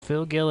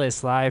Phil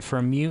Gillis, live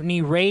from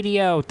Mutiny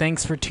Radio.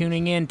 Thanks for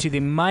tuning in to the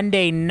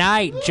Monday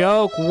Night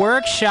Joke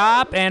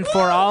Workshop. And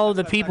for all of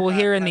the people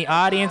here in the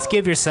audience,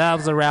 give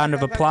yourselves a round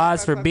of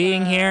applause for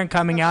being here and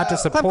coming out to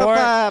support.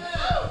 I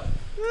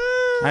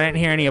didn't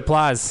hear any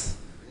applause.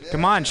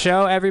 Come on,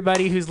 show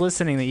everybody who's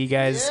listening that you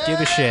guys give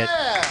a shit.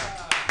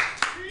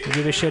 You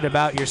give a shit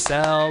about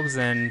yourselves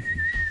and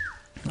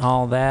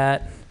all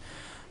that.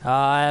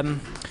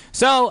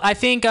 So I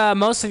think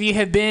most of you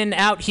have been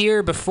out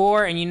here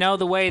before, and you know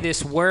the way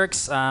this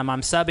works. I'm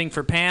subbing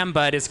for Pam,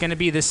 but it's going to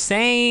be the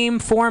same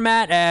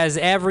format as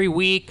every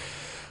week.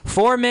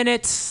 4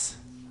 minutes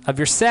of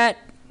your set,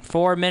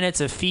 4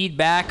 minutes of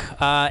feedback.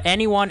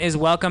 Anyone is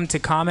welcome to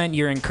comment.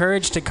 You're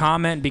encouraged to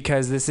comment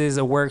because this is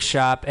a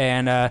workshop,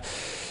 and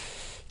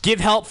give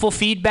helpful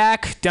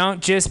feedback.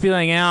 Don't just be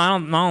like, I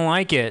don't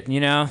like it, you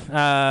know,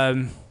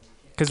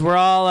 because we're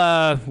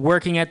all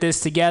working at this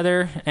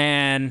together,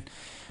 and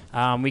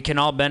we can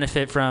all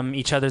benefit from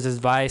each other's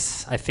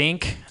advice, I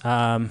think,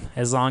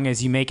 as long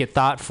as you make it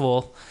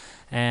thoughtful.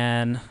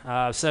 And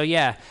so,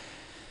 yeah.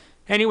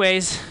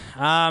 Anyways,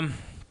 I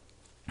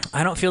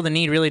don't feel the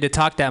need really to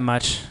talk that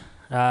much.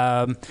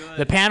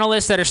 The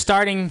panelists that are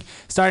starting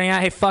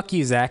out, hey, fuck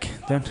you, Zach.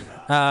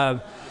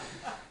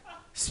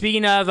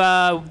 Speaking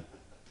of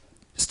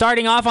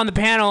starting off on the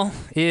panel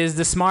is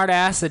the smart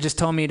ass that just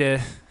told me to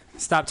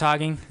stop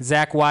talking,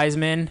 Zach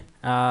Wiseman.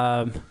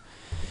 Hello.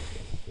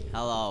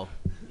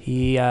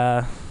 He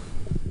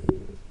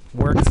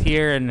works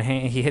here, and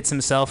he hits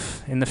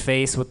himself in the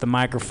face with the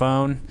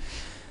microphone.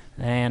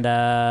 And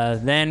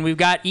then we've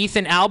got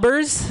Ethan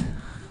Albers.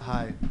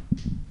 Hi.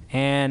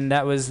 And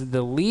that was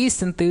the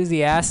least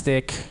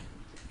enthusiastic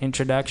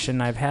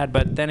introduction I've had.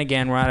 But then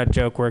again, we're at a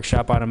joke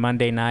workshop on a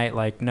Monday night.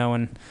 Like, no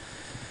one...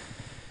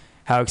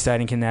 How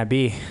exciting can that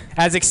be?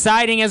 As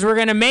exciting as we're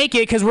going to make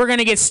it, because we're going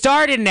to get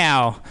started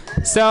now.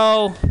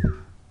 So,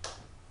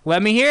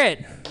 let me hear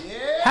it.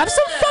 Have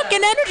some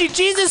fucking energy,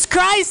 Jesus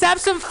Christ. Have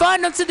some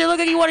fun. Don't sit there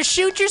looking like you want to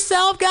shoot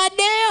yourself.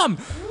 Goddamn.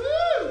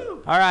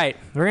 All right,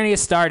 we're going to get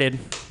started.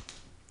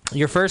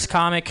 Your first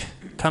comic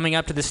coming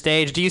up to the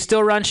stage. Do you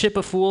still run Ship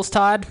of Fools,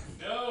 Todd?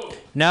 No.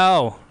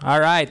 No. All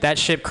right, that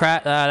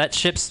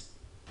ship's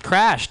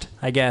crashed,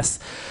 I guess.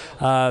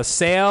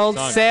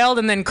 Sailed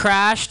and then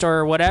crashed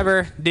or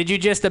whatever. Did you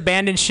just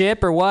abandon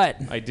ship or what?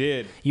 I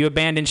did. You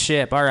abandoned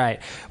ship. All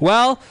right.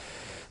 Well,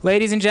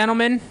 ladies and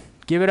gentlemen,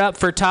 give it up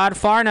for Todd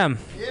Farnham.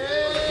 Yeah.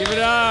 Give it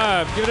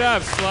up,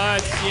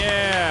 sluts.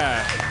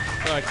 Yeah.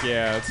 Fuck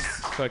yeah. Let's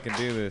fucking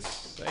do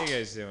this. How you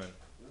guys doing?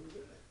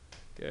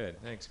 Good.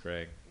 Thanks,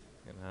 Greg.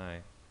 And hi.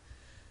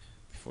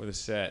 Before the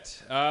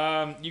set.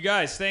 You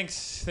guys,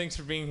 thanks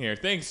for being here.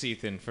 Thanks,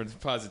 Ethan, for the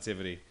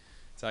positivity.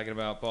 Talking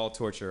about ball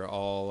torture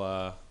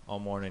all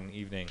morning,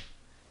 evening.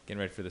 Getting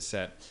ready for the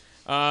set.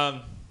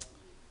 Wow.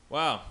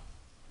 Here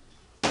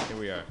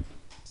we are.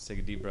 Let's take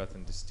a deep breath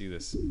and just do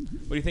this.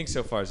 What do you think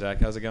so far, Zach?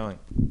 How's it going?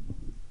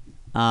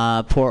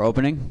 Poor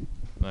opening.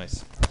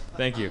 Nice.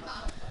 Thank you.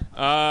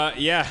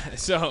 Yeah,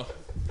 so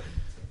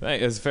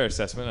that's a fair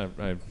assessment.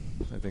 I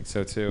think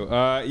so too.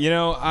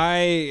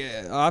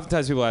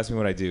 Oftentimes people ask me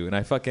what I do, and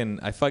I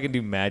fucking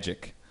do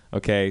magic.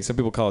 Okay, some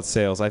people call it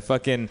sales. I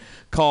fucking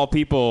call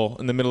people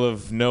in the middle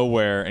of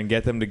nowhere and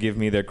get them to give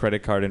me their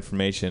credit card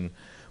information,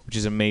 which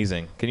is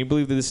amazing. Can you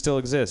believe that this still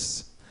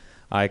exists?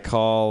 I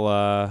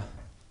call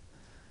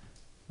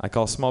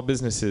small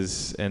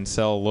businesses and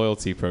sell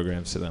loyalty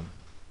programs to them.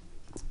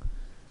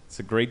 It's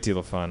a great deal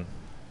of fun.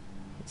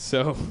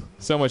 So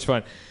much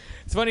fun.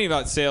 It's funny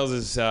about sales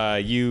is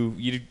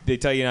they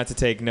tell you not to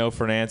take no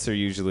for an answer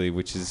usually,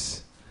 which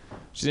is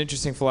an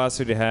interesting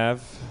philosophy to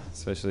have,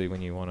 especially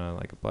when you want to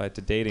like apply it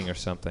to dating or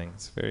something.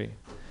 It's very,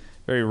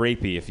 very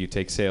rapey if you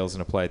take sales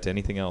and apply it to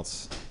anything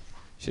else. You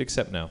should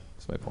accept no.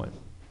 That's my point.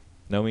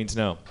 No means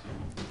no,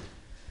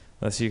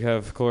 unless you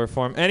have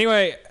chloroform.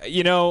 Anyway,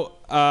 hey Paul.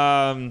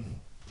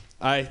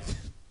 Hi,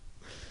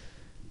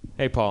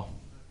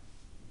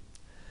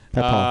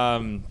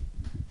 Paul.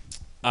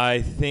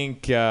 I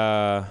think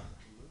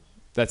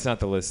that's not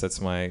the list. That's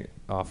my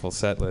awful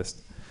set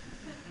list.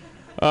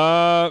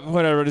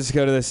 Whatever, just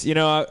go to this.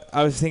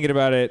 I was thinking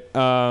about it.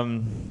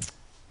 The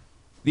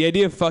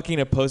idea of fucking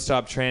a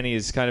post-op tranny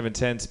is kind of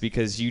intense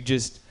because you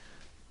just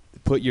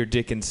put your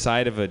dick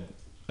inside of a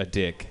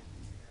dick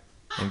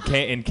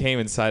and came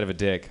inside of a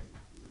dick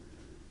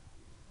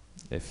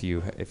if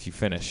you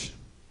finish,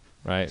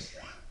 right?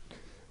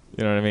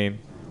 You know what I mean?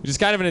 Which is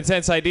kind of an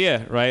intense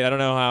idea, right? I don't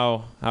know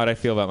how would I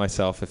feel about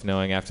myself if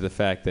knowing after the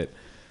fact that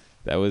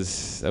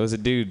was a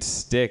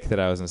dude's dick that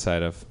I was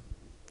inside of.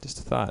 Just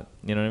a thought,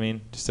 you know what I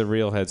mean? Just a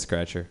real head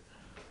scratcher,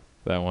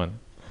 that one.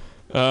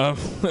 Oh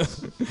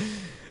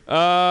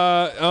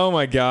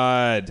my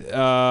God,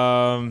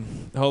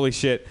 holy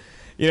shit!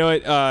 You know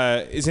what?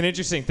 It's an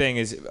interesting thing.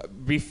 Is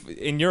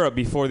in Europe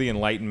before the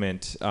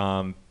Enlightenment,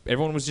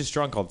 everyone was just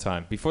drunk all the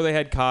time. Before they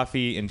had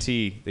coffee and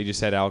tea, they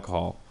just had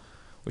alcohol,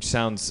 which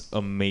sounds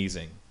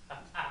amazing.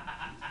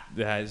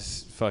 That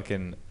is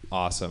fucking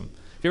awesome.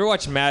 If you ever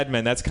watch Mad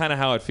Men, that's kind of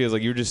how it feels.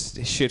 Like you're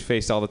just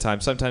shit-faced all the time.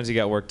 Sometimes you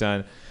got work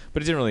done,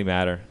 but it didn't really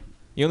matter.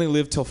 You only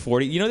live till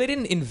 40. You know, they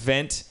didn't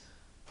invent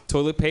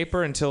toilet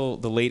paper until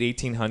the late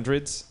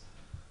 1800s,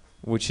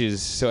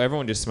 so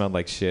everyone just smelled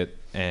like shit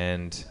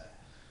and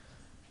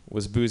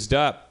was boozed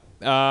up.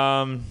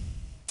 Oh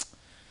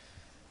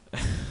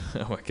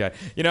my God.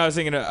 You know, I was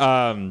thinking,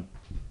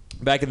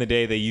 back in the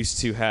day, they used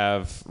to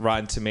have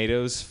Rotten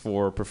Tomatoes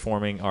for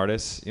performing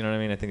artists. You know what I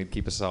mean? I think it'd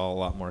keep us all a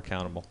lot more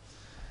accountable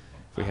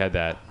if we had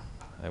that.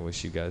 I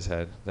wish you guys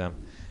had them.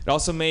 It'd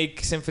also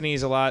make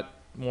symphonies a lot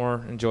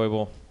more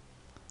enjoyable.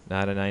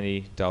 Not a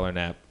 $90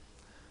 nap.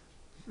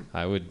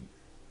 I think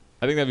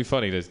that'd be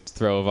funny to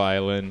throw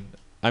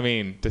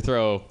to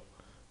throw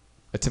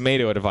a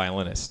tomato at a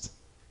violinist.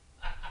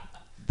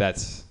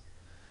 That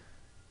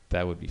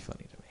would be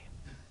funny to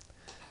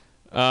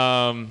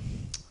me.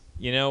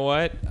 You know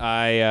what?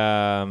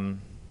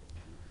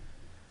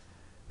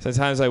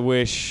 Sometimes I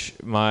wish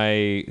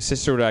my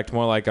sister would act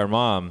more like our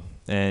mom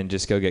and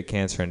just go get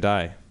cancer and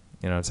die.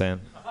 You know what I'm saying?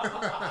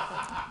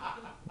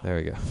 There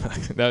we go.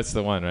 That's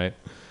the one, right?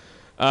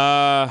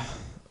 I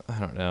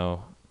don't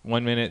know.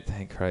 1 minute.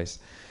 Thank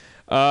Christ.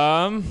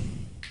 What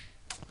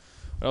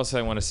else do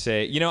I want to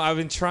say? You know, I've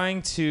been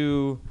trying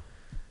to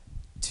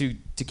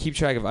keep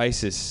track of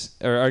ISIS,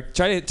 or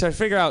try to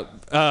figure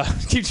out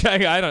keep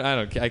track. I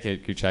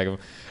can't keep track of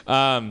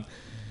them.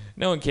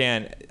 No one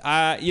can.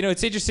 You know,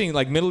 it's interesting.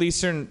 Like, Middle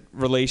Eastern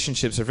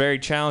relationships are very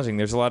challenging.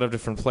 There's a lot of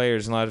different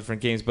players and a lot of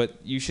different games, but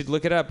you should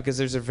look it up because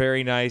there's a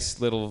very nice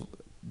little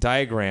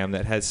diagram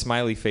that has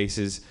smiley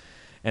faces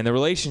and the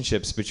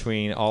relationships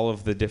between all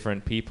of the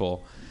different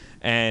people.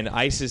 And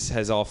ISIS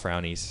has all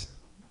frownies.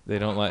 They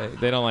don't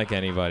like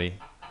anybody.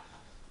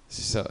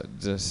 So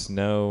just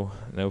no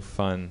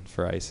fun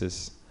for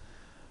ISIS.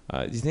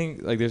 Do you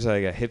think like there's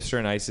like a hipster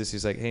in ISIS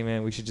who's like, hey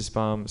man, we should just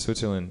bomb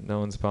Switzerland? No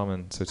one's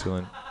bombing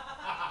Switzerland.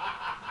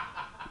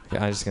 Okay,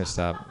 I'm just gonna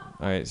stop.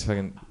 All right, so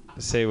fucking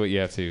say what you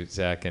have to,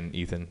 Zach and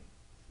Ethan.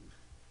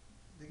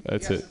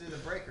 That's it. You have to do the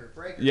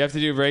breaker. You have to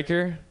do a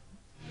breaker.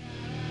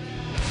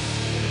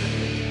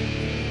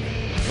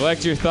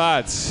 Collect your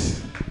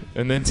thoughts,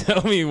 and then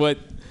tell me what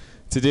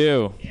to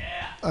do.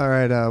 Yeah. All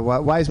right,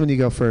 Wiseman, you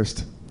go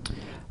first.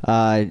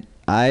 I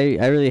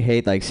really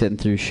hate like sitting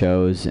through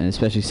shows and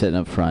especially sitting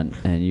up front,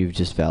 and you've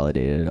just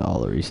validated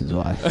all the reasons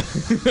why.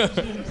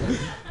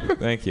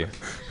 Thank you.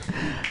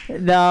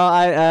 No,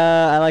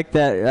 I like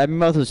that. I mean,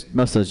 most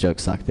of those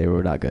jokes suck. They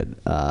were not good.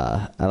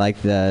 I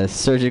like the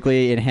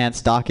surgically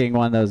enhanced docking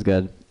one. That was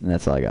good. And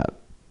that's all I got.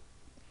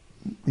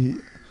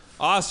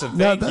 Awesome.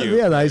 Thank you.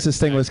 Yeah, the ISIS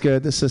thing was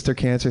good. The sister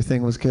cancer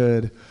thing was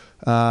good.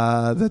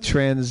 The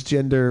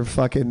transgender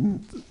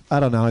fucking, I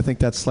don't know. I think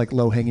that's like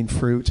low hanging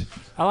fruit.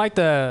 I like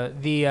the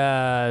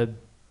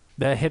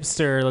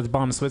hipster let's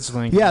bomb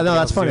Switzerland. Yeah, no,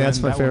 that's funny.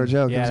 That's my favorite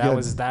joke. Yeah,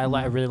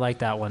 I really like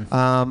that one.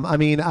 I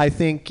mean, I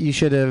think you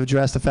should have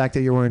addressed the fact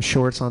that you're wearing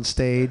shorts on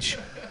stage.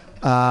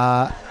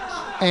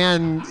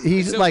 And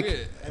he's so like,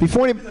 good.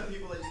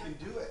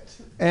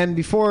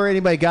 Before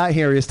anybody got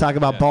here, he was talking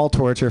about ball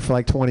torture for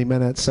like 20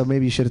 minutes. So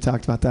maybe you should have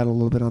talked about that a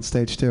little bit on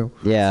stage too.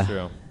 Yeah. That's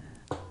true.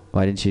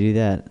 Why didn't you do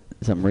that?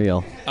 Something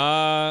real.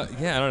 Yeah,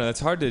 I don't know. It's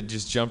hard to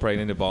just jump right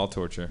into ball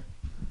torture.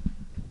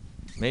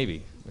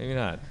 Maybe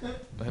not.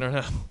 I don't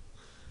know.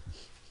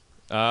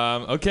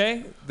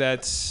 Okay,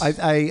 that's.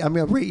 I'm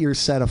gonna rate your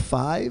set a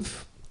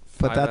 5,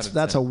 but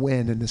that's a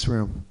win in this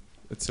room.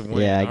 It's a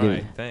win. Yeah, I All give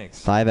right, thanks.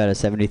 5 out of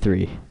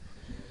 73.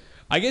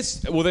 I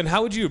guess. Well, then,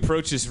 how would you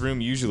approach this room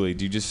usually?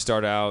 Do you just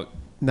start out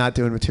not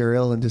doing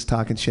material and just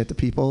talking shit to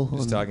people?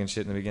 Just talking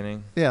shit in the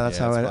beginning? Yeah, that's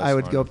how I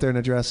would go up there and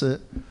address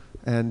it.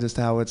 And just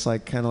how it's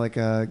like kind of like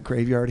a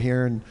graveyard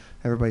here, and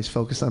everybody's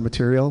focused on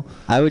material.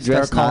 I would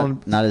dress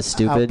not as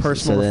stupid,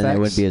 so then effects. it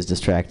wouldn't be as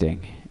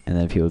distracting, and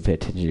then people would pay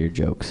attention to your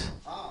jokes.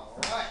 All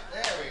right,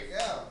 there we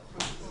go.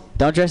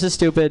 Don't dress as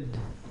stupid.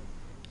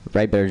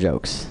 Write better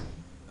jokes.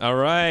 All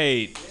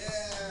right.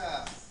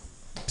 Yeah.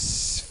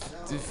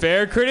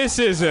 Fair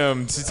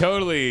criticism. It's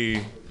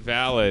totally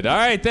valid. All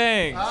right,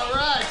 thanks. All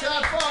right,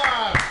 top 5.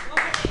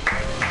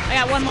 I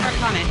got one more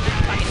comment.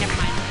 Fuck it, never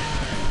mind.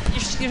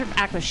 You're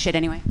act with shit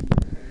anyway.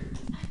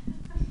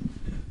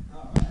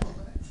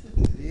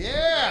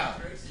 Yeah.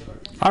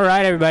 All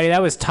right, everybody.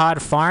 That was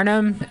Todd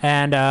Farnham,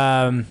 and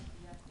I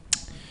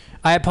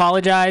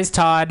apologize,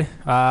 Todd,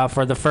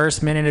 for the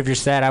first minute of your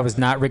set. I was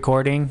not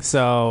recording,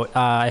 so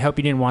I hope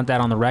you didn't want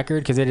that on the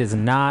record because it is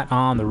not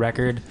on the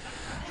record.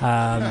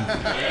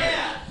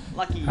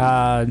 Lucky.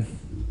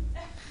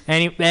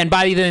 And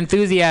by the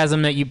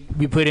enthusiasm that you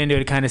put into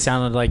it, it kind of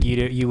sounded like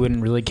you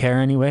wouldn't really care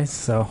anyways.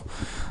 So,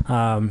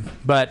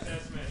 but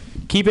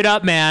keep it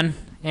up, man.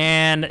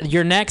 And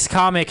your next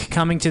comic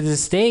coming to the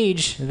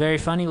stage, a very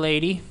funny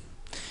lady.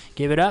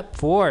 Give it up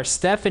for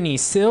Stephanie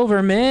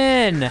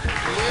Silverman.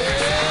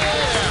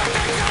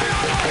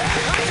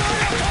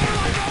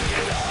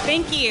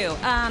 Thank you.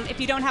 If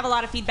you don't have a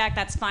lot of feedback,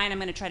 that's fine. I'm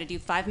going to try to do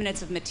 5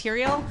 minutes of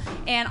material.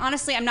 And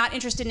honestly, I'm not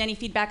interested in any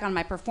feedback on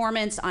my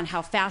performance, on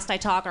how fast I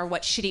talk, or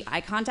what shitty eye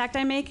contact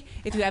I make.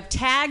 If you have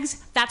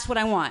tags, that's what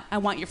I want. I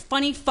want your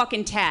funny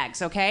fucking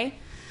tags, okay?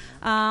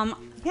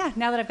 Yeah,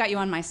 now that I've got you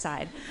on my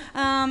side.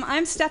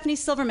 I'm Stephanie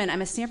Silverman.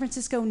 I'm a San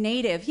Francisco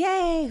native.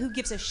 Yay! Who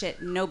gives a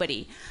shit?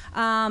 Nobody.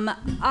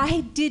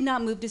 I did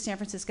not move to San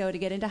Francisco to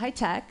get into high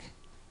tech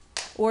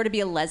or to be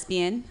a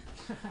lesbian,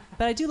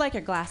 but I do like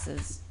your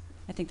glasses.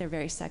 I think they're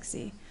very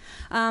sexy.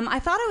 I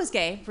thought I was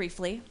gay,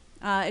 briefly.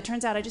 It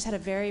turns out I just had a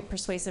very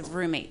persuasive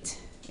roommate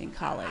in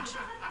college.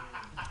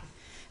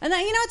 And then,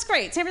 it's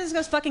great. San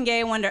Francisco's fucking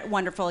gay,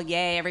 wonderful,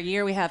 yay. Every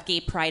year we have Gay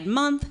Pride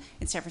Month.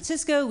 In San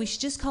Francisco, we should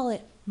just call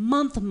it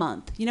month,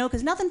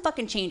 because nothing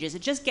fucking changes.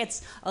 It just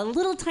gets a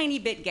little tiny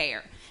bit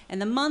gayer.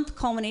 And the month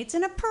culminates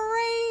in a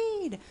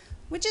parade,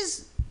 which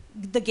is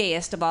the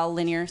gayest of all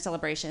linear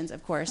celebrations,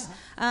 of course.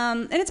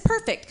 And it's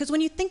perfect, because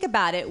when you think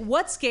about it,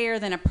 what's gayer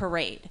than a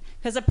parade?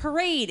 Because a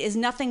parade is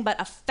nothing but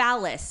a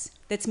phallus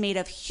that's made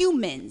of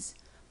humans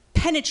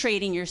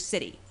penetrating your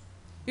city.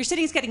 Your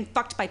city is getting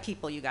fucked by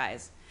people, you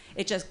guys.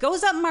 It just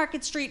goes up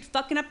Market Street,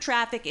 fucking up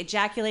traffic,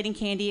 ejaculating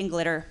candy and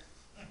glitter.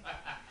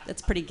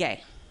 That's pretty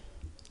gay.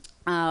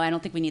 I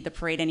don't think we need the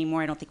parade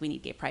anymore. I don't think we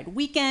need Gay Pride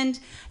Weekend.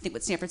 I think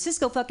what San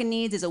Francisco fucking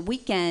needs is a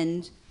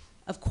weekend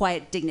of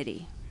quiet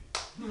dignity.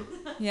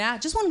 Yeah,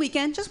 just one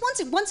weekend. Just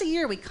once a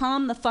year, we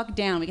calm the fuck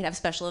down. We could have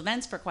special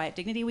events for Quiet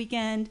Dignity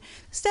Weekend.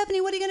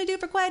 Stephanie, what are you going to do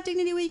for Quiet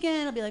Dignity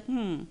Weekend? I'll be like,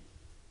 I'm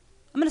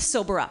going to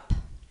sober up.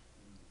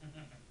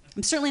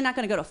 I'm certainly not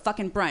going to go to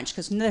fucking brunch,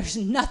 because there's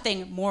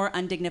nothing more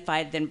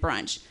undignified than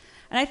brunch.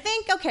 And I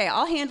think, okay,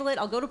 I'll handle it.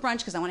 I'll go to brunch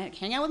because I want to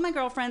hang out with my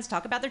girlfriends,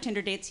 talk about their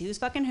Tinder dates, see who's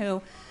fucking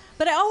who.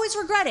 But I always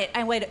regret it.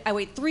 I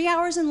wait 3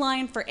 hours in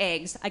line for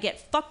eggs. I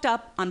get fucked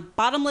up on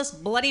bottomless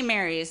Bloody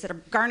Marys that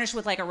are garnished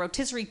with like a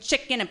rotisserie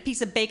chicken, a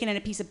piece of bacon, and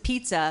a piece of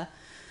pizza.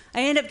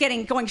 I end up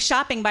going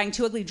shopping, buying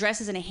 2 ugly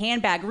dresses and a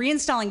handbag,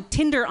 reinstalling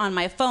Tinder on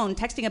my phone,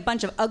 texting a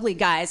bunch of ugly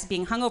guys,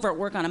 being hungover at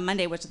work on a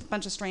Monday, which is a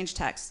bunch of strange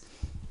texts.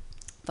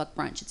 Fuck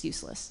brunch, it's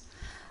useless.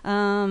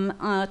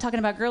 Talking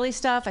about girly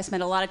stuff, I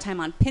spend a lot of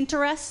time on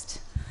Pinterest.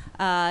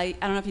 I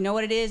don't know if you know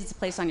what it is. It's a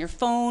place on your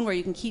phone where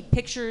you can keep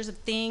pictures of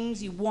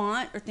things you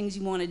want or things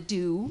you want to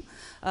do,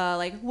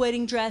 like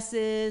wedding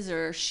dresses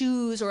or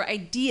shoes or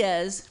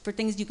ideas for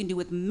things you can do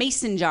with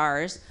mason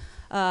jars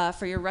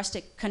for your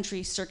rustic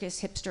country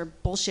circus hipster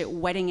bullshit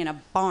wedding in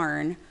a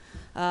barn.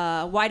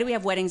 Why do we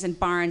have weddings in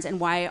barns, and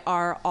why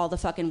are all the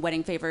fucking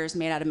wedding favors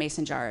made out of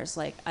mason jars?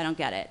 Like, I don't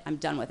get it. I'm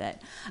done with it.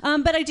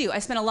 But I do. I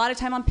spent a lot of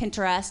time on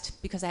Pinterest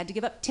because I had to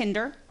give up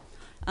Tinder.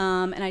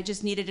 And I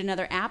just needed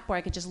another app where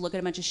I could just look at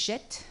a bunch of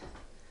shit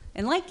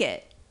and like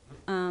it,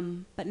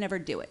 but never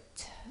do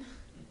it.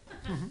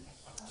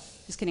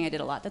 Just kidding, I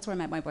did a lot. That's where I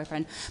met my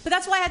boyfriend. But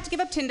that's why I had to give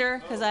up Tinder,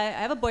 because I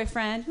have a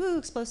boyfriend. Woo,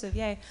 explosive,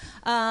 yay.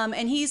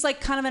 And he's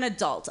like kind of an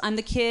adult. I'm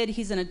the kid,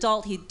 he's an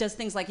adult. He does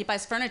things like he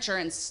buys furniture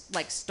in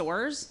like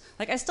stores.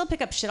 Like I still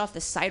pick up shit off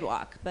the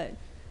sidewalk, but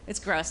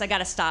it's gross. I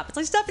gotta stop. It's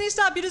like, Stephanie,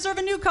 stop, you deserve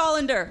a new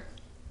colander.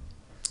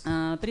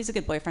 But he's a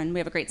good boyfriend. We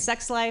have a great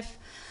sex life.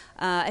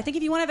 I think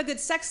if you want to have a good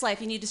sex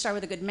life, you need to start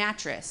with a good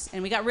mattress.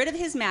 And we got rid of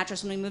his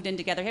mattress when we moved in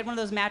together. He had one of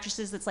those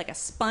mattresses that's like a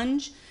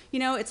sponge.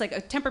 It's like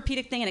a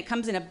Tempur-Pedic thing, and it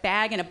comes in a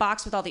bag in a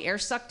box with all the air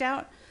sucked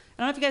out. I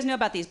don't know if you guys know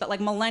about these, but like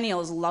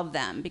millennials love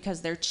them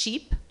because they're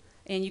cheap,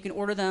 and you can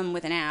order them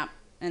with an app,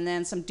 and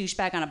then some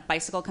douchebag on a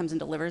bicycle comes and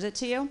delivers it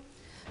to you.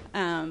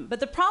 But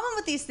the problem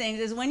with these things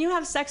is when you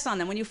have sex on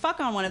them, when you fuck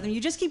on one of them,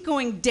 you just keep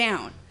going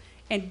down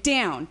and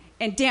down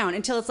and down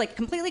until it's like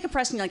completely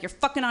compressed and you're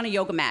fucking on a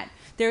yoga mat.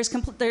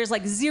 There's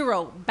like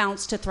 0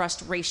 bounce to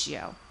thrust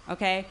ratio,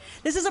 okay?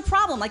 This is a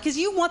problem, because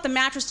you want the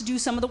mattress to do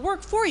some of the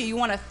work for you. You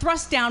want to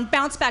thrust down,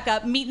 bounce back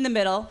up, meet in the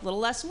middle, a little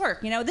less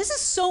work. This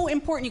is so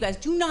important, you guys.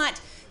 Do not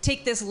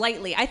take this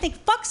lightly. I think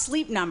fuck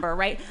sleep number,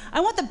 right?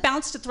 I want the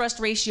bounce to thrust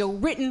ratio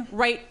written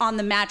right on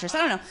the mattress. I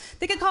don't know.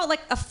 They could call it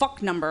like a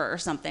fuck number or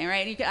something,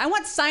 right? I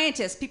want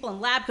scientists, people in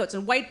lab coats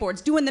and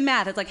whiteboards doing the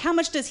math. It's like, how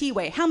much does he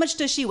weigh? How much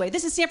does she weigh?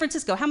 This is San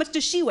Francisco. How much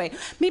does she weigh?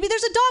 Maybe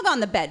there's a dog on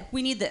the bed.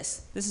 We need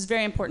this. This is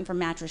very important for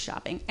mattress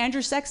shopping and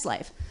your sex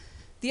life.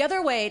 The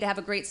other way to have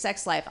a great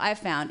sex life, I've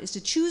found, is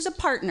to choose a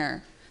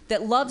partner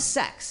that loves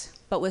sex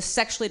but was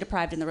sexually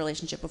deprived in the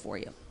relationship before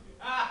you.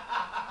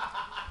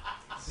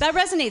 That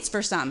resonates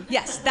for some.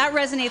 Yes, that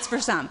resonates for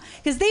some.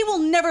 Because they will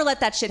never let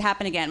that shit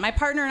happen again. My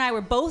partner and I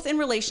were both in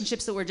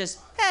relationships that were just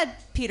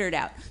petered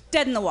out,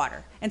 dead in the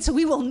water. And so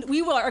we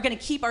are going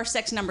to keep our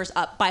sex numbers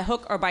up by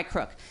hook or by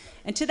crook.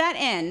 And to that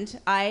end,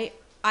 I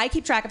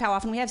keep track of how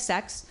often we have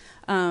sex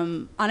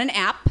on an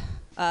app,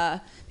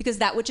 because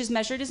that which is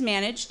measured is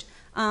managed.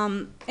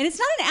 And it's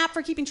not an app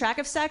for keeping track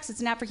of sex.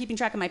 It's an app for keeping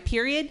track of my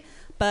period.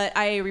 But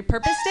I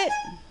repurposed it.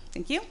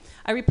 Thank you.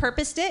 I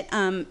repurposed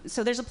it.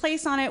 So there's a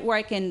place on it where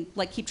I can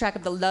keep track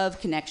of the love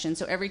connection.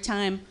 So every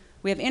time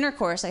we have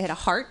intercourse, I hit a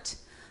heart.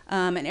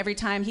 And every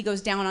time he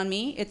goes down on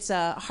me, it's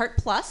a heart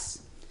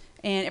plus.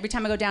 And every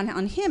time I go down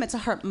on him, it's a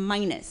heart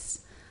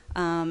minus.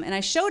 And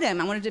I showed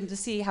him, I wanted him to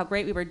see how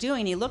great we were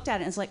doing. And he looked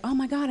at it and was like, oh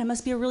my God, I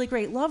must be a really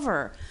great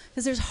lover.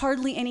 Because there's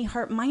hardly any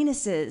heart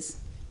minuses.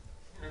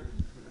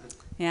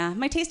 Yeah,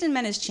 my taste in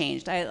men has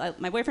changed.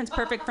 My boyfriend's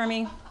perfect for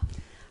me.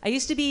 I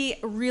used to be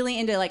really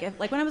into like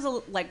when I was a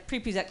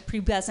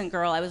prepubescent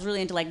girl, I was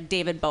really into like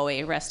David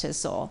Bowie, rest his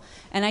soul.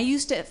 And I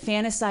used to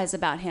fantasize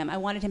about him. I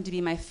wanted him to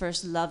be my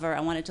first lover. I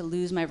wanted to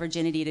lose my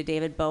virginity to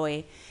David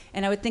Bowie.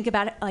 And I would think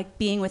about it, like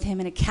being with him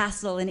in a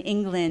castle in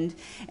England,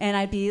 and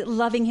I'd be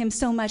loving him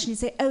so much, and he'd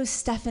say, "Oh,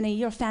 Stephanie,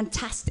 you're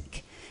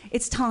fantastic.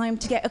 It's time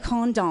to get a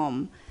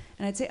condom."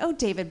 And I'd say, "Oh,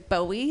 David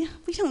Bowie,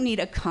 we don't need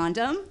a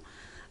condom.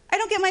 I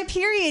don't get my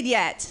period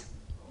yet."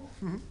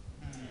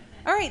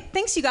 All right,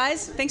 thanks, you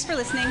guys. Thanks for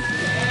listening.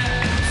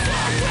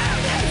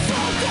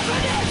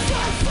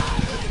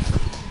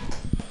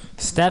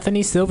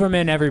 Stephanie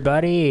Silverman,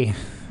 everybody.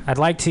 I'd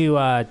like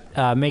to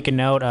make a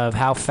note of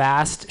how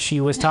fast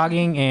she was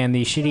talking and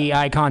the shitty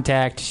eye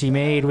contact she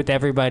made with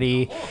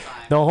everybody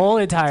the whole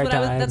entire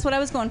time. That's what I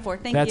was going for.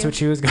 Thank you. That's what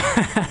she was going.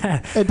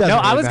 No,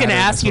 I was going to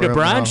ask you to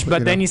brunch,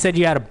 but then you said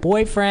you had a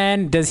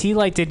boyfriend. Does he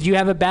like? Did you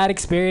have a bad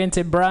experience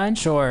at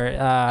brunch, or?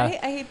 I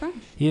hate brunch.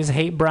 You just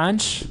hate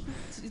brunch.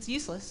 It's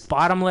useless.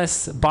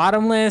 Bottomless.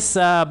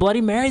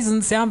 Bloody Mary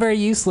doesn't sound very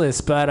useless,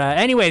 but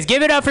anyways,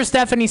 give it up for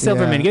Stephanie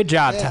Silverman. Yeah. Good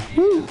job.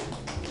 Woo.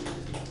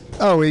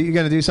 Oh, are you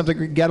going to do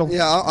something, Gettle?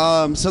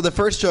 Yeah, so the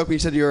first joke when you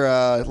said you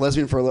were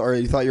lesbian or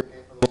you thought you were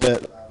gay for a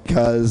little bit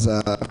because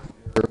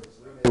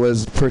it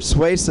was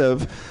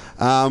persuasive.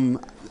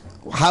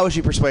 How was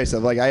she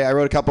persuasive? Like, I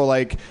wrote a couple,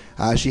 like,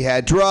 she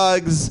had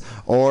drugs,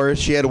 or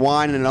she had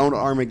wine and an own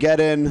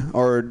Armageddon,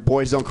 or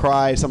boys don't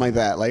cry, something like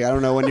that. Like, I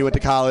don't know when you went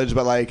to college,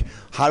 but, like,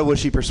 how was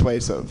she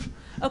persuasive?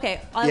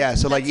 Okay. Yeah,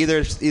 so like either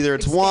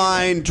it's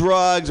wine,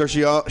 drugs, or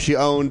she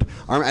owned,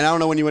 and I don't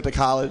know when you went to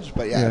college,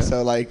 but yeah.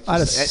 So like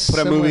put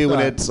a movie when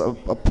it's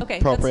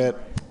appropriate.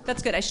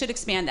 That's good. I should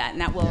expand that,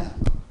 and that will.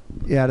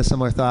 Yeah, I had a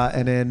similar thought,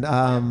 and then.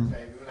 I was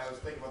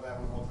thinking about that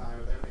one the whole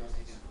time.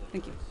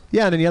 Thank you.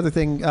 Yeah, and then the other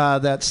thing,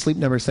 that sleep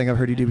numbers thing I've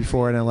heard you do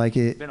before, and I like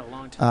it. It's been a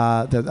long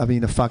time.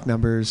 The fuck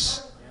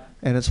numbers.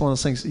 And it's one of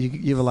those things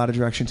you have a lot of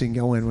directions you can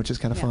go in, which is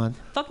kind of fun.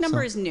 Fuck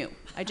number is new.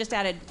 I just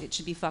added it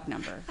should be fuck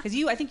number because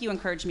I think you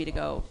encouraged me to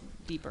go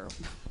deeper.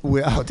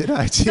 Well, did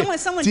I?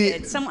 Someone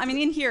did.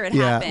 In here it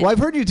happened. Well, I've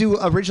heard you do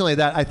originally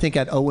that I think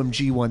at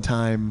OMG one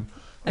time,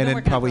 and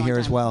then probably here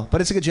as well.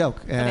 But it's a good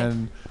joke,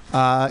 and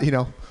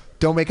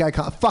don't make eye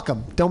contact. Fuck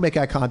them. Don't make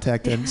eye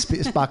contact. And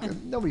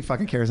Spock. Nobody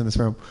fucking cares in this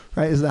room,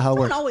 right? Isn't that how it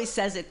works? Someone always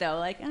says it though,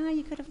 like,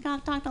 you could have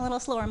talked a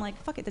little slower. I'm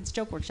like, fuck it, that's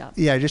Joke Workshop.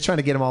 Yeah, just trying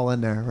to get them all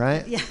in there,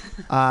 right? Yeah.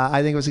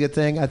 I think it was a good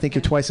thing. I think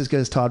you're twice as good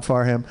as Todd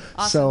Farham.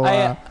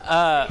 Awesome.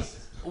 So.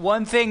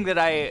 One thing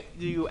that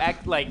you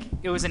act like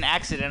it was an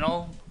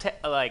accidental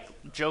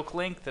joke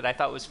link that I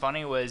thought was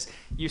funny was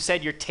you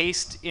said your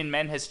taste in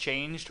men has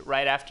changed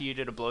right after you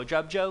did a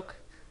blowjob joke.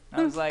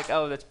 And I was like,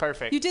 oh, that's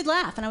perfect. You did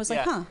laugh, and I was like,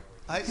 huh.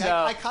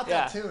 I caught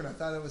that too, and I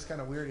thought it was kind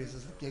of weird. He's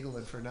just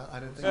giggling for no. I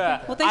didn't think.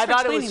 Yeah. Well, thanks I for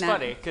thought it was explaining that.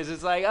 funny because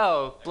it's like,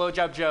 oh,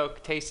 blowjob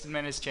joke, taste in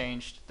men has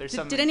changed.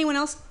 Did anyone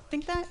else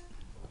think that?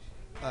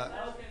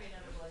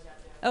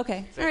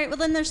 Okay. All right. Well,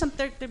 then there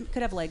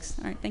could have legs.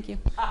 All right. Thank you.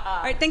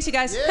 All right. Thanks, you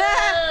guys.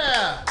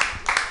 Yeah.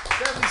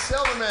 Stephanie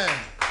Silverman.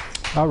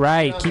 All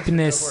right, keeping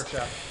this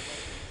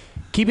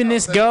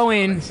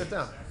going. Sit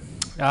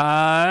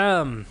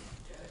down.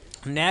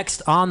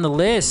 Next on the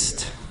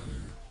list,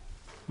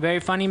 very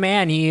funny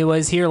man. He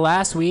was here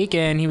last week,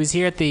 and he was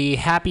here at the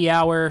happy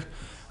hour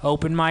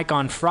open mic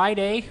on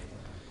Friday.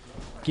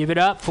 Give it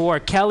up for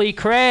Kelly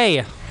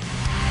Cray.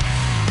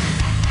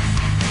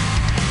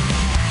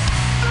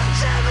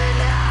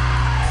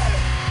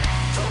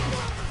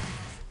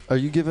 Are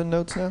you giving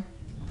notes now?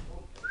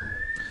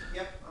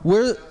 Yep.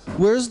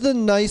 Where's the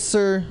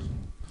nicer,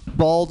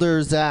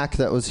 balder Zach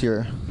that was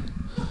here?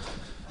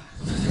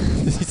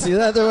 Did you see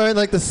that? They're wearing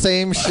like the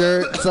same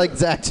shirt. It's like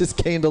Zach just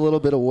gained a little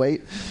bit of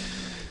weight.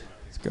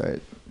 It's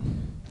great.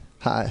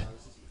 Hi.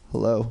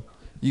 Hello.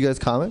 You guys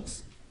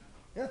comics?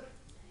 Yeah.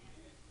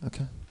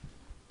 Okay.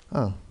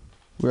 Oh.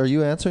 Are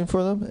you answering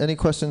for them? Any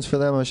questions for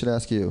them I should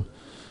ask you?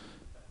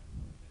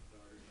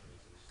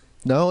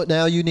 No?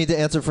 Now you need to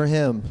answer for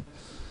him.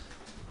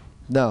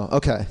 No,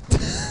 okay.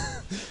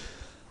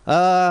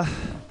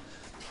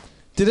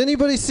 Did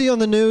anybody see on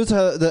the news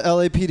how the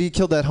LAPD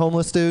killed that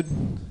homeless dude?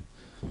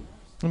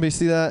 Anybody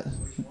see that?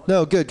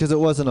 No, good, because it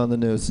wasn't on the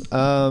news.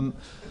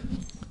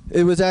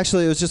 It was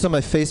just on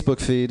my Facebook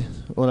feed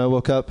when I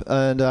woke up.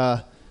 And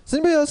is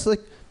anybody else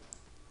like,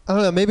 I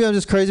don't know, maybe I'm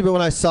just crazy, but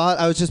when I saw it,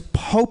 I was just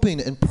hoping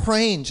and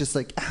praying, just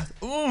like,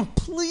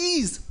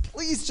 please,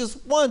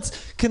 just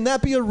once. Can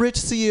that be a rich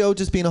CEO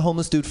just being a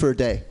homeless dude for a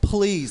day?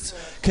 Please.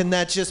 Can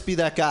that just be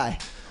that guy?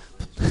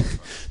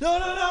 No,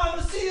 I'm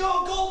the CEO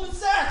of Goldman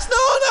Sachs.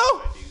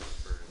 No.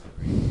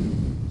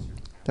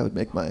 That would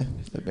make my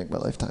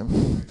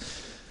lifetime.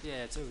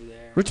 Yeah, it's over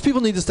there. Rich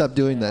people need to stop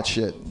doing that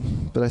shit.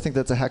 But I think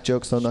that's a hack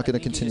joke, so I'm not going to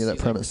continue that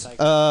premise. You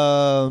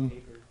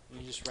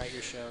just write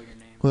your show, your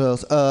name. What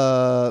else?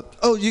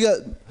 You got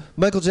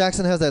Michael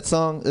Jackson has that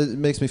song. It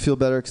makes me feel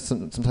better because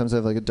sometimes I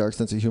have like a dark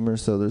sense of humor.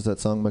 So there's that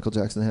song Michael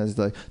Jackson has. He's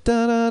like,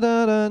 da da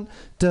da da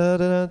da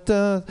da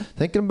da.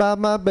 Thinking about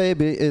my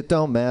baby. It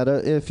don't matter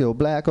if you're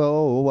black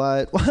or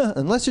white,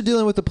 unless you're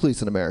dealing with the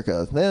police in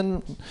America.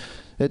 Then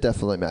it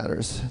definitely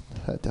matters.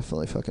 That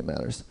definitely fucking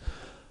matters.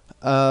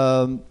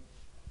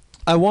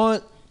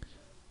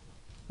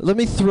 Let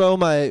me throw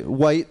my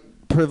white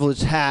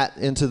privileged hat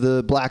into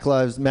the Black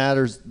Lives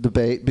Matters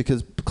debate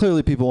because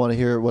clearly people want to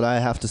hear what I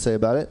have to say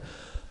about it.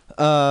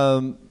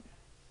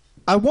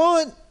 I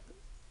want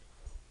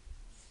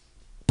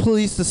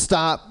police to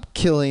stop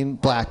killing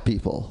black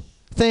people.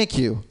 Thank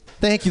you.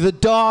 The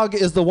dog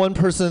is the one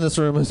person in this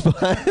room who's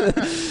behind.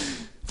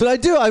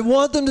 But I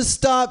want them to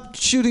stop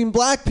shooting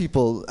black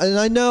people. And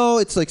I know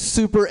it's like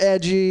super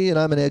edgy, and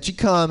I'm an edgy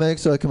comic,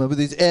 so I come up with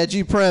these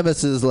edgy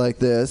premises like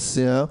this,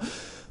 you know.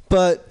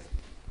 But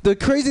the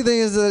crazy thing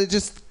is that it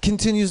just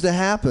continues to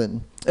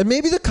happen. And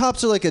maybe the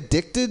cops are like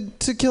addicted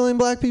to killing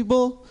black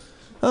people.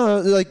 I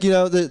don't know, like, you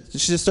know, they should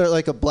just start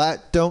like a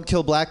Don't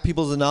Kill Black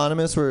People's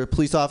Anonymous, where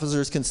police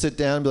officers can sit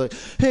down and be like,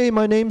 hey,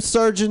 my name's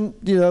Sergeant,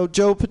 you know,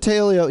 Joe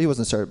Patalio. He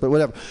wasn't Sergeant, but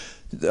whatever.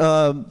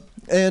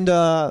 And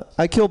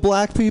I kill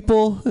black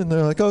people. And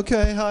they're like,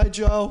 okay, hi,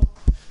 Joe.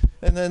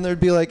 And then there'd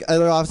be like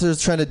other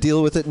officers trying to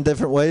deal with it in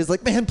different ways.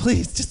 Like, man,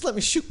 please, just let me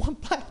shoot one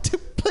black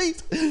dude,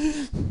 please.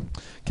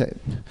 Okay.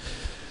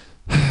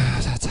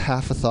 That's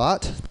half a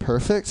thought.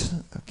 Perfect.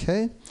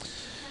 Okay.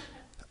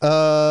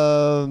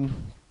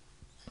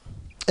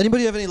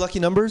 Anybody have any lucky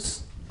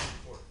numbers?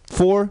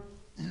 4?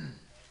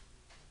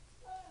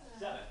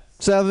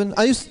 7.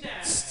 I used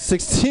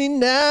 16.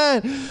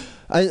 9.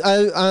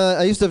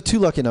 I used to have 2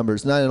 lucky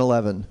numbers, 9 and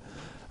 11.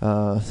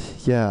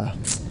 Yeah.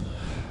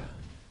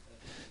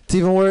 It's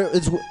even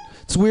worse.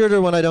 It's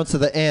weirder when I don't say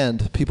the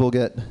and. People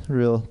get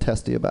real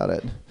testy about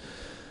it.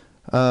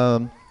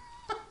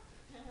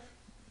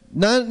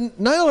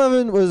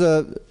 9/11 was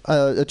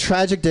a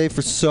tragic day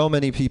for so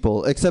many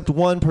people, except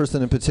one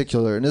person in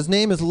particular, and his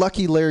name is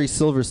Lucky Larry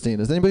Silverstein.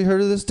 Has anybody heard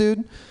of this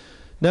dude?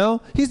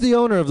 No? He's the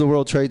owner of the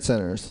World Trade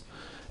Centers.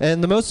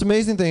 And the most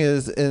amazing thing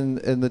is,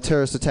 in the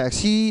terrorist attacks,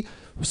 he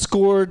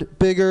scored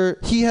bigger.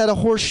 He had a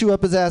horseshoe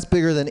up his ass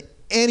bigger than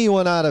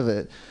anyone out of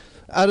it.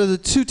 Out of the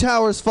 2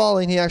 towers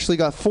falling, he actually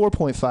got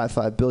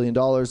 $4.55 billion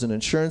in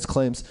insurance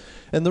claims.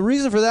 And the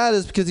reason for that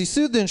is because he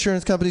sued the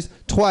insurance companies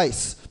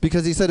twice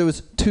because he said it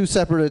was 2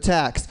 separate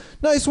attacks.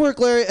 Nice work,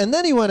 Larry. And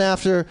then he went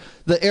after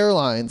the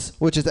airlines,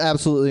 which is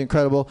absolutely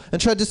incredible,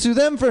 and tried to sue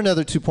them for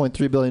another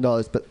 $2.3 billion,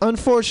 but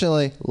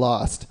unfortunately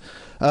lost.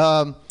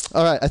 All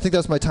right, I think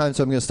that's my time,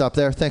 so I'm going to stop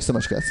there. Thanks so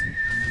much, guys.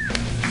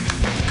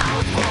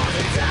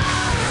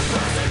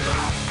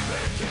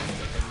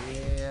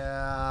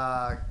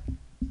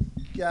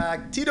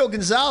 Tito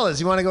Gonzalez,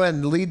 you want to go ahead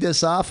and lead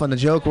this off on the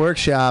Joke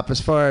Workshop as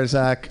far as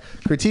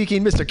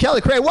critiquing Mr. Kelly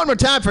Cray. One more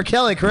time for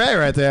Kelly Cray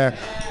right there.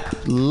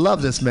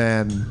 Love this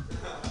man.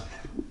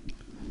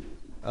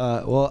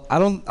 Well, I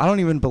don't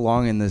even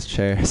belong in this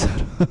chair. So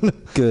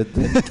Good.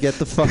 Get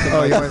the fucking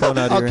microphone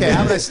out of your Okay, hand.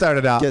 how about I start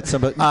it out? Get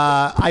somebody.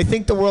 I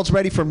think the world's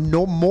ready for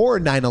no more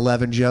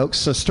 9/11 jokes.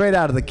 So straight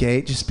out of the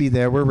gate, just be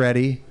there. We're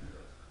ready.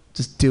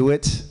 Just do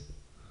it.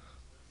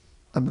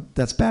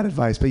 That's bad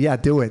advice, but yeah,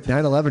 do it.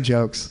 9/11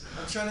 jokes.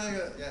 I'm trying to think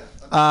of,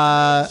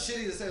 yeah.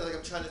 Shitty to say, like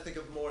I'm trying to think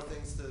of more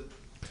things to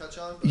touch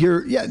on.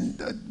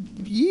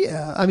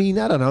 Yeah. I mean,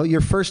 I don't know.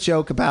 Your first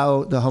joke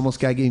about the homeless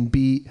guy getting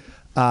beat.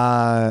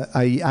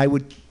 I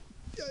would.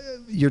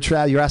 You're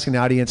asking the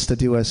audience to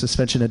do a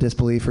suspension of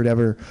disbelief or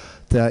whatever.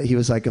 That he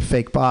was like a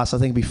fake boss. I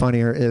think it'd be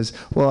funnier is,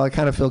 well, I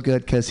kind of feel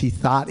good because he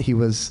thought he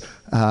was,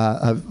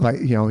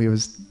 he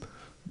was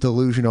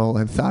delusional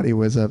and thought he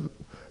was a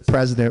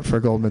president for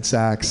Goldman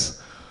Sachs.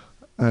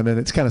 And then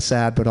it's kind of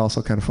sad, but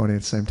also kind of funny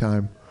at the same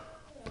time.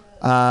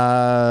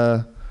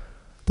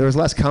 There was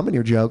less cum in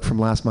your joke from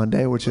last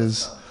Monday, which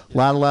is a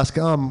lot of less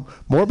cum.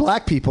 More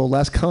black people,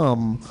 less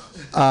cum.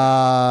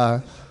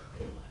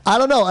 I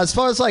don't know. As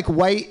far as like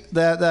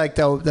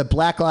the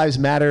Black Lives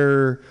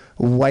Matter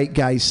white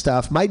guy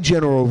stuff, my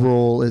general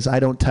rule is I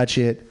don't touch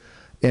it.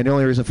 And the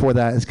only reason for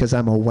that is because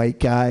I'm a white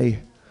guy.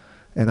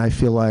 And I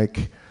feel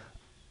like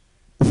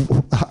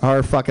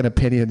our fucking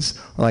opinions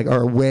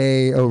are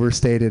way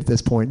overstated at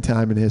this point in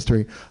time in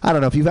history. I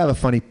don't know. If you have a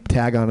funny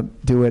tag on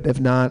it, do it. If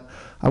not,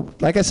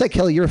 like I said,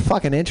 Kelly, you're a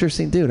fucking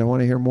interesting dude. I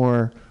want to hear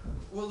more.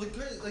 Well,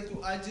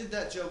 I did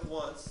that joke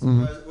once.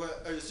 Mm-hmm. Where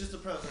it's just a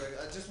premise.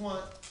 I just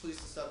want police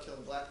to stop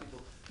killing black people.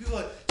 People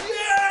are like,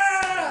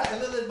 yeah!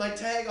 And then my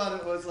tag on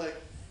it was like,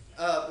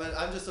 but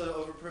I'm just an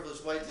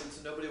overprivileged white dude,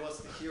 so nobody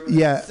wants to hear what I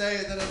have to say.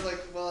 And then I was like,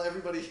 well,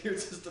 everybody here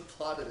just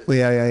applauded it. Well,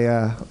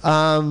 yeah.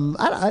 I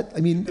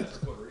mean,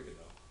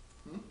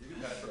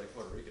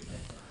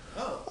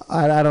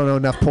 I don't know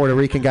enough Puerto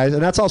Rican guys,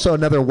 and that's also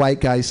another white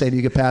guy saying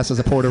you could pass as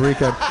a Puerto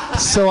Rican.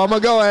 So I'm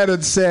gonna go ahead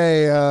and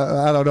say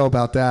I don't know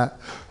about that.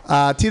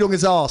 Tito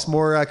Gonzalez,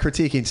 more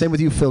critiquing. Same with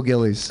you, Phil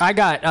Gillies. I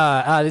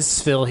got this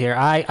is Phil here.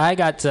 I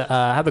got to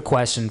have a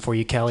question for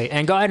you, Kelly,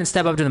 and go ahead and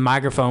step up to the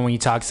microphone when you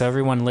talk, so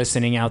everyone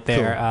listening out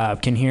there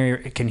can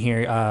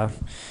hear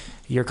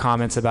your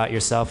comments about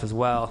yourself as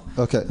well.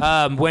 Okay.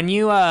 When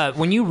you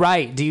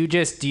write, do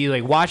you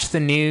like watch the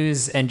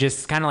news and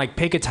just kind of like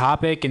pick a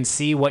topic and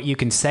see what you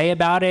can say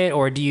about it,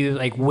 or do you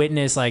like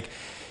witness like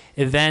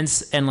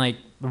events and like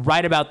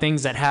write about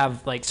things that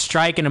have like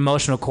strike an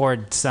emotional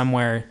chord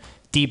somewhere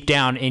deep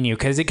down in you?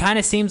 Because it kind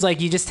of seems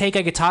like you just take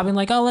like a topic and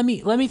like, oh, let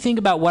me think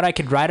about what I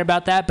could write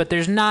about that, but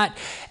there's not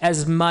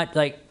as much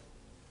like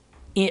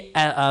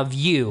of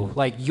you,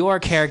 like your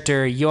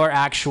character, your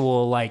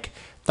actual like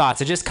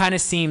thoughts. It just kind of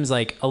seems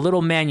like a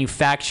little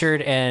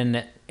manufactured,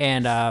 and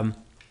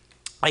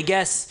I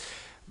guess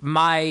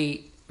my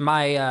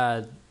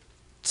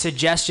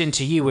suggestion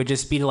to you would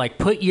just be to like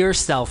put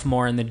yourself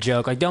more in the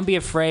joke. Like, don't be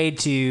afraid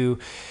to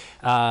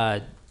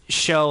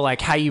show like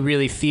how you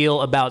really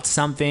feel about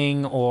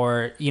something,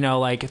 or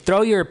like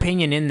throw your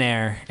opinion in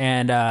there,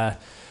 and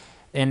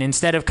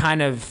instead of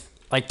kind of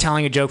like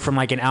telling a joke from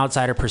like an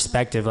outsider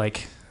perspective,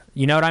 like,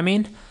 you know what I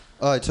mean?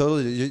 Oh, I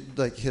totally do. You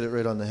like hit it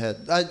right on the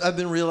head. I've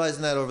been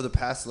realizing that over the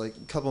past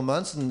like couple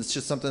months, and it's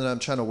just something that I'm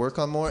trying to work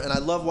on more. And I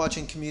love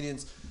watching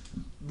comedians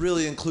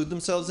really include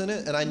themselves in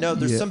it. And I know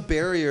there's some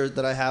barrier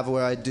that I have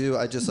where I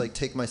just like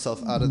take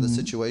myself out of the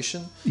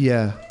situation.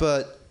 Yeah.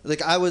 But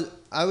like I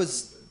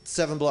was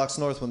 7 blocks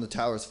north when the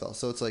towers fell,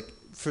 so it's like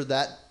for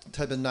that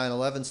type of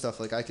 9/11 stuff,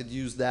 like I could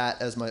use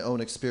that as my own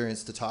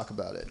experience to talk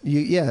about it.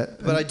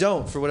 But I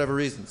don't, for whatever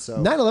reason. So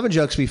 9/11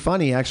 jokes be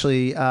funny,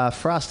 actually.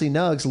 Frosty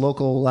Nuggs,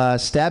 local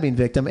stabbing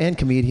victim and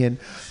comedian,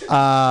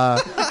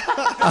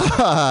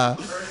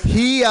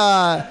 he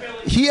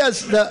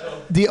has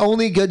the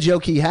only good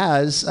joke he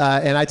has,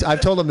 and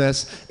I've told him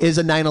this, is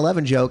a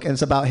 9/11 joke, and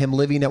it's about him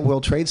living at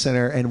World Trade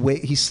Center, and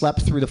he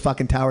slept through the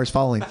fucking towers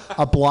falling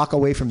a block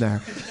away from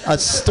there. A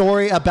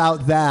story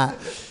about that,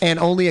 and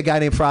only a guy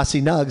named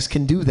Frosty Nuggs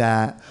can do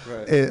that.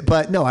 Right.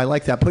 But no, I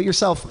like that. Put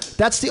yourself.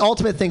 That's the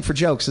ultimate thing for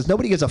jokes, is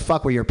nobody gives a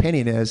fuck what your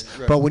opinion is.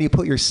 Right. But when you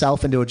put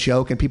yourself into a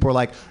joke, and people are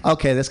like,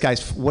 okay, this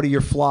guy's, what are your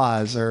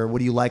flaws, or what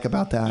do you like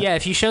about that? Yeah,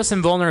 if you show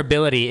some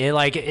vulnerability,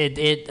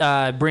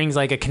 it brings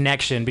like a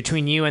connection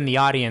between you and the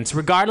audience,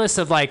 regardless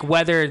of like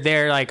whether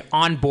they're like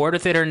on board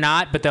with it or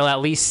not. But they'll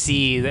at least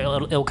see.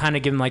 It'll kind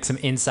of give them like some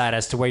insight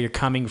as to where you're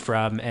coming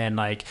from, and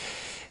like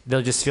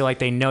they'll just feel like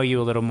they know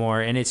you a little more.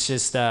 And it's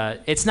just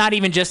it's not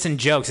even just in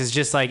jokes, it's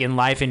just like in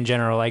life in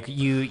general. Like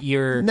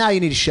you're now you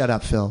need to shut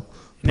up, Phil.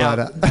 No,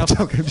 I'm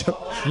joking.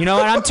 You know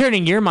what, I'm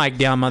turning your mic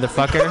down,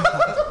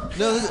 motherfucker.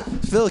 No,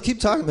 Phil, keep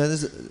talking, man.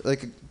 This is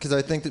like, because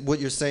I think that what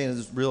you're saying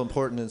is real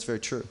important and it's very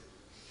true.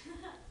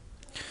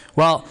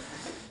 Well,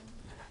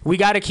 we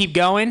got to keep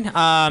going.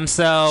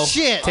 So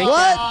shit.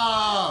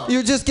 What?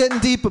 You're just getting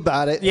deep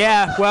about it.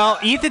 Yeah. Well,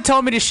 Ethan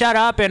told me to shut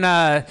up, and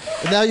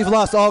now you've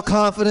lost all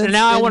confidence. And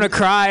now I want to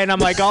cry, and I'm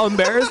like all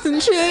embarrassed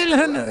and shit.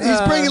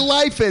 He's bringing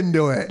life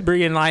into it.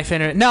 Bringing life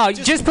into it. No,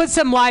 just put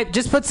some life.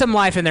 Just put some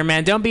life in there,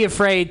 man. Don't be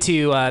afraid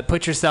to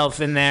put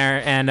yourself in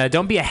there, and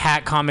don't be a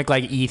hack comic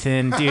like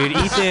Ethan, dude.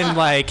 Ethan,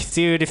 like,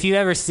 dude, if you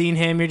ever seen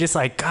him, you're just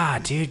like,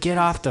 God, dude, get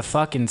off the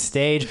fucking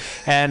stage.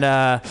 And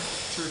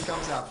truth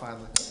comes out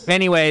finally.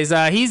 Anyways,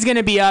 he's going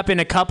to be up in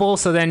a couple,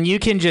 so then you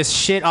can just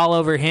shit all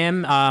over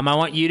him. I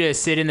want you to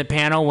sit in the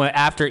panel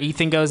after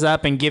Ethan goes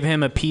up and give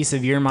him a piece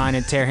of your mind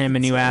and tear him a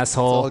new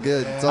asshole.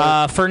 It's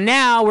all good. For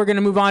now, we're going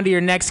to move on to your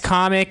next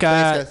comic,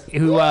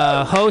 who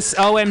hosts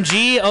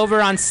OMG over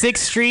on 6th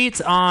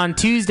Street on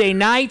Tuesday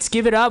nights.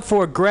 Give it up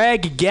for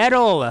Greg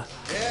Gettle.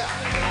 Yeah.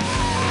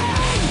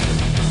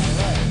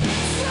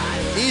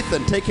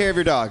 Ethan, take care of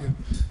your dog.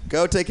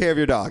 Go take care of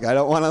your dog. I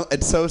don't want to.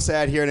 It's so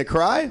sad hearing it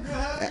cry.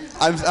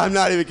 I'm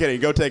not even kidding.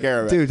 Go take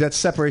care of it. Dude, that's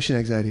separation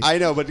anxiety. I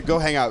know, but go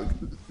hang out.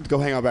 Go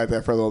hang out back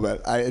there for a little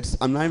bit.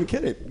 I'm not even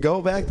kidding. Go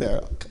back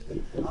there.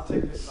 I'll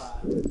take this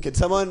spot. Can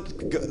someone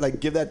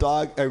give that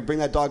dog, or bring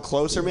that dog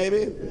closer,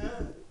 maybe? Yeah.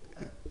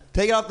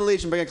 Take it off the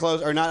leash and bring it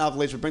close, or not off the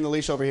leash, but bring the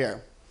leash over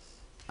here.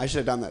 I should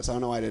have done this. I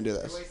don't know why I didn't do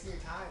this. You're wasting your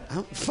time.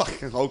 Oh,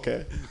 fucking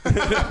okay.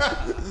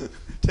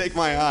 Take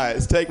my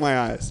eyes. Take my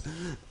eyes.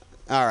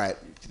 All right.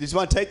 You just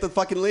want to take the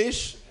fucking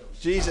leash?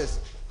 Jesus.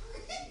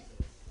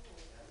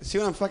 See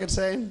what I'm fucking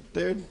saying,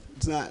 dude?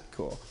 It's not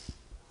cool.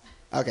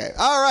 Okay.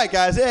 All right,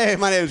 guys. Hey,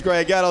 my name is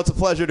Greg Gettle. It's a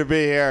pleasure to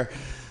be here.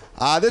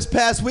 This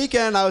past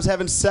weekend, I was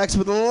having sex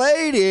with a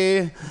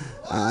lady.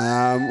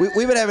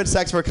 We've been having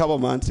sex for a couple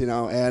months,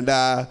 and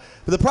but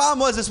the problem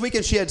was this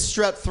weekend she had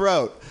strep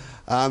throat,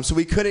 so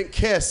we couldn't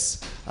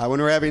kiss when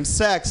we were having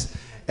sex.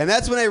 And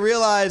that's when I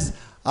realized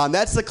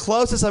that's the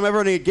closest I'm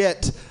ever going to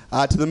get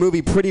to the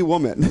movie Pretty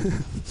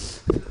Woman.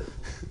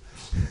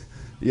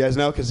 You guys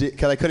know, because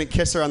I couldn't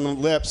kiss her on the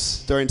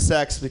lips during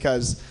sex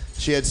because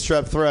she had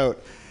strep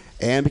throat,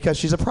 and because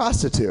she's a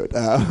prostitute.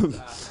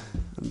 I'm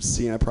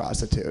seeing a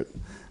prostitute.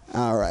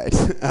 All right.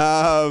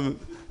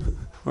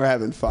 We're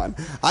having fun.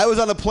 I was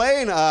on the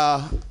plane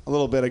a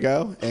little bit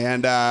ago,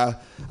 and I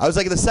was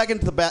like in the second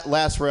to the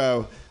last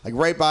row, like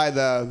right by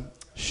the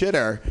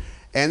shitter.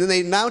 And then they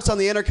announced on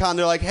the intercom,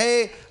 they're like,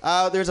 hey,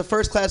 there's a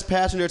first-class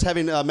passenger that's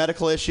having a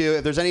medical issue.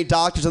 If there's any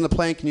doctors on the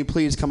plane, can you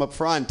please come up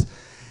front?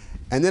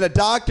 And then a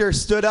doctor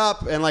stood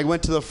up and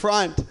went to the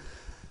front.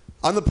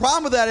 The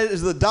problem with that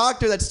is the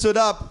doctor that stood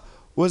up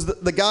was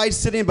the guy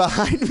sitting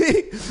behind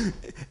me,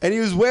 and he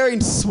was wearing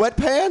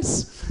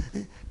sweatpants,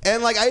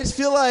 and like I just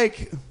feel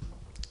like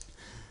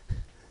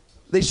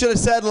they should have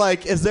said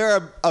like, is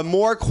there a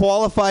more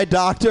qualified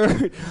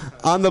doctor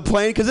on the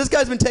plane? Because this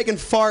guy's been taking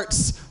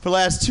farts for the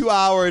last 2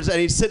 hours, and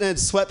he's sitting in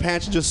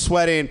sweatpants and just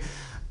sweating.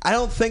 I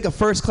don't think a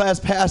first-class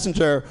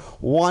passenger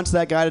wants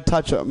that guy to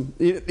touch him.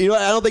 You know,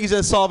 I don't think he's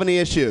gonna solve any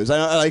issues. I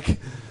don't like.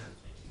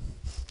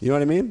 You know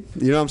what I mean?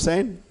 You know what I'm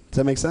saying? Does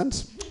that make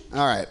sense?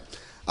 All right.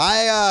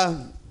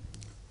 I've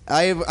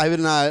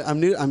been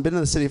in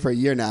the city for a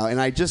year now, and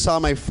I just saw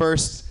my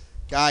first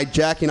guy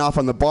jacking off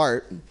on the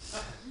BART.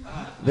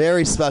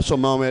 Very special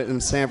moment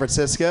in San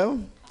Francisco.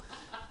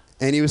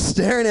 And he was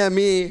staring at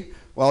me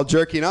while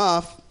jerking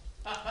off.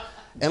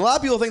 And a lot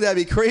of people think that'd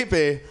be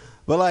creepy,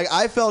 but like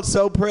I felt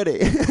so pretty.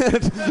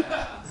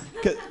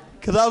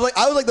 Cause I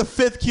was like the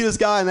 5th cutest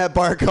guy in that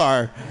BART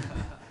car.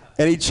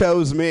 And he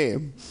chose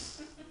me.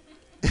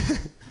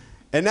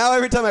 And now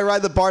every time I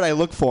ride the BART, I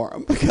look for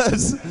him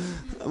because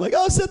I'm like,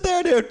 oh, sit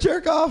there, dude,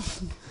 jerk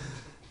off.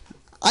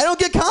 I don't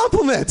get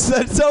compliments.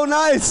 That's so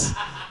nice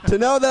to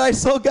know that I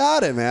still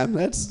got it, man.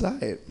 That's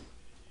tight.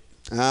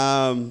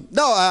 I'm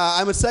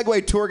a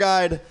Segway tour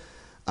guide.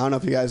 I don't know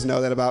if you guys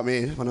know that about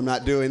me. When I'm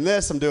not doing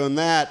this, I'm doing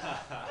that.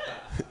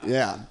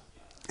 Yeah.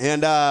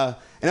 And I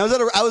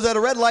was at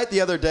a red light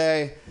the other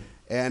day,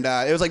 and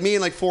it was like me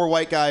and like 4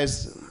 white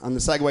guys on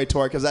the Segway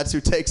tour because that's who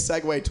takes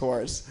Segway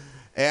tours.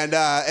 And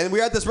we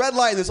were at this red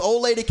light, and this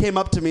old lady came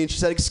up to me, and she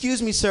said,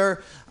 "Excuse me,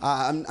 sir,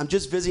 I'm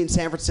just visiting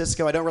San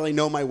Francisco. I don't really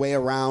know my way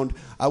around.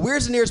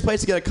 Where's the nearest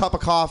place to get a cup of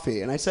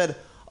coffee?" And I said,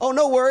 "Oh,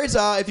 no worries.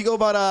 If you go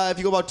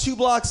about 2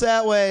 blocks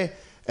that way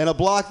and a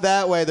block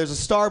that way, there's a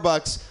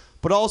Starbucks.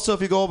 But also,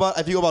 if you go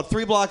about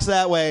 3 blocks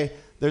that way,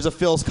 there's a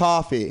Phil's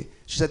Coffee."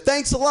 She said,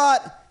 "Thanks a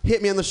lot,"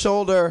 hit me on the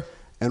shoulder,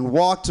 and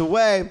walked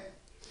away.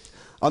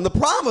 The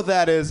problem with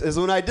that is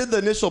when I did the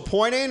initial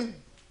pointing,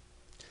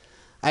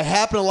 I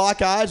happened to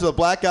lock eyes with a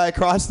black guy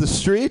across the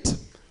street,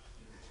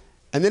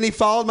 and then he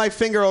followed my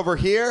finger over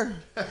here,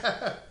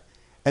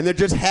 and there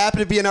just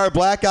happened to be another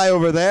black guy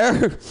over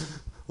there,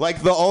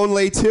 like the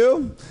only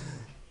 2.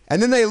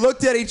 And then they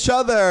looked at each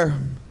other,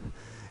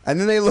 and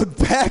then they looked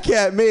back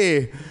at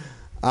me,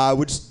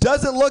 which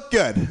doesn't look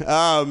good,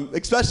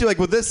 especially like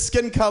with this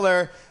skin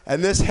color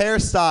and this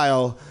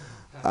hairstyle.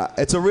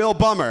 It's a real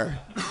bummer.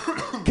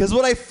 Because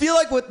what I feel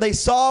like what they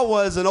saw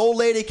was an old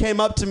lady came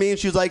up to me and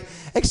she was like,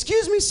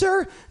 "Excuse me,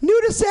 sir,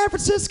 new to San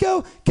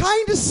Francisco,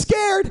 kind of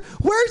scared.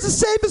 Where's the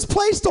safest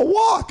place to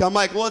walk?" I'm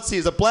like, well, let's see.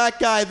 There's a black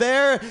guy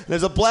there.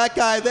 There's a black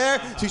guy there.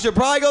 So you should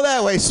probably go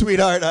that way,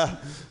 sweetheart.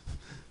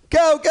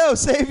 Go,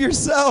 save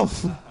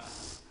yourself.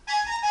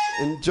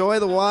 Enjoy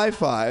the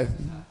Wi-Fi.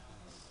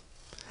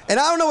 And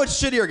I don't know what's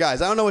shittier,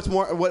 guys. I don't know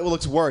what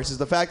looks worse. Is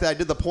the fact that I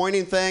did the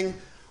pointing thing,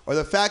 or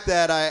the fact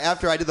that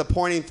after I did the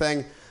pointing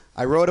thing,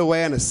 I rode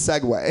away on a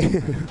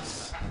Segway.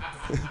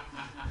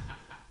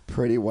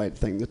 Pretty white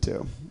thing to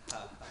do.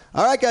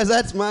 All right, guys,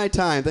 that's my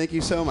time. Thank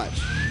you so much.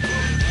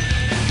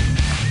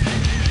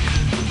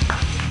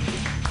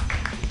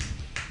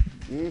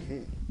 Mm-hmm.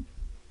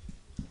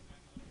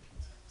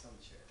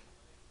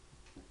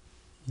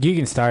 You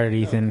can start it,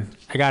 Ethan.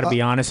 I got to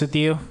be honest with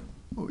you.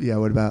 Yeah,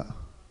 what about?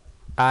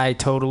 I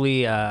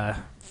totally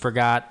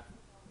forgot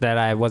that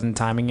I wasn't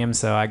timing him,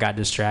 so I got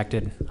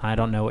distracted. I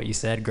don't know what you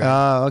said, Greg.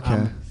 Oh,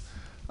 okay.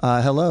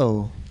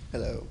 Hello.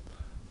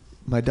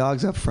 My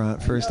dog's up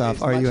front. First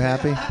off, are you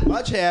happy?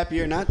 Much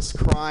happier, not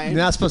crying.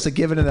 You're not supposed to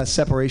give into that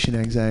separation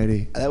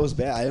anxiety. That was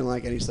bad. I didn't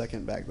like any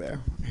second back there.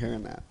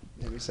 Hearing that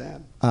made me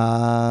sad.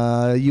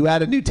 You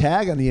add a new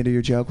tag on the end of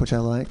your joke, which I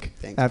like.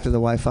 Thank after you. the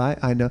Wi-Fi,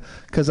 I know,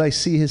 because I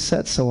see his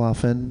set so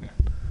often.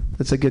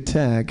 That's a good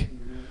tag.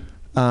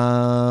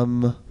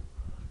 Strep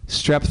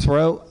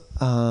throat.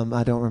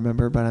 I don't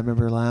remember, but I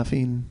remember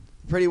laughing.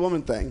 Pretty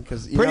woman thing,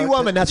 because Pretty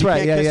woman. That's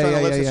right. You can't Yeah, kiss her on the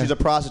yeah, lips yeah, if yeah. she's a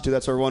prostitute.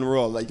 That's her one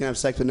rule. Like you can have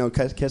sex with no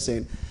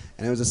kissing.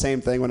 And it was the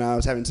same thing when I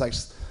was having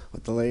sex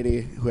with the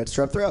lady who had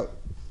strep throat.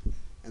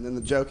 And then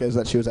the joke is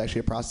that she was actually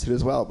a prostitute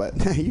as well, but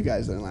you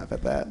guys didn't laugh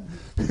at that.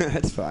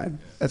 That's fine.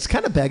 It's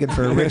kind of begging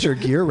for a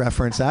Richard Gere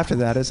reference after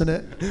that, isn't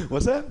it?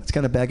 What's that? It's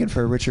kind of begging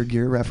for a Richard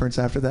Gere reference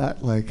after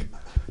that. Like,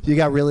 you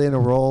got really in a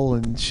role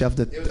and shoved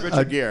It was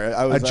Richard Gere.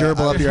 I was, a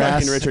gerbil up your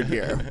ass. Richard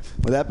Gere.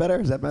 Was that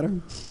better? Is that better?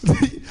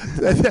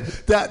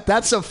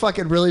 That's a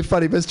fucking really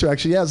funny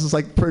misdirection. Yeah, it's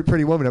like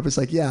Pretty Woman. It's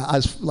like, yeah, I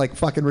was like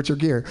fucking Richard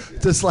Gere.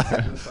 Just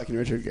like fucking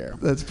Richard Gere.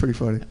 That's pretty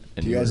funny.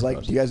 Do you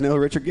guys know who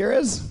Richard Gere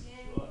is?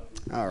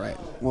 All right.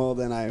 Well,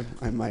 then I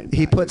might.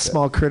 He put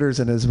small critters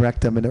in his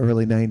rectum in the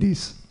early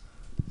 90s.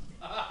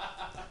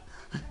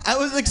 I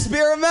was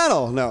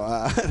experimental.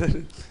 No,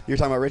 you're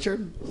talking about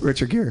Richard?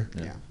 Richard Gere.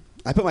 Yeah.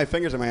 I put my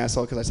fingers in my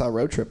asshole because I saw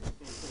Road Trip.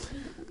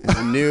 And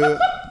I knew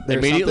there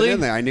was something in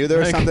there. I knew there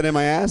was something in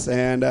my ass,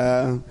 and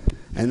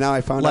now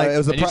I found out it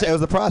was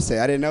the prostate.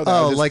 I didn't know that.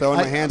 I was just throwing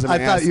my hands in my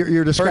ass. I thought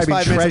you're describing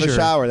First 5 minutes treasure. of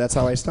the shower. That's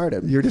how I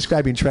started. You're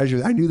describing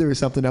treasure. I knew there was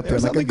something up there,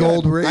 like a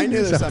gold ring. I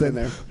knew there or was something something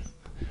there.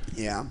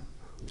 Yeah.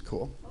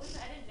 Cool. I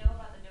didn't know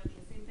about the no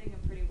kissing thing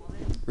of Pretty Woman.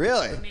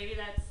 Really? So maybe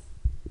that's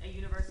a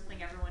universal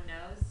thing everyone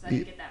knows. So I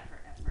didn't get that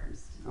at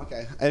first.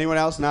 Okay. Anyone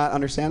else not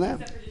understand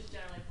that?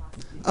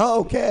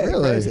 Oh, okay.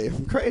 Really?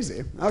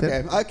 Crazy.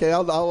 Okay. I'll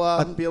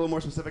be a little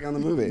more specific on the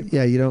movie.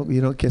 Yeah, you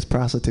don't kiss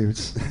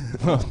prostitutes.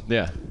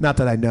 Yeah. Not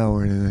that I know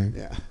or anything.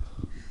 Yeah.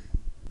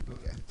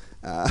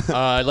 Okay.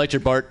 I liked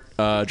your Bart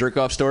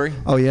jerk-off story.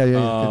 Oh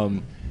yeah.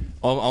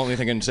 Only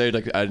thing I can say,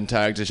 like adding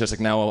tags, is just like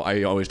now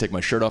I always take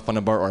my shirt off on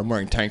the Bart, or I'm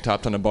wearing tank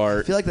tops on the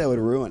Bart. I feel like that would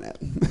ruin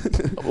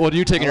it. Well,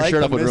 you taking I your like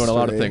shirt the off would ruin a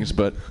lot of mystery. things,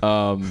 but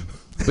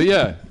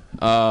yeah.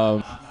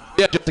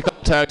 Yeah, just a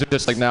couple tags are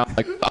just like now,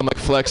 like I'm like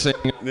flexing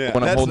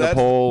when I'm holding the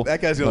pole.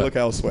 That guy's gonna look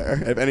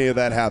elsewhere if any of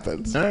that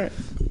happens. All right.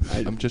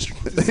 I'm just.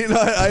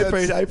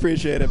 I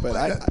appreciate it, but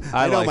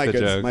I know like my the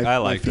goods, joke. my I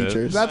liked it.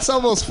 features. That's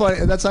almost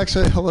funny. That's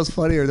actually almost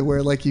funnier than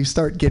where like you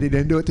start getting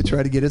into it to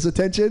try to get his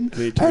attention.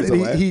 He turns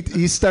away.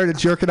 He started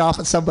jerking off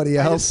at somebody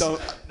I else.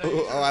 just don't.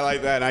 Ooh, I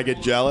like that, and I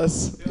get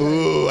jealous.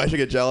 Ooh, I should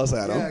get jealous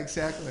at him. Yeah,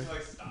 exactly.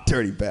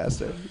 Dirty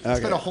bastard. I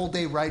spent a Okay. whole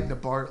day riding the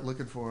BART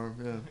looking for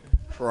him.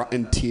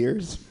 In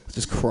tears,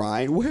 just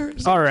crying. Where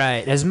is? All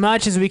right. As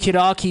much as we could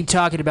all keep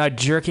talking about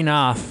jerking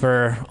off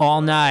for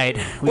all night,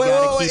 we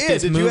gotta keep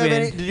this Did you moving.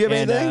 have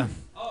anything?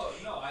 Oh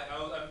no,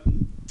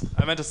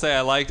 I meant to say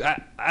I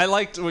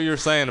liked what you were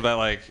saying about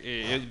like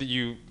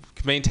you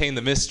maintain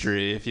the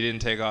mystery if you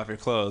didn't take off your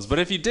clothes. But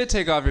if you did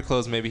take off your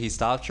clothes, maybe he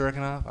stopped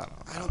jerking off.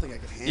 I don't think I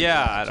could handle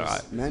Yeah, that. I don't.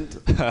 Just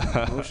mentally,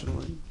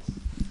 emotionally.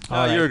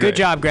 All right. you're Good great.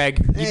 job, Greg.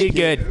 You did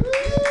good.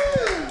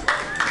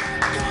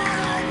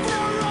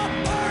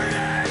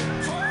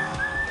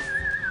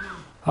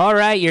 All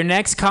right, your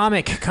next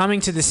comic coming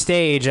to the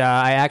stage.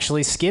 I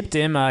actually skipped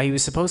him. He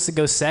was supposed to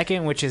go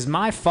second, which is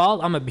my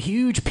fault. I'm a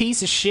huge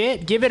piece of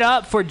shit. Give it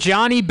up for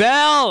Johnny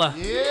Bell.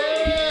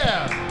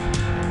 Yeah.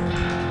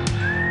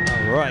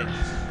 All right.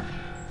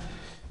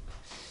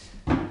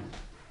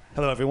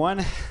 Hello,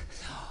 everyone.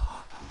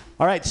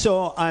 All right,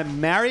 so I'm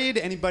married.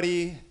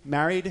 Anybody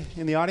married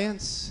in the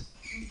audience?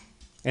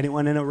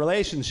 Anyone in a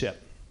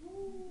relationship?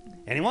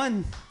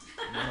 Anyone?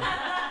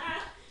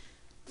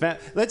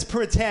 Let's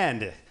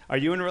pretend. Are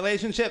you in a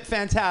relationship?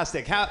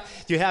 Fantastic. How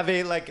do you have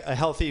a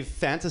healthy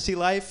fantasy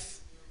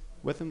life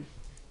with him?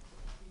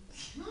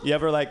 You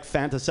ever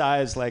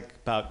fantasize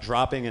about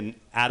dropping an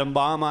atom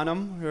bomb on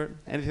him or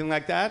anything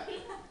like that?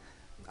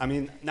 I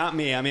mean, not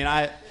me.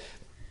 I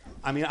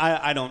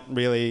don't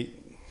really.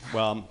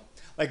 Well,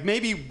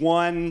 maybe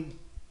 1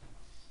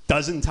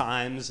 dozen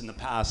times in the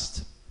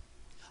past,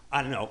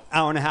 I don't know,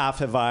 hour and a half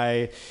have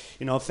I,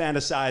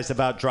 fantasized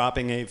about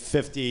dropping a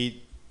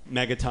 50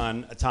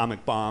 megaton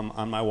atomic bomb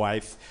on my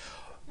wife.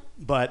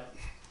 But,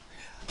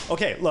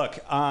 okay, look,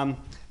 I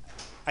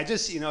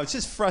just, it's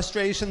just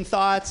frustration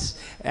thoughts.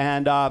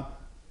 And,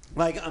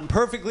 I'm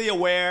perfectly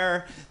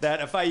aware that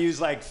if I use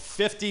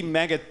 50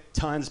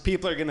 megatons,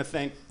 people are going to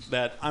think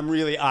that I'm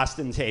really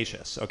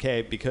ostentatious,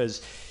 okay?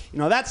 Because,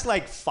 that's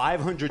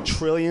 500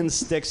 trillion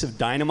sticks of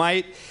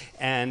dynamite.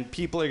 And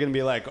people are going to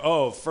be like,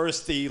 oh,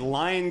 first the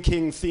Lion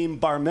King themed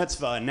bar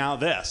mitzvah, and now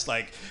this.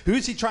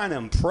 Who's he trying to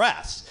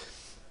impress?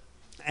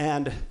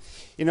 And,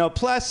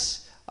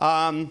 plus,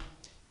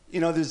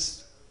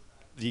 there's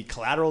the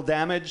collateral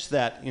damage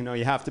that,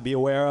 you have to be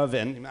aware of.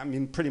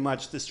 And, pretty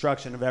much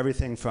destruction of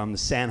everything from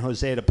San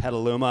Jose to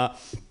Petaluma.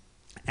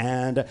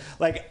 And,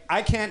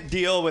 I can't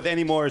deal with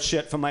any more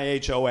shit from my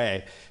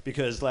HOA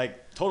because,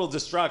 total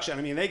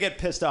destruction. They get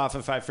pissed off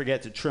if I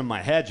forget to trim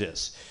my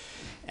hedges.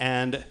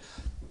 And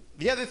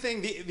the other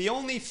thing, the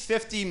only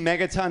 50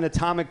 megaton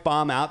atomic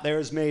bomb out there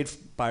is made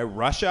by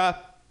Russia.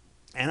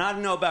 And I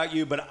don't know about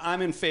you, but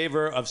I'm in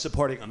favor of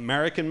supporting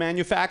American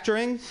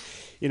manufacturing.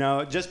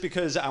 Just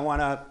because I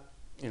want to,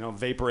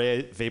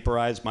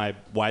 vaporize my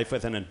wife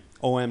with an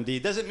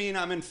OMD doesn't mean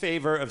I'm in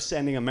favor of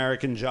sending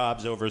American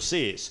jobs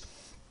overseas.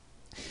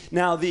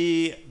 Now,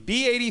 the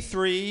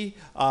B-83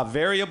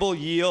 variable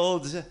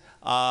yield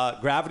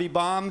gravity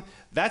bomb,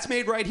 that's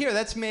made right here.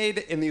 That's made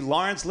in the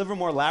Lawrence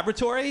Livermore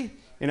Laboratory.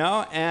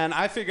 And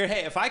I figured,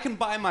 hey, if I can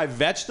buy my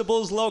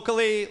vegetables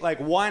locally,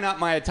 why not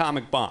my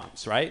atomic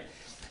bombs, right?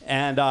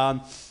 And,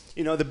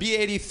 the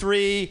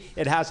B-83,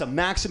 it has a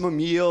maximum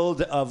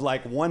yield of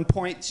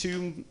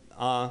 1.2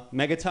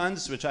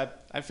 megatons, which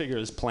I figure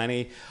is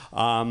plenty.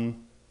 Oh,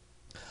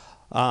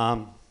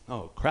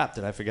 crap,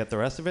 did I forget the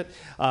rest of it?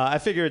 I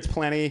figure it's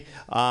plenty.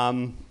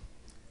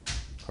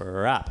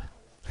 Crap.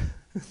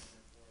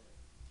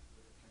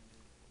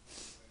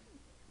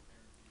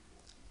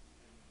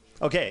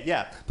 Okay,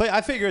 yeah, but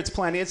I figure it's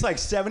plenty. It's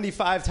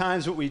 75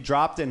 times what we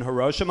dropped in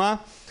Hiroshima,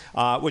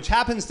 which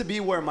happens to be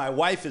where my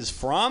wife is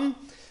from.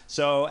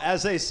 So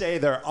as they say,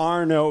 there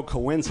are no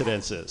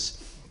coincidences.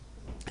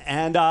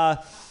 And,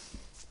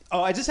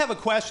 I just have a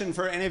question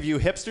for any of you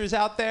hipsters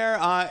out there.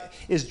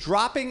 Is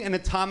dropping an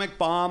atomic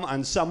bomb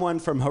on someone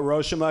from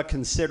Hiroshima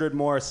considered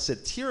more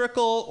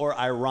satirical or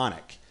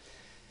ironic?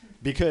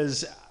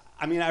 Because,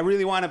 I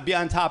really want to be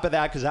on top of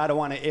that because I don't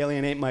want to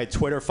alienate my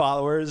Twitter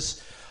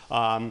followers.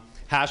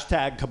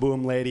 Hashtag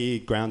Kaboom Lady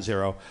Ground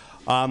Zero.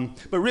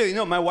 But really,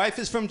 no, my wife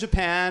is from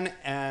Japan,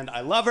 and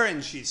I love her,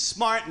 and she's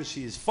smart, and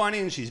she's funny,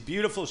 and she's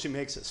beautiful. She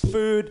makes us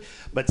food.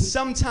 But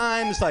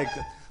sometimes,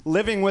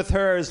 living with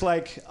her is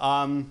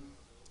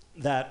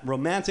that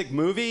romantic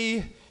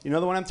movie. You know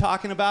the one I'm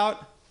talking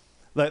about?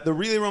 The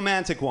really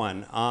romantic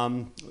one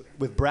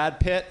with Brad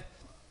Pitt.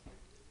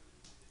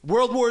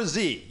 World War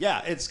Z.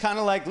 Yeah, it's kind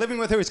of like living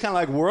with her. It's kind of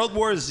like World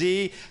War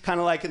Z, kind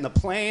of like in the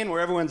plane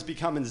where everyone's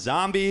becoming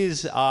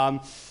zombies.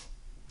 And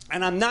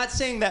I'm not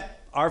saying that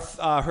our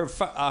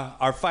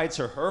fights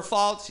are her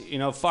fault. You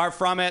know, far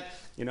from it.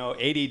 You know,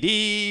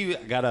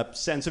 ADD. Got a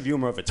sense of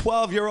humor of a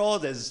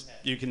 12-year-old. As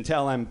you can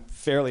tell, I'm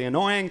fairly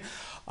annoying.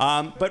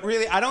 But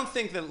really, I don't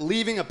think that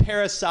leaving a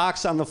pair of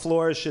socks on the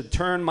floor should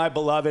turn my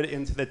beloved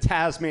into the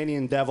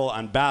Tasmanian devil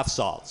on bath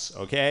salts.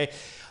 Okay,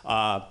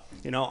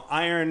 you know,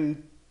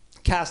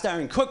 cast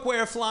iron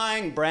cookware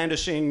flying,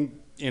 brandishing,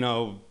 you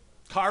know,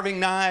 carving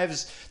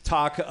knives,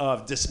 talk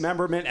of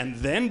dismemberment and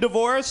then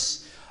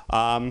divorce.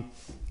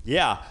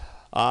 Yeah.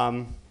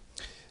 Oh,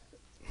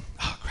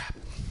 crap.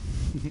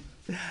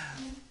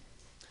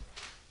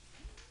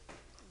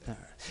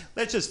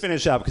 Let's just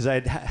finish up because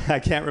I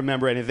can't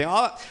remember anything.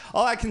 All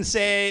I can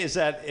say is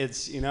that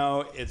it's, you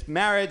know, it's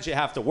marriage. You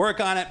have to work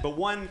on it. But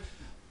one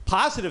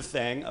positive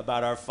thing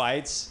about our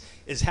fights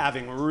is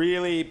having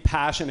really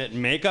passionate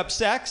makeup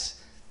sex.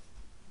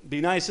 Be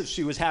nice if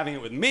she was having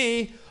it with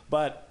me,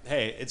 but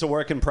hey, it's a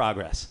work in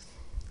progress.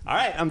 All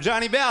right, I'm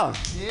Johnny Bell.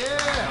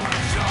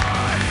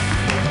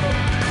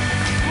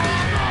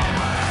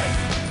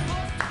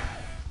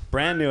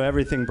 Brand new,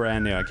 everything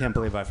brand new. I can't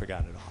believe I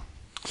forgot it all.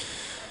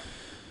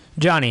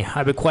 Johnny, I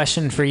have a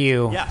question for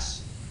you.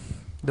 Yes.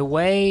 The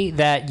way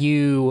that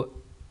you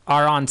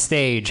are on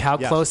stage, how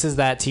close is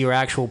that to your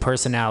actual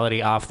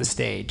personality off the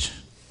stage?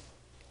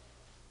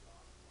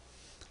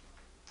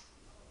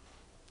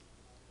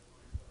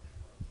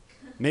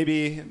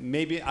 Maybe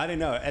I don't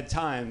know. At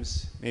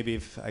times, maybe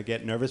if I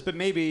get nervous, but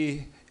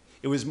maybe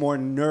it was more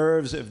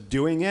nerves of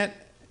doing it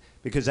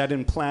because I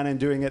didn't plan on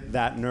doing it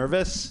that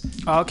nervous.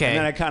 Okay. And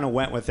then I kind of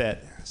went with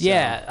it. So.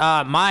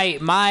 Yeah. My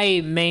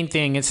main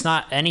thing, it's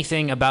not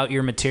anything about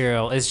your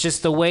material. It's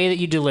just the way that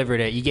you delivered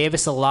it. You gave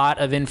us a lot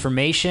of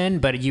information,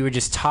 but you were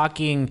just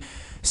talking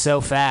so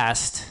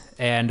fast.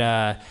 And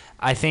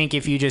I think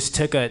if you just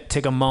took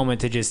a moment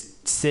to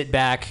just sit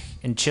back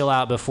and chill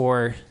out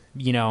before,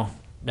 you know,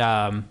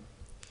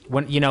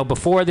 when, you know,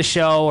 before the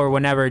show or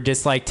whenever,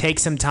 just like take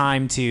some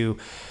time to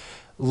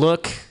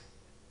look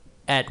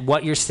at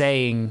what you're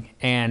saying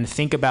and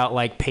think about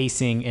like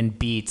pacing and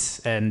beats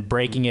and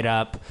breaking it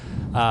up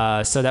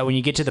so that when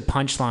you get to the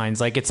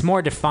punchlines, like it's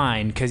more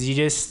defined, because you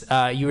just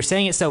you were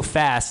saying it so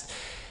fast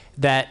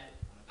that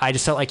I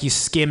just felt like you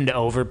skimmed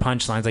over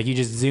punchlines, like you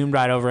just zoomed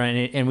right over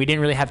it, and we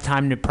didn't really have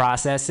time to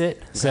process it.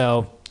 Okay.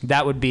 So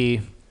that would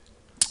be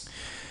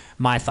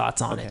my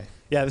thoughts on it.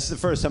 Yeah, this is the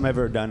first time I've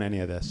ever done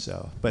any of this,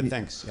 so, but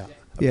thanks. Yeah,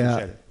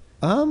 appreciate it.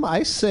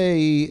 I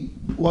say,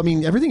 well, I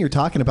mean, everything you're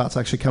talking about is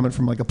actually coming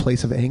from like a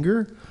place of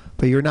anger,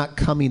 but you're not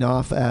coming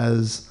off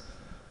as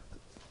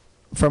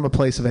from a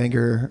place of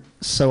anger.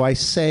 So I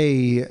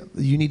say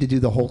you need to do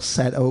the whole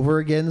set over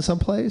again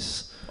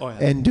someplace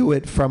and do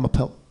it from a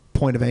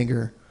point of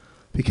anger,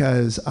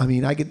 because I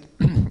mean,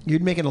 you're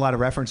making a lot of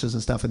references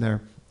and stuff in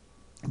there,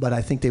 but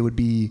I think they would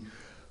be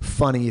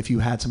funny if you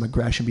had some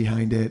aggression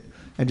behind it.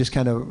 And just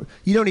kind of,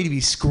 you don't need to be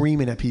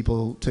screaming at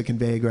people to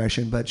convey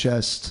aggression, but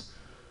just,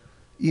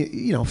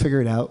 you know, figure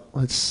it out.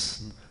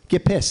 Let's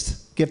get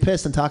pissed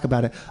and talk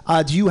about it.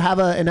 Do you have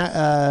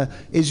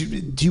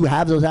do you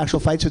have those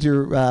actual fights with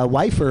your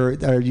wife, or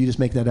are you just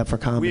making that up for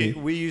comedy?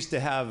 We used to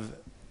have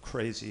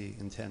crazy,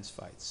 intense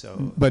fights.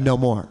 So, but no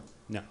more.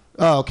 No.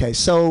 Oh, okay.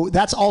 So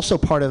that's also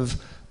part of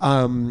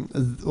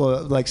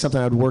like something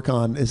I would work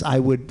on. Is I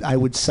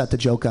would set the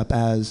joke up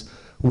as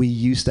we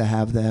used to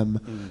have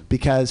them,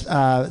 because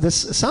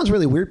this sounds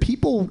really weird.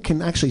 People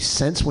can actually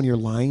sense when you're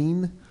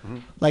lying.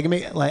 Like, I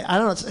mean, like, I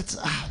don't know. It's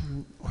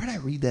where did I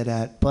read that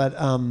at? But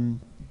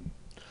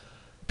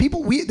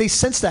people, they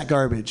sense that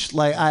garbage.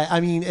 Like, I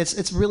mean,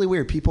 it's really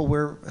weird. People,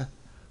 we're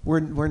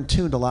in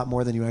tuned a lot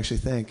more than you actually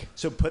think.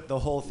 So put the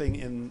whole thing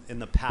in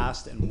the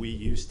past, and we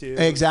used to.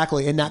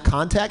 Exactly, in that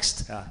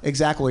context. Yeah.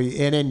 Exactly,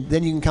 and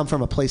then you can come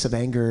from a place of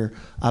anger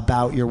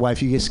about your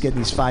wife. You just get in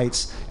these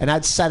fights, and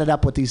I'd set it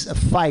up with these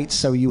fights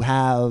so you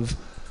have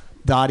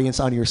the audience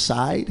on your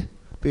side,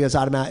 because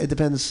it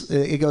depends.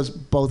 It goes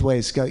both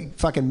ways.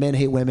 Fucking men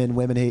hate women,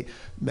 women hate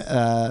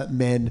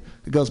men.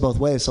 It goes both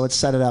ways. So let's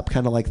set it up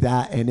kind of like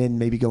that, and then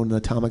maybe go into the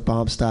atomic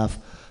bomb stuff,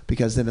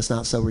 because then it's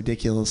not so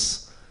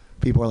ridiculous.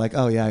 People are like,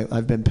 oh yeah,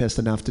 I've been pissed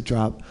enough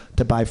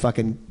to buy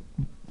fucking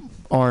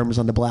arms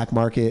on the black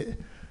market,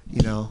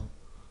 you know.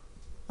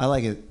 I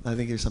like it. I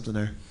think there's something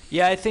there.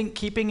 Yeah, I think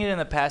keeping it in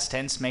the past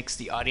tense makes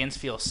the audience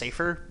feel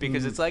safer,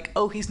 because it's like,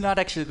 oh, he's not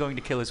actually going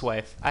to kill his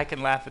wife. I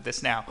can laugh at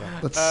this now. Yeah.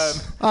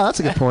 That's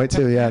a good point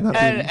too. Yeah.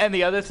 And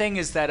the other thing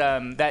is that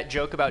that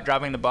joke about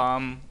dropping the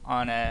bomb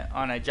on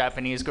a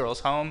Japanese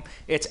girl's home,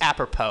 it's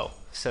apropos.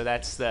 So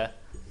that's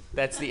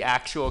the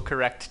actual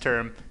correct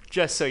term.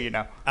 Just so you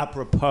know.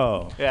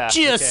 Apropos. Yeah.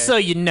 Just so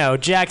you know,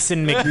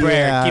 Jackson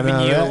McBrayer giving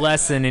you a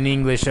lesson in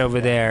English over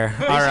there.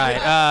 All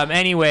right.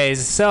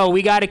 Anyways, so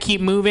we got to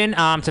keep moving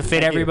to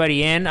fit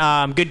everybody in.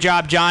 Good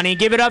job, Johnny.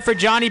 Give it up for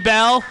Johnny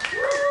Bell.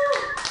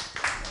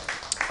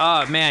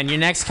 Oh man, your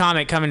next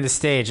comic coming to the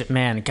stage.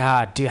 Man,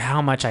 God, dude,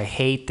 how much I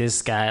hate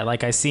this guy.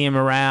 Like I see him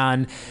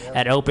around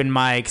at open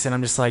mics, and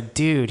I'm just like,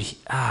 dude,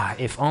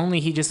 if only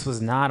he just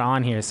was not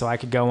on here, so I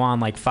could go on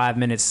like 5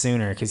 minutes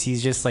sooner. Because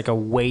he's just like a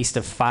waste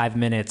of 5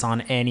 minutes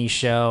on any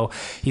show.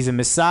 He's a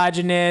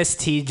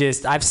misogynist.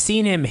 I've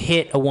seen him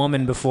hit a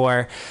woman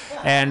before,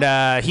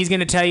 and he's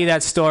gonna tell you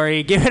that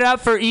story. Give it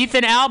up for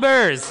Ethan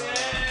Albers.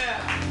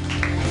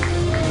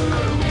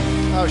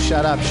 Oh,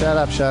 shut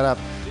up.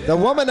 The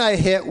woman I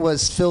hit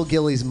was Phil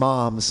Gilly's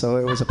mom, so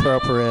it was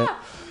appropriate.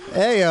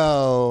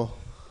 Ayo.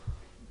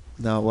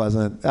 No, it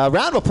wasn't. Round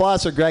of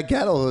applause for Greg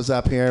Gettle, who's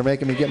up here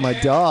making me get my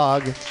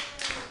dog.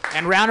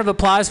 And round of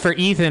applause for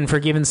Ethan for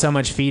giving so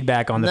much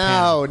feedback on the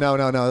panel.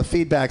 No. The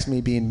feedback's me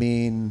being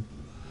mean.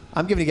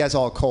 I'm giving you guys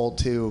all a cold,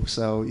 too,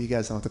 so you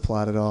guys don't have to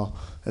plot at all.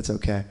 That's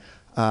okay.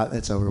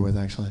 It's over with,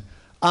 actually.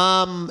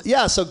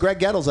 So Greg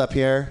Gettle's up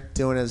here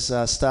doing his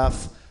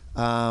stuff.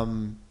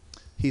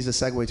 He's a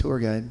Segway tour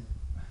guide.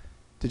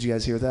 Did you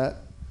guys hear that?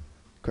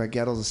 Greg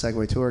Gettle's a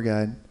Segway tour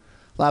guide.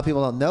 A lot of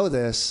people don't know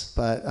this,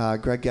 but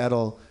Greg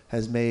Gettle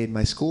has made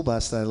my school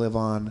bus that I live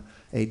on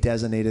a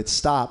designated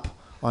stop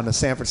on the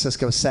San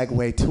Francisco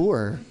Segway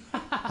tour. I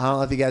don't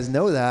know if you guys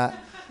know that.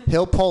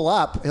 He'll pull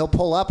up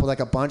with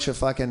like a bunch of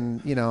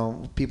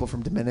fucking, people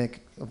from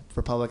Dominican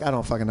Republic. I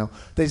don't fucking know.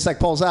 They just like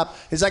pulls up.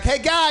 He's like, hey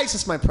guys,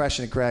 this is my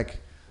impression of Greg.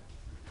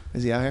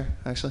 Is he out here,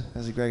 actually?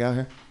 Is he Greg out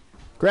here?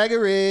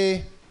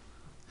 Gregory.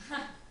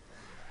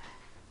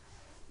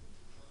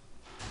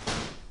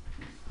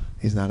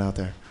 He's not out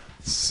there.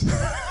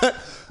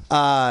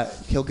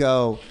 He'll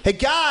go, hey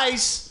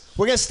guys,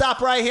 we're going to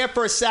stop right here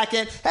for a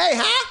second. Hey,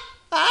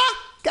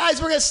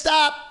 guys, we're going to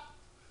stop.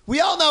 We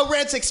all know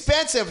rent's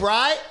expensive,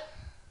 right?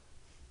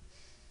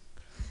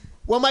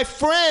 Well, my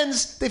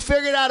friends, they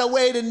figured out a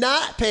way to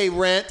not pay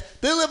rent.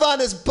 They live on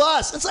this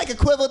bus. It's like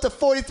equivalent to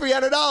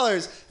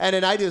 $4,300. And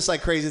then I do this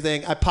like crazy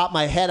thing. I pop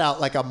my head out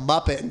like a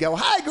Muppet and go,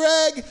 hi,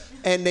 Greg.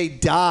 And they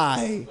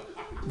die.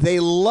 They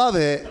love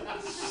it.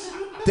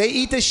 They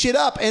eat this shit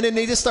up, and then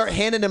they just start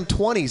handing them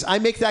 20s. I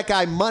make that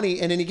guy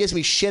money, and then he gives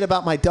me shit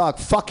about my dog.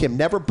 Fuck him.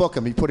 Never book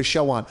him. He put a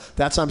show on.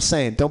 That's what I'm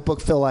saying. Don't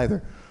book Phil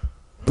either.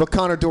 Book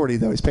Connor Doherty,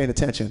 though. He's paying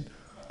attention.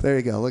 There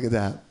you go. Look at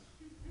that.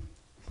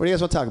 What do you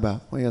guys want to talk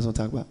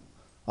about?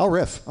 I'll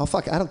riff. I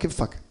don't give a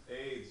fuck.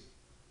 AIDS.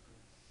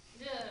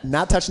 Yeah.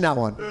 Not touching that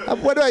one.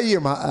 What about you,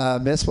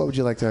 miss? What would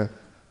you like to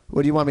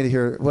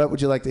hear? What would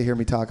you like to hear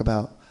me talk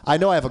about? I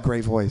know I have a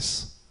great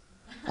voice.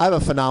 I have a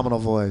phenomenal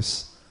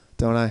voice,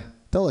 don't I?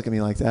 Don't look at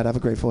me like that. I have a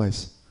great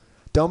voice.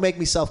 Don't make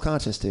me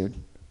self-conscious, dude.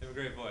 You have a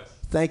great voice.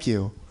 Thank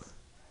you.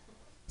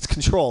 It's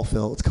control,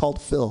 Phil. It's called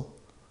Phil.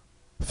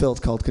 Phil, it's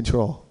called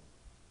control.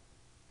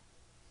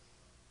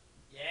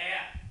 Yeah.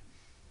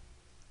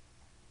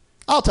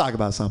 I'll talk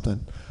about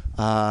something.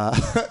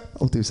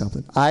 I'll do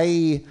something.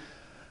 I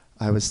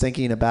was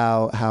thinking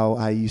about how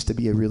I used to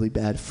be a really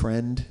bad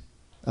friend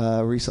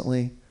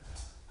recently.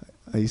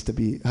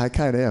 I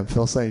kind of am.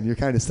 Phil's saying you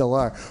kind of still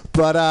are.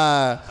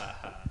 But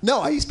no,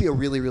 I used to be a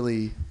really,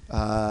 really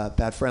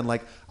bad friend.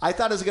 Like, I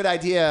thought it was a good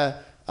idea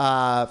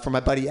for my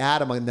buddy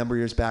Adam a number of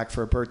years back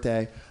for a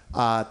birthday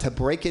to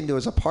break into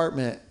his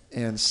apartment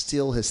and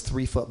steal his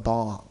 3-foot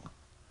bong,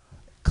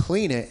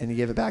 clean it, and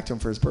give it back to him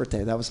for his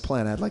birthday. That was the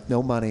plan. I had like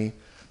no money.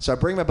 So I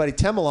bring my buddy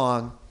Tim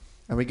along,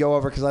 and we go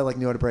over because I like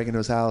knew how to break into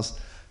his house.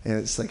 And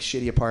it's like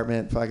shitty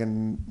apartment,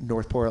 fucking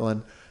North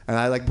Portland. And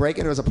I like break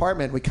into his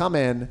apartment. We come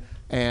in,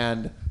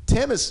 and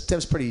Tim's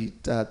a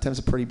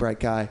pretty bright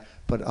guy,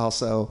 but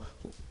also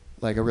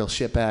like a real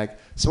shitbag.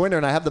 So we're in there,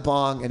 and I have the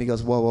bong, and he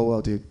goes,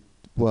 whoa, dude,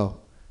 whoa,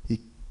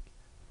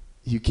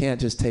 you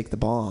can't just take the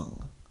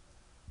bong.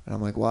 And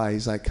I'm like, why?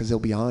 He's like, because he'll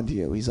be on to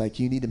you. He's like,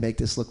 you need to make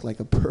this look like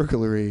a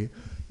burglary.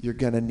 You're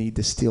gonna need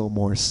to steal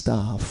more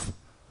stuff.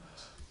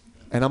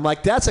 And I'm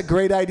like, that's a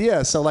great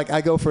idea. So like,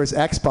 I go for his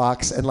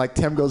Xbox, and like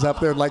Tim goes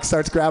up there and like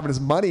starts grabbing his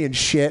money and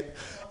shit.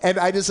 And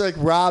I just like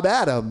rob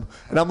Adam.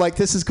 And I'm like,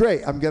 this is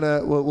great.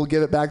 We'll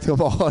give it back to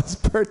him all on his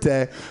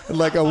birthday in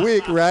like a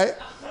week, right?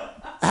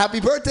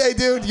 Happy birthday,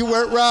 dude. You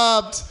weren't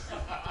robbed.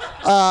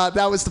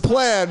 That was the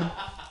plan.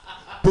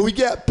 But we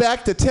get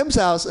back to Tim's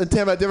house, and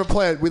Tim had a different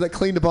plan. We like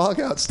clean the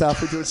bong out and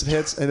stuff. We're doing some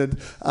hits. And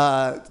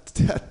then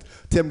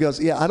Tim goes,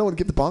 yeah, I don't want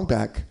to get the bong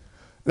back.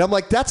 And I'm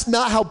like, that's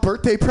not how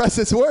birthday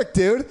presents work,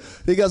 dude.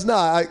 And he goes, no,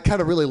 I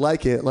kind of really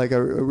like it. Like, I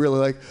really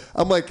like.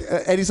 I'm like,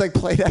 and he's like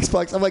playing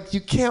Xbox. I'm like, you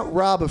can't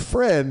rob a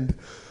friend.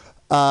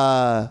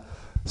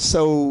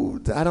 So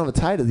I don't have a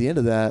tie to the end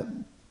of that.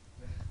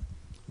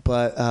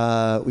 But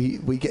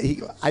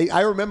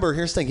I remember,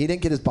 here's the thing, he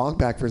didn't get his bong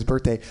back for his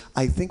birthday.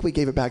 I think we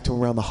gave it back to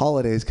him around the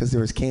holidays because there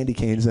was candy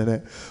canes in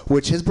it,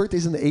 which his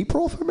birthday's in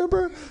April, if I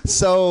remember.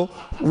 So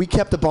we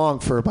kept the bong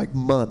for like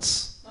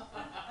months.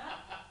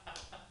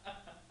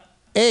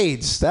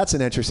 AIDS, that's an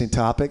interesting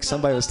topic.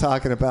 Somebody was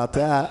talking about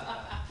that.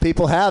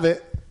 People have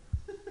it.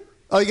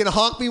 Oh, you're going to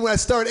honk me when I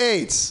start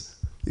AIDS?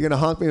 You're going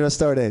to honk me when I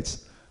start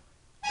AIDS?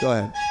 Go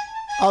ahead.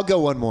 I'll go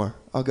one more.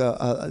 I'll go.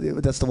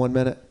 That's the 1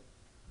 minute?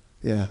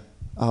 Yeah.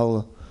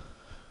 I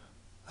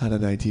had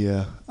an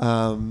idea.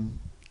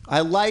 I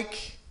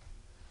like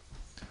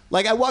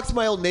Like I walked to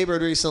my old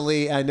neighborhood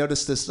recently, and I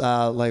noticed this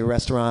like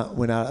restaurant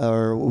went out,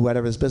 or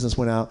whatever this business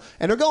went out,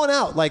 and they're going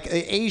out. Like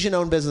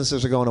Asian-owned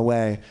businesses are going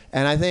away,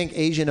 and I think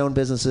Asian-owned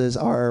businesses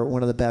are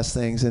one of the best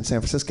things in San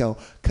Francisco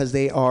because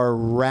they are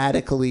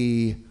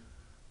radically,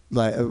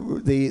 like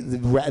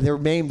they're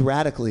named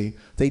radically.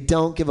 They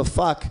don't give a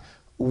fuck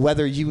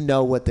whether you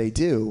know what they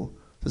do.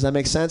 Does that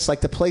make sense? Like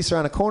the place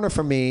around the corner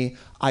from me,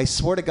 I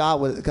swear to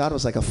God,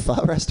 was like a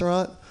pho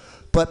restaurant,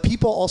 but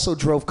people also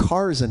drove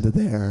cars into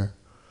there.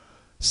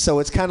 So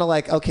it's kind of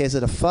like, okay, is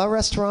it a pho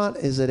restaurant?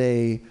 Is it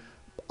a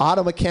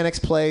auto mechanics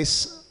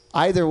place?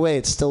 Either way,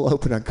 it's still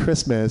open on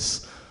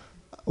Christmas.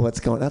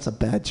 That's a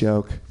bad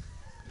joke.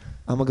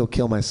 I'm going to go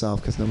kill myself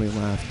because nobody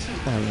laughed.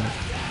 I don't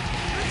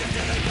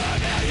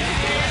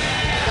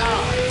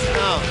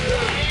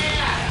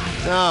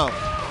know. No.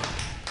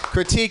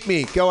 Critique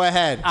me. Go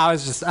ahead. I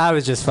was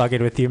just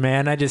fucking with you,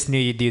 man. I just knew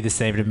you'd do the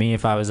same to me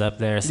if I was up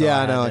there. So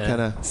yeah, I know. I kind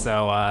of.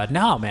 So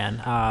no,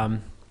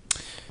 man.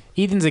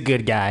 Ethan's a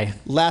good guy.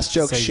 Last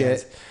joke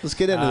shit. Let's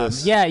get into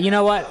this. Yeah, you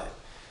know what?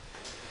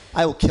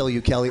 I will kill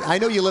you, Kelly. I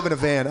know you live in a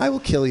van. I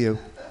will kill you.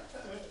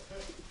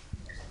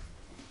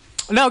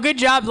 No, good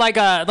job. Like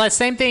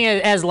same thing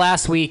as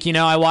last week. You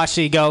know, I watched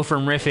you go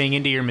from riffing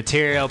into your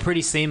material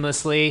pretty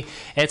seamlessly.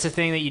 It's a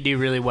thing that you do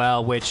really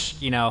well, which,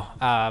 you know,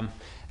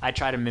 I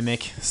try to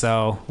mimic.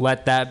 So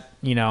let that,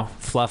 you know,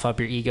 fluff up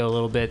your ego a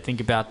little bit. Think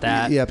about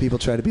that. Yeah, people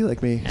try to be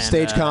like me. And,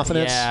 stage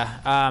confidence.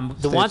 Yeah.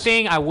 One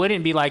thing I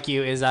wouldn't be like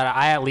you is that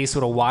I at least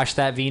would have washed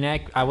that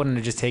V-neck. I wouldn't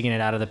have just taken it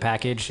out of the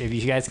package. If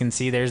you guys can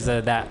see, there's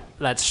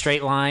that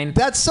straight line.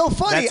 That's so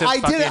funny.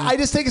 I did it. I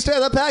just take it straight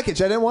out of the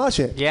package. I didn't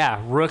wash it.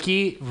 Yeah,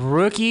 rookie.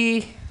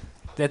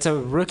 That's a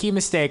rookie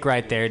mistake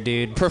right there,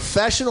 dude.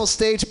 Professional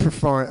stage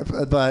performance,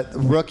 but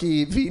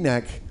rookie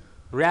V-neck.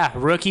 Yeah,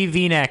 rookie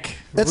V-neck.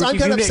 I'm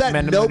kind of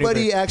upset.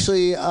 Nobody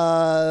actually.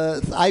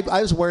 I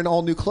was wearing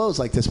all new clothes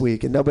like this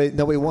week, and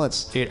nobody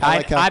wants. Dude,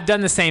 I've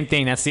done the same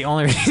thing. That's the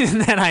only reason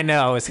that I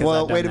know. Is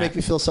well, way to make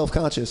me feel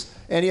self-conscious.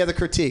 Any other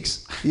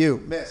critiques?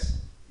 You, miss.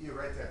 You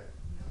right there.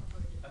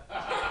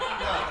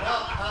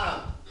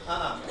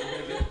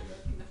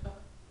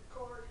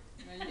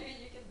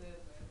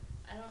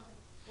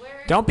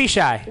 Don't be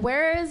shy.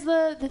 Where is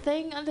the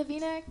thing on the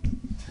V-neck?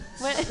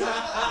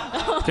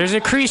 There's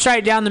a crease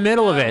right down the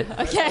middle of it.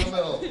 Okay.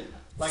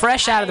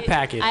 Fresh out of the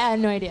package. I had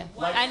no idea.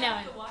 I know.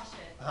 Wash it.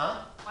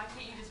 Huh? Why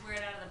can't you just wear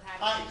it out of the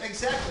package?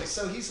 Exactly.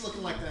 So he's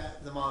looking like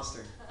the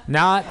monster.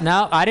 No,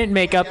 I didn't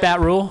make up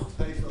that rule.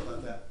 How do you feel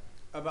about that?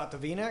 About the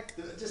V-neck?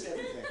 Just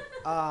everything.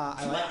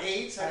 I like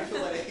AIDS. How do you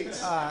feel about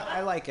AIDS?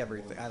 I like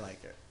everything. I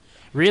like it.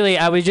 Really,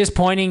 I was just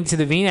pointing to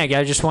the V-neck.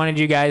 I just wanted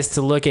you guys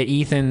to look at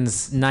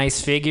Ethan's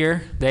nice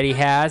figure that he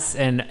has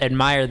and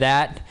admire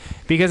that.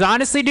 Because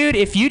honestly, dude,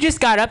 if you just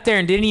got up there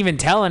and didn't even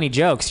tell any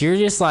jokes, you're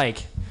just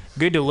like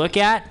good to look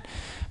at.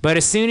 But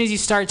as soon as you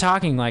start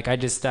talking, like I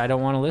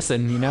don't want to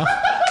listen, you know?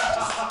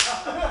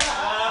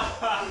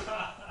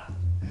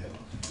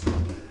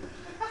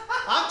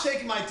 I'm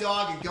taking my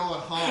dog and going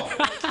home.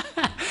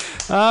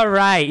 All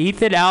right,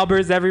 Ethan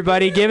Albers,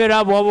 everybody. Give it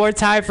up one more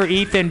time for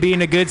Ethan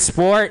being a good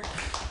sport.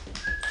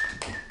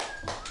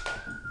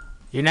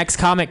 Your next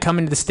comic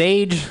coming to the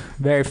stage.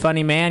 Very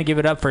funny man. Give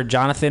it up for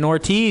Jonathan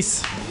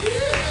Ortiz.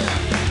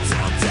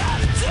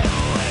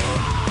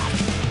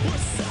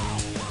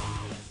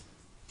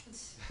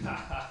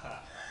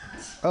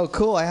 Oh,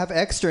 cool. I have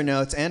extra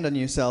notes and a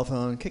new cell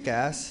phone. Kick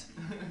ass.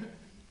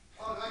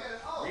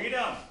 Read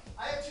them.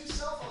 I have 2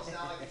 cell phones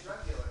now like a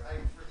drug dealer. I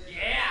forget.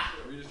 Yeah.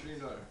 Read a stream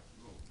daughter.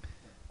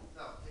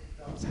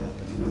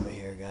 Over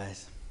here,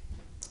 guys.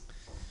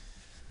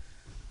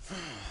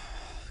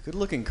 Good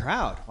looking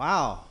crowd.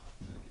 Wow.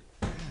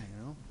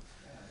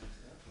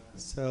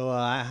 So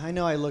I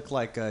know I look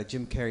like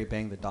Jim Carrey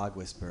Bang the Dog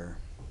Whisperer.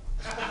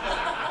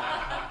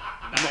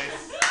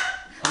 Nice.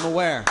 I'm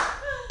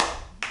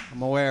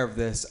aware of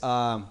this.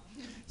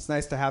 It's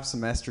nice to have some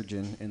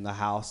estrogen in the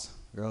house,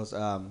 girls.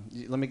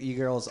 You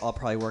girls all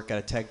probably work at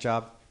a tech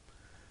job,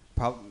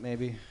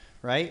 maybe,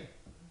 right?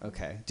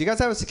 Okay. Do you guys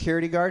have a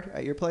security guard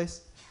at your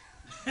place?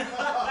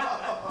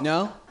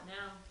 No.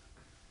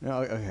 No.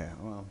 Okay.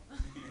 Well,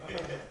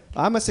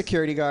 I'm a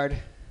security guard.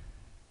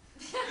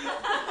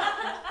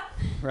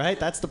 Right?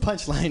 That's the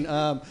punchline.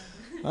 I'm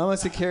a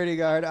security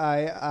guard.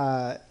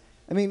 I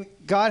mean,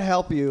 God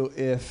help you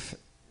if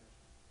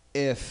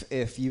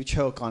you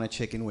choke on a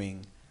chicken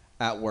wing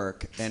at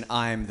work and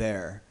I'm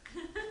there.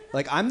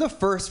 Like, I'm the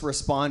first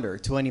responder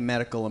to any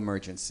medical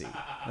emergency.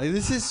 Like,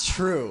 this is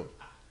true.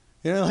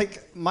 You know,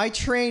 like, my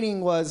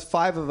training was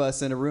 5 of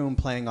us in a room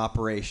playing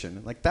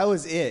Operation. Like, that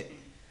was it.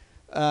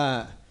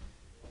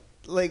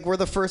 Like, we're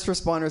the first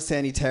responders to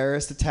any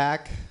terrorist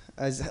attack.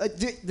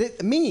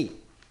 Me.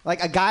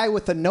 Like a guy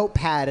with a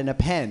notepad and a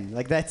pen.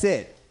 Like, that's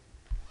it.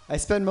 I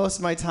spend most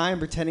of my time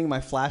pretending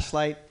my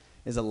flashlight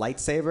is a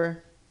lightsaber.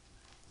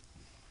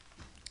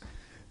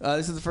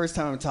 This is the first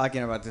time I'm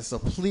talking about this, so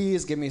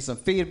please give me some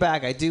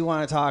feedback. I do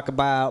want to talk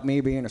about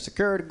me being a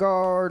security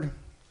guard.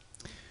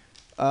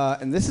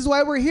 And this is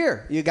why we're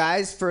here, you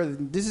guys.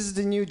 This is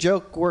the new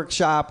joke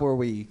workshop where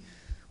we're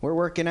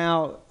working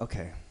out.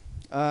 Okay,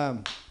 I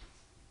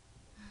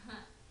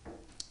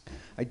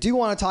do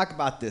want to talk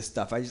about this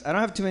stuff. I don't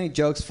have too many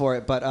jokes for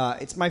it,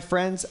 but it's my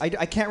friends.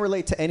 I can't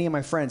relate to any of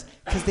my friends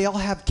because they all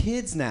have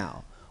kids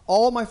now.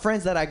 All my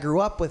friends that I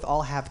grew up with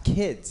all have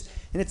kids.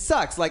 And it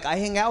sucks. Like, I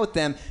hang out with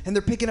them, and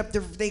they're picking up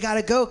they got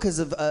to go because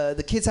of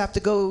the kids have to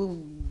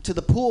go to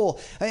the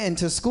pool and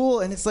to school.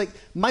 And it's like,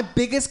 my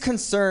biggest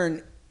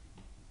concern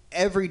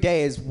every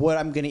day is what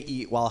I'm going to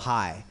eat while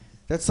high.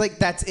 That's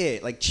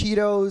it. Like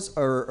Cheetos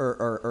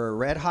or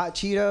Red Hot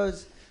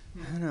Cheetos.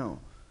 I don't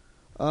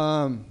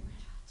know.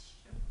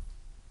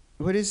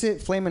 What is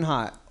it? Flamin'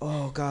 Hot.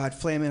 Oh, God,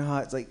 Flamin'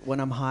 Hot. It's like when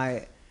I'm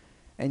high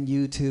and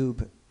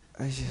YouTube.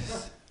 It's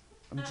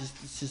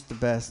just the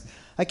best.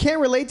 I can't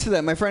relate to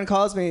them. My friend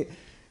calls me.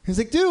 He's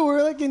like,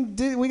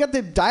 dude, we got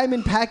the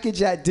diamond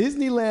package at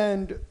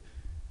Disneyland.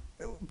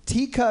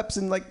 Teacups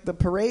and like the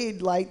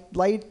parade,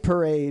 light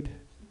parade.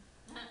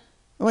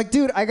 I'm like,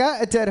 dude, I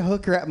got a dead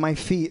hooker at my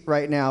feet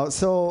right now.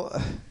 So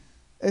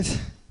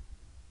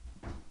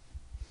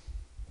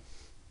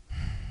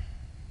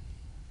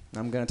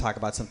I'm going to talk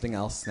about something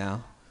else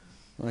now.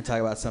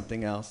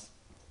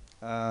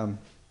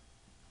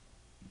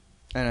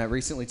 And I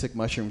recently took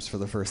mushrooms for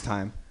the first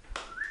time.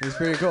 It was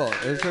pretty cool.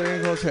 It was a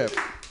pretty cool trip.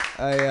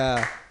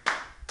 I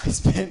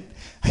spent,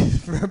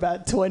 for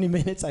about 20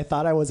 minutes, I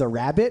thought I was a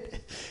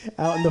rabbit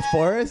out in the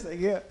forest.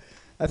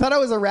 I thought I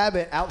was a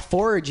rabbit out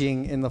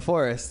foraging in the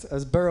forest. I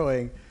was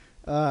burrowing.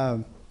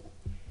 Oh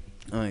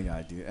my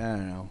God, dude. I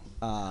don't know.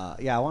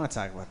 I want to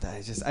talk about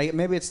that.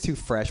 Maybe it's too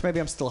fresh. Maybe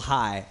I'm still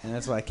high, and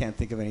that's why I can't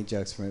think of any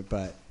jokes from it.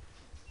 But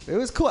it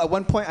was cool. At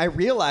one point, I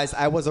realized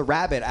I was a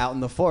rabbit out in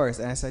the forest,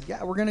 and I said,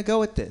 yeah, we're going to go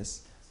with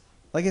this.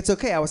 Like, it's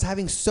okay. I was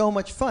having so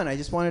much fun. I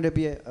just wanted to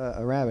be a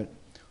rabbit.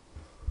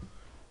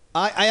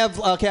 I have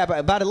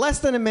about less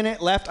than a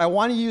minute left. I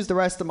want to use the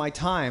rest of my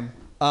time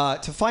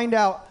to find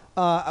out,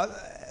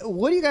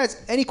 what do you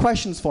guys, any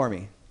questions for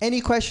me?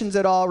 Any questions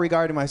at all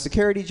regarding my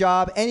security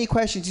job? Any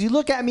questions? You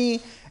look at me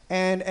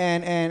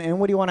and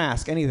what do you want to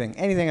ask?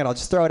 Anything at all.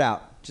 Just throw it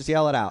out. Just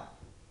yell it out.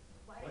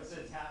 What's the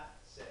tat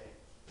say?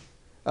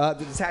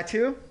 The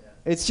tattoo? Yeah.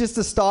 It's just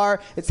a star.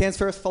 It stands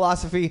for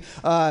philosophy.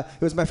 It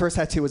was my first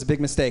tattoo. It was a big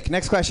mistake.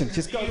 Next question.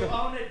 Just go. Do you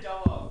own a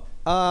dog?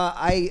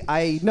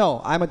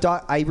 No, I'm a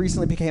dog. I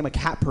recently became a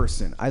cat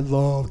person. I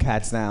love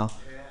cats now.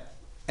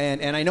 Yeah.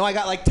 And I know I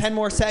got like 10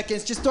 more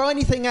seconds. Just throw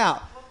anything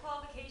out. What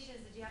qualifications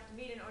did you have to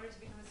meet in order to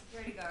become a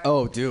security guard?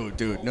 Oh,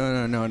 dude.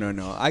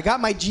 No. I got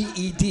my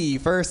GED,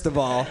 first of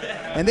all.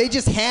 And they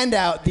just hand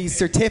out these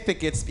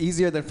certificates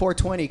easier than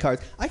 420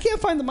 cards. I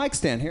can't find the mic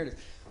stand. Here it is.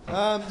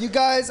 You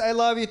guys, I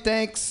love you.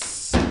 Thanks.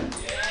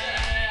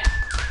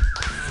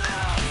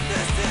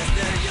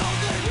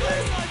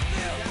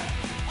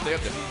 Stay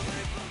up there.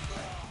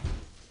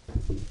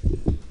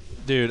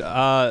 Dude,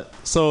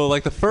 so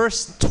like the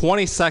first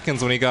 20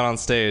 seconds when he got on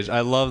stage,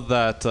 I love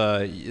that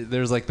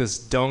there's like this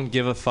don't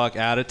give a fuck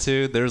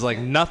attitude. There's like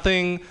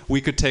nothing we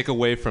could take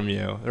away from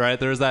you, right?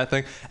 There's that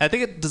thing. I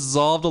think it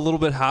dissolved a little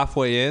bit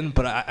halfway in,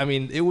 but I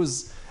mean, it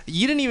was,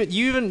 you did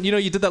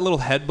that little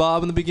head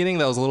bob in the beginning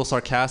that was a little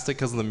sarcastic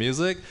because of the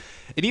music,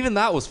 and even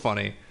that was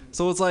funny.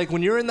 So it's like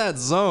when you're in that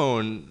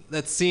zone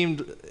that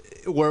seemed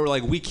where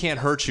like we can't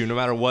hurt you no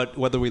matter what,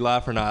 whether we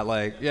laugh or not.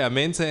 Like, yeah,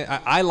 maintain.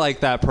 I like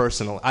that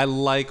personally. I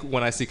like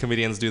when I see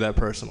comedians do that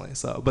personally.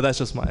 So, but that's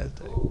just my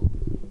take.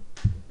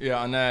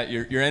 Yeah, on that,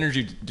 your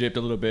energy dipped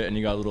a little bit, and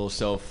you got a little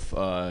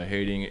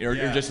self-hating, or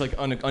you're just like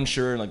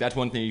unsure. Like that's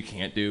one thing you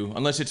can't do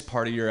unless it's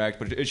part of your act,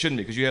 but it shouldn't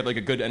be because you have like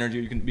a good energy.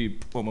 You can be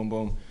boom, boom,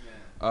 boom.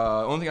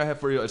 Only thing I have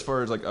for you as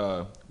far as like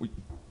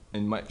it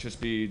might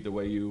just be the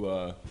way you.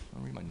 I'll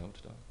read my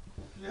notes down.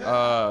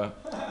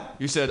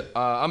 You said,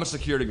 I'm a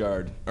security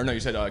guard. Or no, you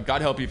said,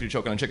 God help you if you're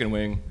choking on a chicken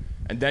wing.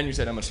 And then you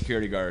said, I'm a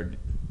security guard.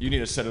 You need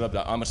to set it up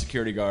that I'm a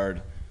security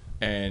guard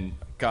and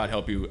God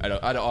help you at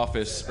an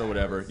office or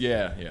whatever.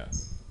 Yeah.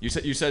 You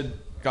said,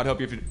 God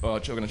help you if you're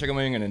choking on a chicken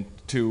wing, and then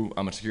 2,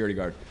 I'm a security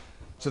guard.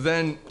 So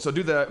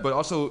do that, but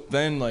also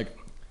then like,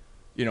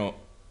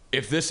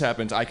 if this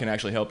happens, I can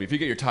actually help you. If you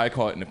get your tie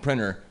caught in the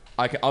printer,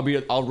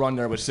 I'll run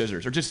there with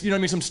scissors. Or just,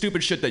 some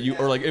stupid shit that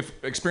or like if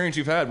experience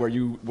you've had where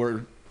you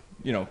were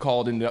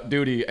called into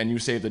duty and you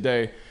saved the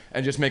day,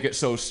 and just make it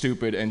so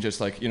stupid and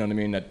just like,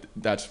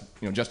 that's,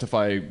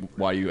 justify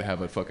why you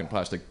have a fucking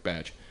plastic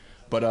badge.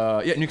 But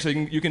so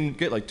you can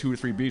get like 2 or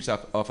 3 beats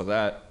off of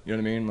that, you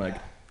know what I mean? Like,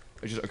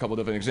 it's just a couple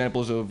different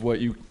examples of what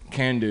you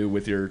can do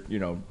with your,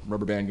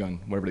 rubber band gun,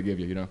 whatever they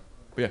give you,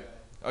 But yeah,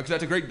 because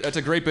that's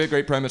a great bit,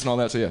 great premise and all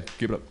that, so yeah,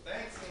 keep it up.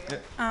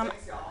 Thanks. Yeah.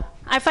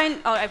 I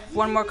have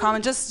one more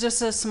comment,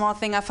 just a small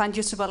thing. I find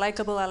you super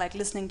likable. I like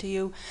listening to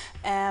you.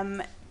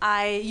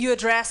 You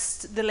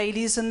addressed the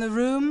ladies in the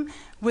room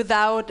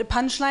without a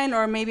punchline,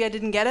 or maybe I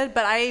didn't get it.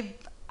 But I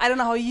don't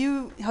know how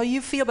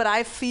you feel, but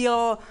I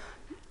feel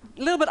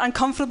a little bit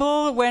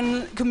uncomfortable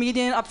when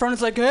comedian up front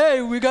is like,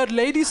 "Hey, we got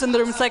ladies in the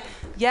room." It's like,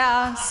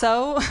 yeah,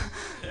 so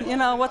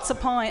what's the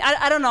point?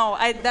 I don't know.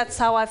 That's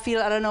how I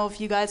feel. I don't know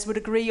if you guys would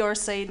agree or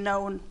say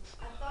no. I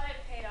thought it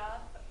paid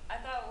off. I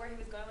thought where he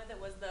was going with it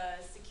was the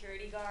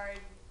security guard.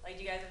 Like,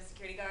 you guys have a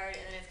security guard,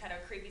 and then it's kind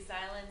of creepy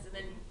silence, and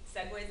then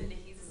and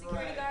he's a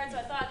security guard. So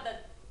I thought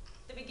that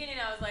the beginning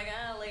I was like,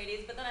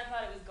 ladies, but then I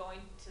thought it was going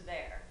to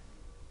there.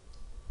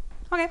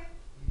 Okay.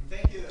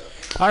 Thank you.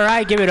 All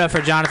right, give it up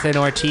for Jonathan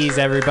Ortiz,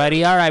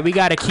 everybody. All right, we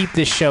got to keep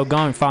this show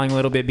going, falling a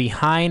little bit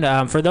behind.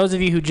 For those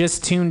of you who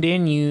just tuned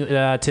in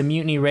to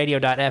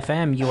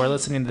MutinyRadio.fm, you are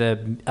listening to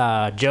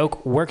the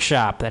Joke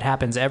Workshop that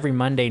happens every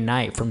Monday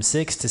night from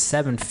 6 to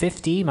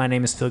 7:50. My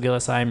name is Phil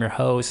Gillis. I am your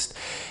host.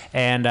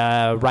 And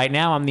right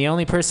now, I'm the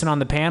only person on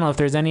the panel. If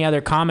there's any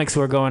other comics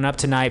who are going up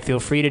tonight, feel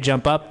free to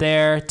jump up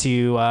there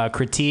to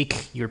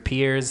critique your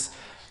peers.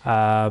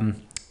 That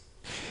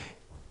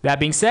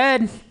being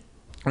said,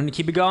 I'm going to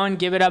keep it going.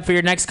 Give it up for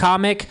your next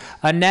comic,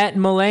 Annette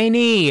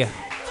Mullaney.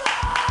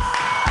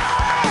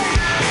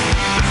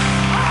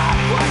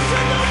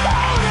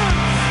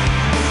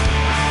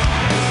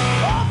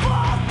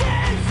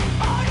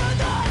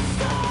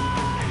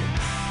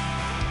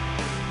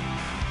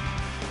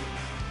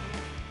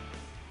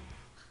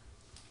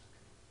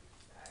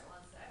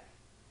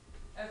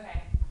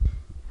 Okay.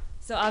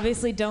 So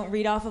obviously don't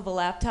read off of a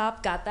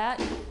laptop. Got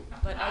that?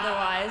 But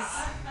otherwise,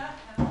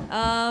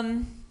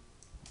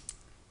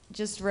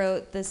 just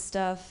wrote this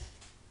stuff.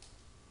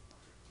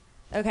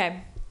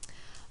 Okay.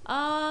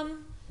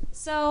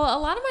 So a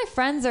lot of my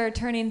friends are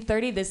turning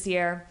 30 this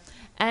year,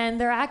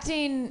 and they're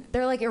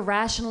like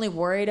irrationally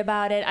worried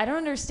about it. I don't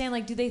understand,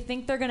 like, do they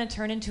think they're gonna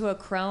turn into a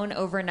crone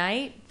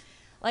overnight?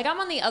 Like, I'm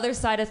on the other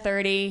side of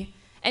 30,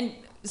 and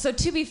so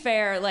to be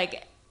fair,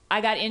 like, I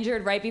got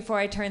injured right before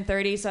I turned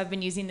 30, so I've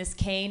been using this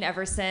cane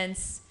ever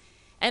since.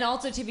 And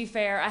also, to be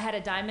fair, I had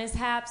a dye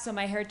mishap, so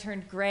my hair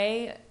turned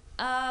gray.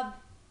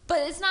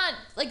 But it's not,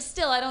 like,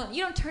 still,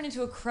 you don't turn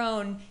into a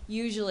crone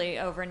usually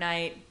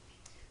overnight.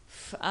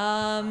 So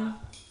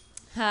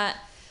I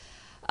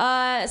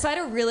had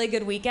a really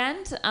good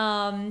weekend.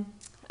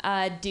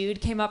 A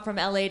dude came up from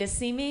LA to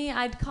see me.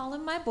 I'd call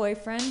him my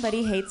boyfriend, but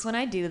he hates when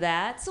I do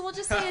that. So we'll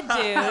just say a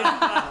dude.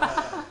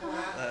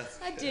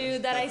 A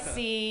dude that I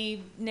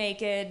see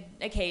naked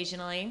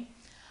occasionally.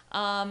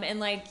 And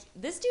like,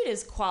 this dude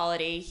is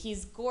quality.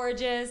 He's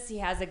gorgeous. He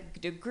has a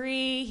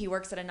degree. He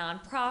works at a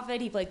nonprofit.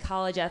 He played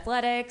college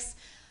athletics.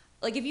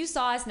 Like, if you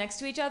saw us next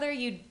to each other,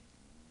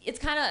 it's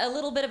kind of a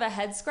little bit of a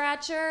head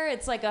scratcher.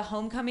 It's like a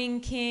homecoming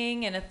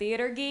king and a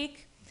theater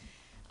geek.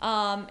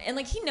 And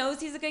like, he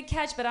knows he's a good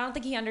catch, but I don't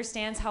think he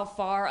understands how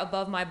far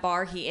above my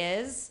bar he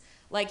is.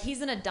 Like,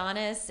 he's an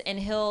Adonis, and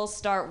he'll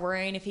start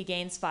worrying if he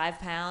gains 5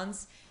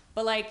 pounds.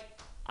 But like,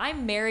 I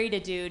married a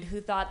dude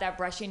who thought that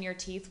brushing your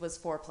teeth was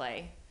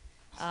foreplay.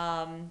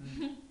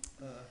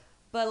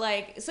 But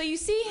like, so you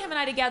see him and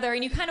I together,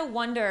 and you kind of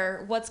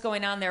wonder what's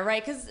going on there,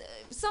 right? Because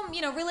some,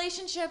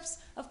 relationships,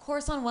 of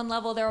course, on one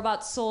level, they're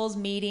about souls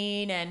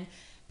meeting and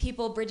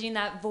people bridging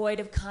that void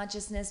of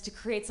consciousness to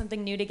create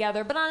something new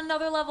together. But on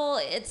another level,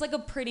 it's like a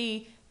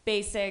pretty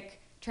basic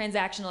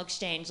transactional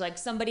exchange. Like,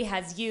 somebody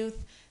has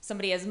youth,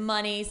 somebody has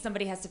money,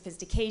 somebody has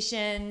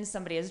sophistication,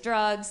 somebody has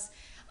drugs.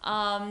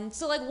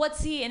 So like,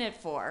 what's he in it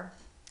for?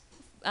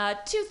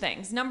 2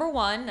 things. Number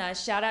 1,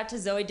 shout out to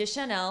Zooey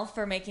Deschanel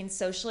for making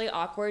socially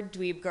awkward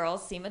dweeb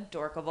girls seem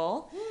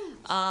adorkable.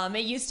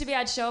 It used to be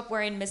I'd show up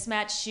wearing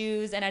mismatched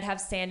shoes and I'd have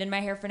sand in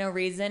my hair for no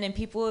reason, and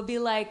people would be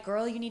like,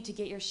 girl, you need to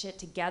get your shit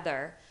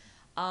together.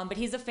 But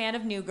he's a fan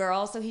of New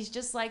Girl, so he's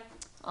just like,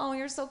 oh,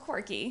 you're so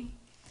quirky.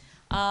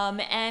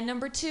 And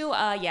number 2,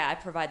 I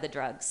provide the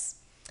drugs.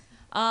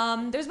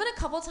 There's been a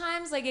couple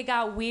times, like, it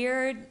got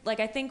weird. Like,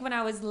 I think when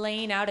I was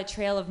laying out a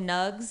trail of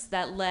nugs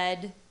that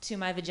led to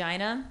my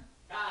vagina.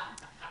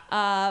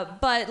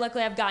 But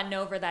luckily I've gotten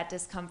over that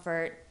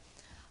discomfort.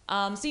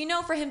 So,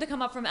 for him to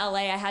come up from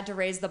LA, I had to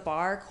raise the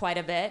bar quite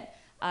a bit.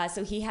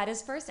 So he had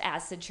his first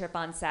acid trip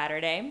on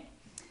Saturday.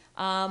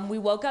 We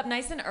woke up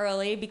nice and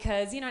early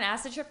because, an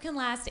acid trip can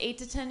last 8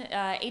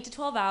 to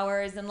 12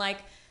 hours. And like,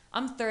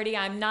 I'm 30,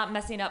 I'm not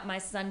messing up my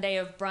Sunday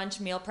of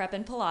brunch, meal prep,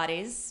 and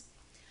Pilates.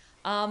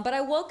 But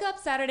I woke up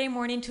Saturday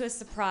morning to a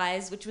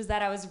surprise, which was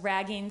that I was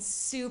ragging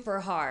super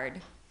hard.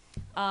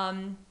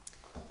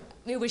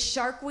 It was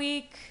Shark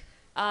Week.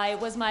 It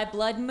was my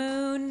blood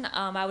moon.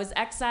 I was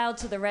exiled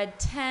to the Red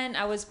Tent.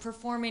 I was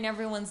performing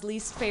everyone's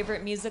least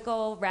favorite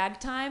musical,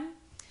 Ragtime.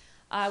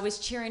 I was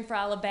cheering for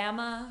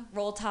Alabama,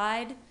 Roll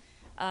Tide.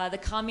 The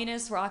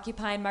communists were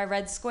occupying my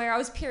Red Square. I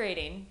was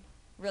perioding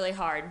really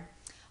hard.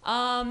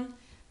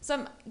 So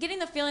I'm getting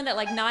the feeling that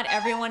like not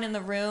everyone in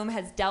the room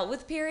has dealt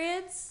with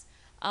periods.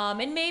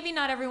 And maybe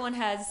not everyone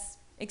has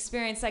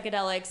experienced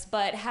psychedelics,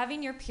 but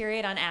having your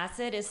period on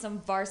acid is some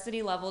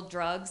varsity level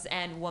drugs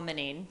and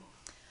womaning.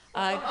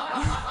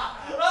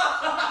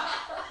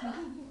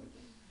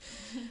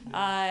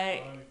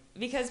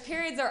 Because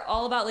periods are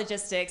all about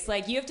logistics.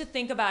 Like, you have to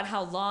think about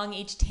how long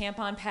each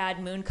tampon pad,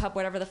 moon cup,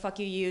 whatever the fuck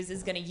you use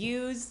is gonna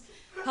use,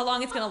 how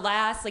long it's gonna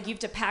last. Like, you have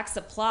to pack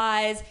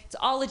supplies. It's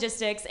all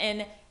logistics.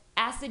 And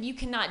acid, you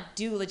cannot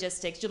do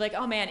logistics. You're like,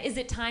 oh man, is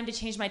it time to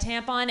change my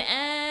tampon?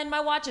 And my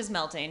watch is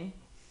melting.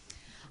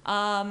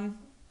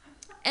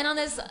 And on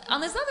this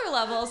other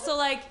level, so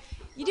like,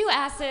 You do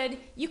acid,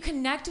 you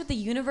connect with the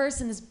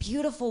universe in this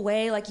beautiful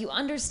way, like you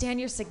understand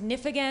your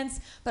significance,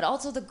 but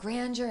also the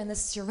grandeur and the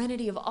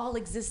serenity of all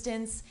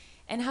existence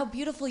and how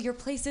beautiful your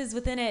place is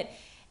within it.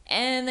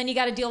 And then you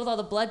got to deal with all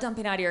the blood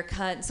dumping out of your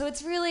cut. So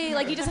it's really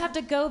like you just have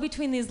to go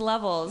between these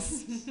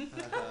levels.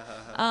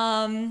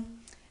 And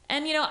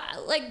you know,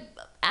 like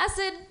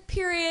acid,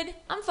 period.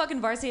 I'm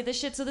fucking varsity at this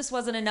shit, so this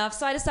wasn't enough.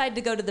 So I decided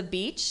to go to the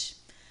beach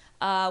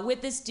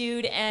with this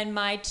dude and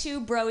my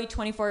 2 broy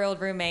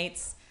 24-year-old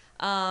roommates.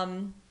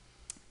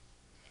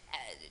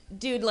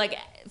 Dude, like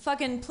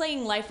fucking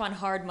playing life on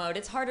hard mode.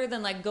 It's harder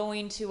than like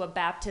going to a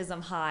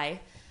baptism high.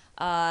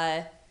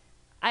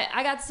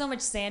 I got so much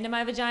sand in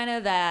my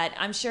vagina that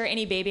I'm sure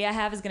any baby I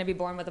have is going to be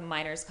born with a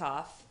miner's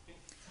cough.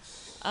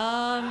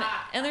 And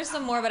there's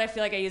some more, but I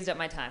feel like I used up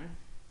my time.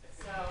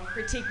 So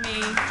critique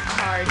me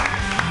hard.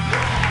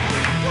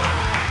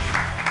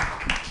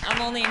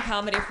 I'm only in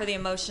comedy for the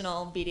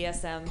emotional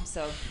BDSM,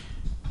 so.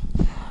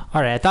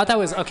 All right, I thought that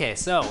was okay.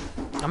 So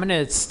I'm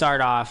gonna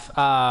start off.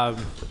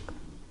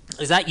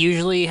 Is that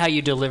usually how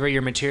you deliver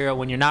your material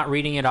when you're not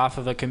reading it off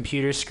of a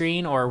computer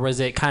screen, or was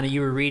it kind of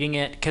you were reading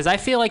it? Because I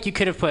feel like you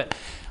could have put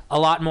a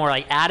lot more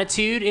like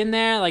attitude in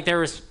there. Like there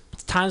was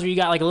times where you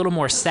got like a little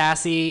more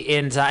sassy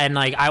and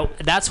like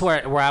that's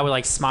where I would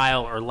like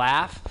smile or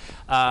laugh.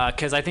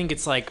 Because I think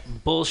it's like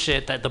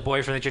bullshit that the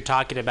boyfriend that you're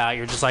talking about,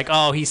 you're just like,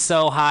 oh, he's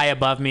so high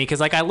above me. Because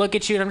like I look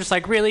at you and I'm just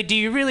like, really? Do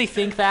you really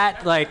think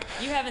that? Like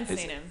you haven't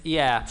seen him.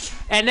 Yeah,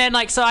 and then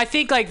like so I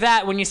think like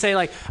that when you say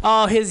like,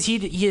 oh,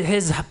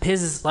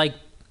 his like.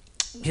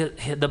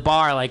 The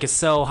bar like is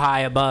so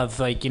high above,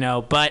 like, you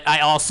know, but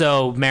I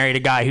also married a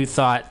guy who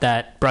thought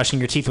that brushing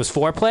your teeth was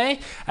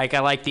foreplay. Like I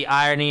like the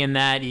irony in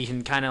that you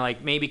can kind of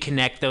like maybe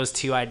connect those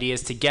two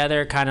ideas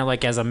together, kind of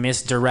like as a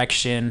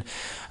misdirection,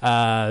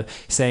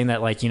 saying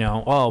that like, you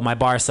know, oh, my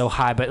bar is so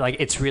high, but like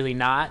it's really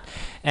not.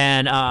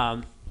 And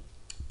I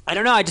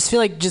don't know, I just feel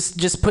like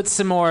just put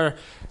some more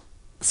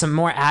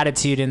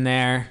attitude in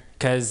there,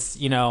 because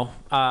you know,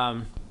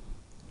 I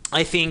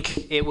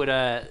think it would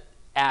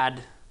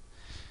add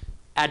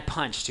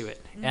punch to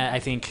it. I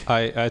think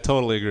I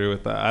totally agree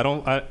with that. I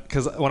don't,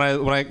 because when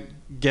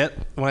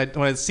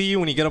I see you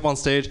when you get up on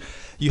stage,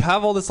 you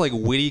have all this like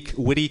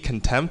witty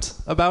contempt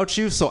about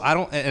you. So I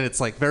don't, and it's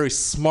like very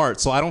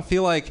smart. So I don't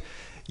feel like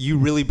you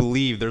really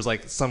believe there's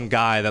like some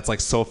guy that's like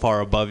so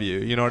far above you.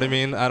 You know what I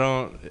mean?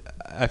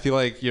 I feel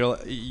like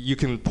you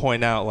can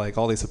point out like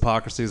all these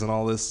hypocrisies and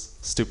all this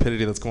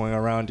stupidity that's going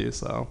around you.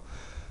 So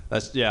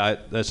that's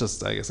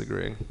just, I guess,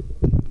 agreeing.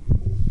 You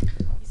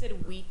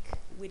said witty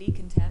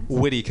contempt?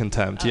 Witty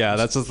contempt, yeah.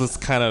 That's just this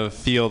kind of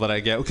feel that I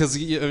get. Because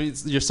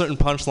your certain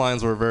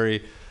punchlines were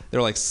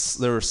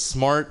they were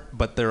smart,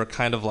 but they were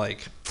kind of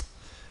like,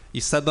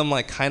 you said them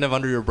like kind of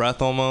under your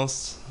breath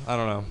almost. I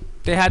don't know.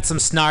 They had some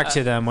snark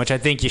to them, which I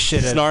think you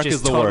should have. Snark just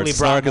is the totally word.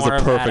 Snark is a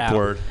perfect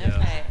word.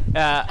 Okay.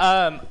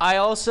 I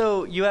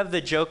also, you have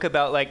the joke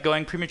about like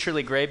going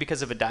prematurely gray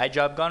because of a dye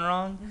job gone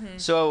wrong. Mm-hmm.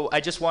 So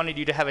I just wanted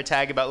you to have a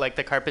tag about like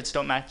the carpets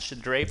don't match the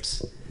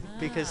drapes.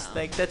 Because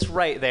like that's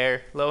right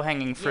there,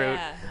 low-hanging fruit.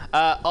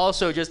 Yeah.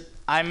 Also, just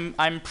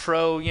I'm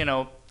pro, you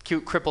know,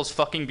 cute cripples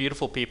fucking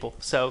beautiful people.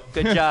 So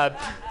good job.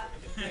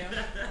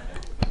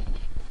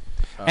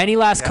 Any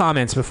last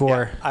comments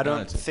before? I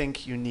don't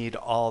think you need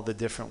all the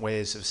different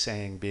ways of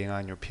saying being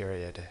on your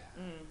period.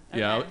 Okay.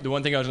 Yeah, the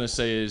one thing I was going to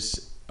say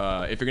is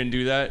if you're going to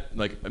do that,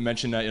 like I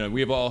mentioned that, you know,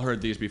 we have all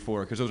heard these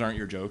before because those aren't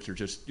your jokes. They're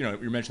just, you know,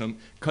 you mention them,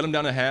 cut them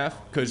down to half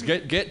because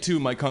get to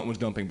my cunt was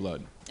dumping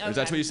blood. Okay. Is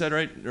that what you said,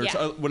 right? Or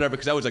whatever,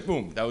 because that was like,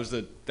 boom, that was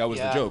the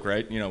joke,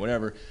 right? You know,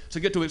 whatever.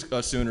 So get to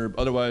it sooner.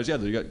 Otherwise,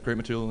 you got great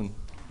material.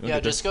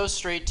 And just go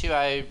straight to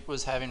I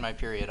was having my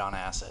period on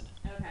acid.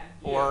 Okay.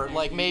 Or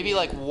like maybe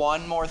like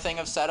one more thing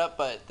of setup,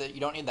 but you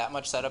don't need that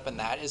much setup, and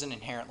that is an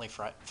inherently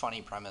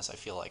funny premise, I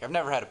feel like. I've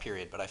never had a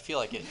period, but I feel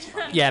like it's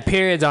funny. Yeah,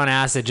 periods on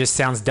acid just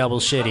sounds double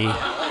shitty.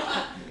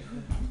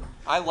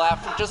 I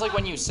laughed just like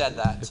when you said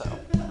that, so.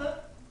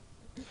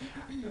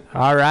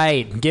 All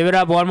right, give it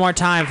up one more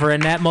time for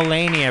Annette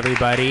Mullaney,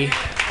 everybody.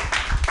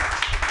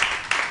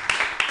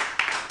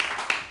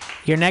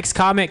 Your next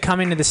comic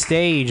coming to the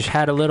stage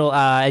had a little,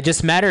 I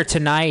just met her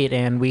tonight,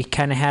 and we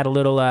kind of had a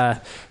little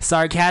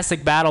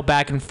sarcastic battle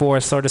back and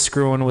forth, sort of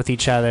screwing with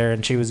each other,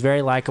 and she was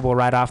very likable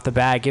right off the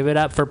bat. Give it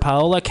up for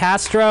Paola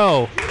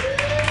Castro.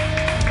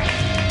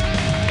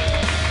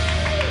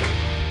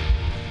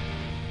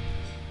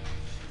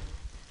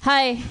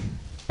 Hi.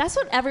 That's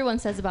what everyone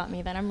says about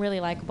me, that I'm really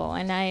likable,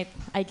 and I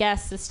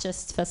guess it's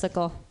just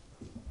physical.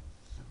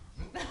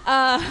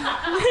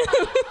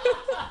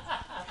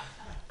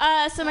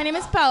 So my name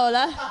is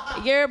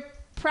Paola. You're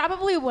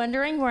probably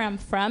wondering where I'm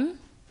from.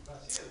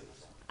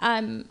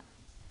 I'm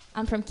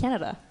from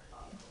Canada.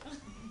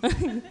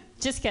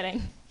 Just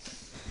kidding.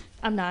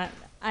 I'm not.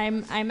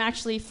 I'm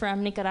actually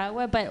from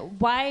Nicaragua, but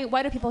why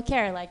do people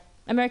care? Like,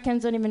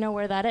 Americans don't even know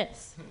where that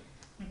is.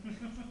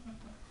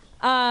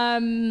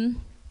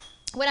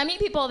 When I meet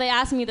people, they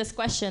ask me this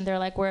question. They're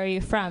like, "Where are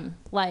you from?"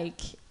 Like,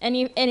 and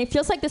it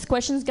feels like this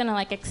question's gonna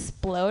like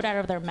explode out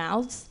of their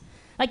mouths.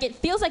 Like, it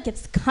feels like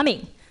it's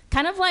coming.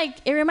 kind of like,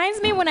 it reminds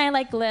me when I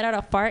like let out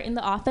a fart in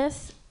the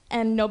office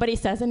and nobody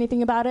says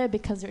anything about it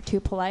because they're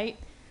too polite.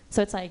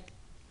 So it's like,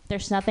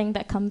 there's nothing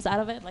that comes out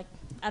of it. Like,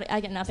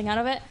 I get nothing out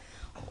of it.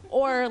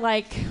 Or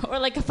like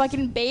a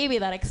fucking baby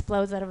that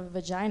explodes out of a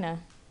vagina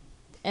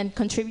and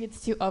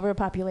contributes to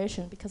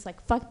overpopulation because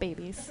like, fuck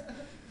babies.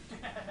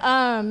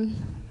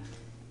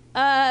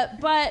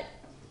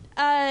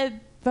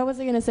 What was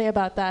I going to say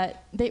about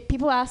that?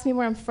 People ask me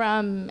where I'm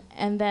from,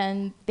 and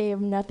then they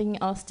have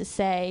nothing else to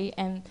say,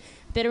 and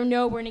they don't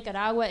know where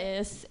Nicaragua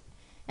is.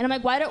 And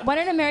I'm like, why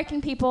don't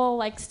American people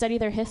like study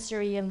their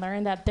history and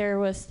learn that there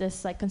was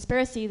this like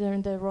conspiracy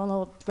during the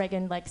Ronald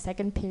Reagan like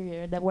second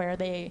period where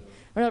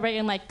Ronald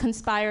Reagan like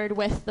conspired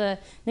with the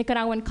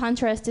Nicaraguan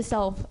Contras to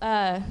sell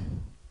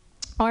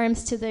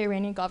arms to the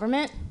Iranian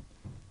government.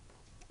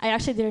 I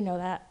actually didn't know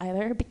that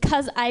either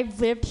because I've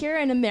lived here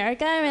in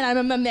America and I'm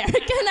an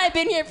American. I've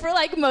been here for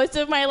like most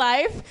of my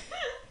life.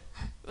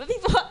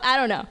 People, I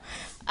don't know.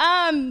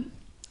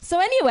 So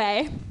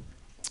anyway,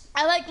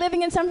 I like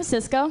living in San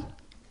Francisco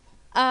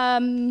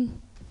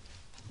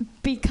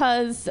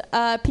because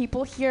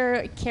people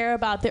here care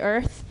about the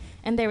earth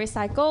and they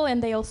recycle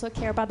and they also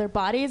care about their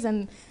bodies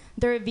and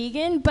they're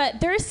vegan.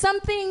 But there's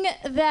something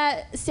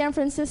that San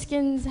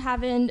Franciscans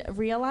haven't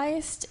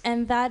realized,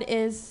 and that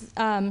is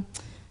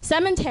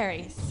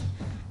cemeteries.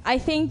 I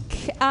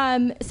think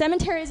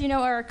cemeteries,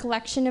 are a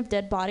collection of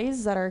dead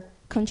bodies that are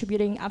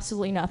contributing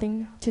absolutely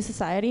nothing to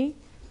society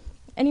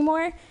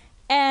anymore.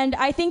 And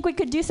I think we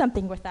could do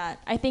something with that.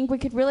 I think we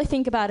could really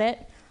think about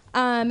it.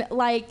 There's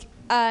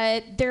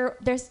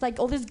like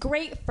all this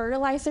great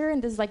fertilizer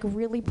and there's like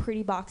really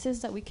pretty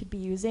boxes that we could be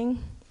using.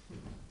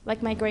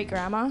 Like my great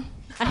grandma.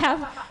 I have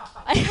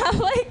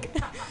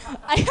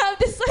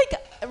this like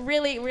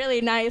really,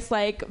 really nice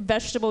like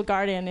vegetable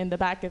garden in the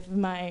back of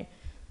my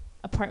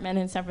apartment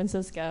in San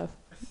Francisco.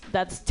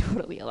 That's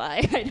totally a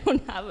lie. I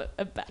don't have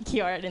a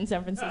backyard in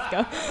San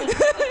Francisco.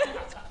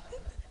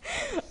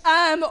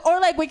 Or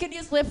like we could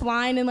use lift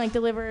line and like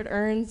delivered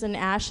urns and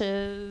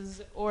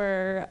ashes,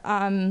 or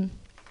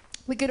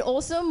we could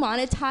also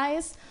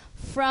monetize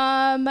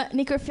from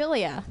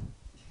necrophilia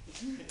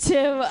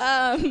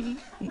to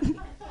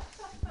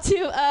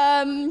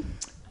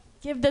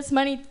give this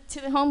money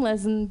to the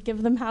homeless and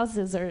give them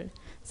houses or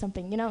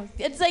something.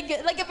 It's like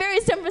a very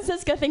San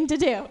Francisco thing to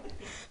do.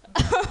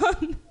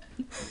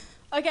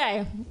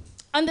 Okay,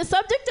 on the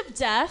subject of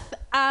death,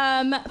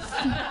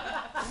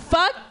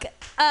 fuck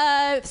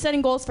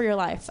setting goals for your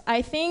life.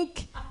 I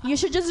think you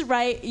should just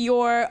write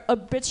your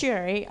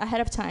obituary ahead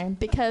of time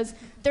because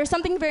there's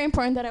something very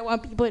important that I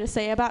want people to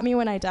say about me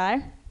when I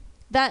die.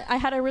 That I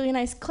had a really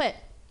nice clit.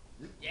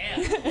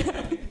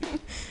 Yeah.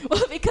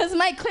 Well, because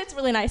my clit's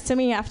really nice to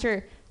me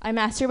after I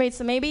masturbate,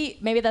 so maybe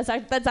that's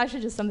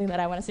actually just something that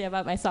I want to say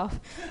about myself.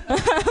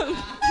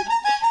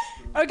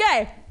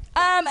 Okay.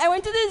 I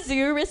went to the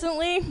zoo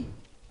recently,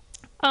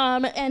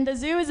 and the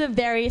zoo is a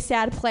very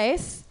sad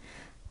place.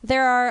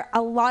 There are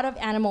a lot of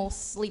animals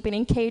sleeping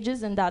in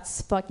cages, and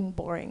that's fucking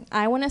boring.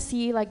 I want to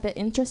see like the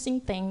interesting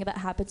thing that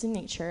happens in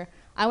nature.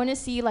 I want to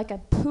see like a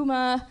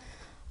puma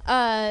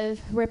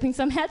ripping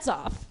some heads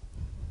off.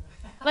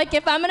 Like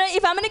if I'm gonna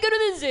go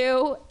to the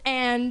zoo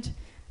and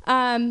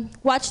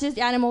watch these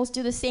animals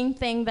do the same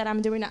thing that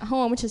I'm doing at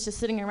home, which is just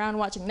sitting around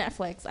watching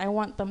Netflix, I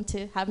want them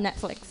to have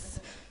Netflix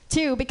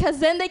too, because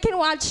then they can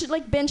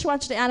binge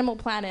watch the Animal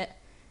Planet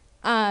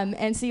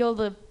and see all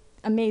the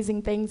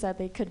amazing things that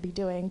they could be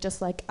doing,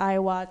 just like I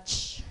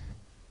watch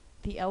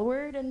the L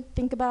Word and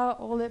think about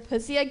all the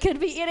pussy I could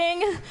be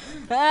eating.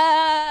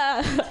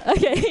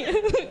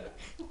 Okay.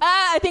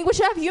 I think we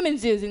should have human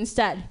zoos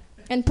instead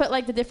and put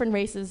like the different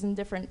races in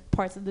different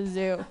parts of the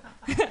zoo.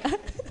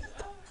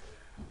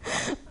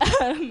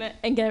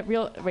 And get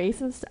real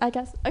racist, I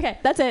guess. Okay,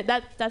 that's it.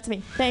 That's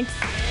me. Thanks.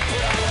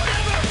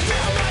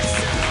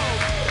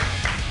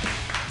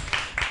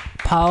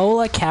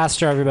 Paola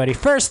Castro, everybody.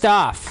 First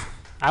off,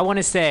 I want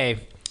to say,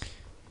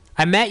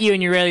 I met you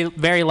and you're really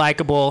very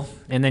likable,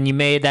 and then you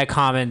made that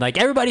comment, like,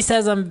 everybody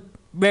says I'm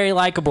very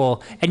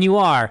likable, and you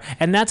are.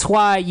 And that's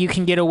why you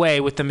can get away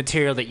with the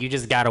material that you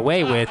just got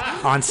away with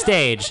on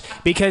stage.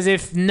 Because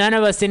if none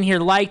of us in here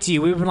liked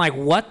you, we would have been like,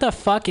 what the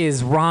fuck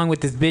is wrong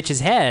with this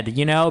bitch's head?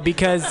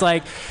 Because,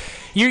 like,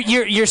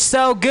 you're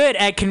so good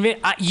at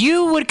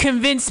you would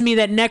convince me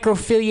that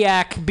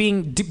necrophiliac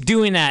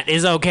doing that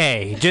is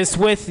okay, just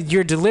with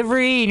your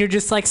delivery, and you're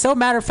just like so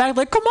matter of fact,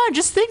 like, come on,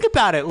 just think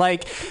about it,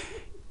 like,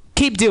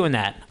 keep doing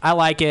that. I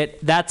like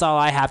it. That's all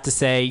I have to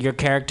say. Your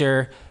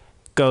character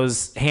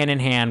goes hand in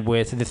hand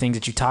with the things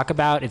that you talk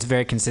about. It's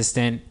very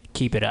consistent.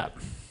 Keep it up.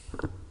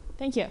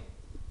 Thank you.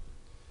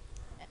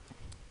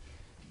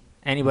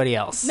 Anybody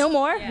else? No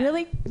more? Yeah.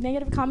 Really?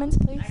 Negative comments,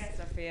 please? I got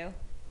stuff for you.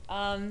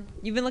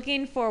 You've been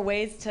looking for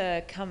ways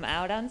to come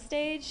out on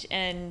stage,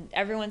 and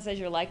everyone says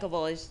you're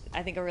likable is,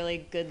 I think, a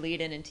really good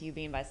lead-in into you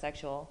being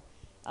bisexual.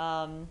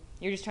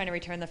 You're just trying to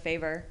return the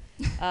favor.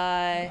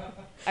 I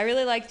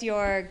really liked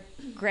your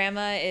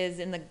grandma is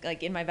in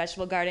my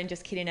vegetable garden.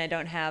 Just kidding, I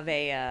don't have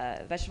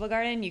a vegetable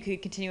garden. You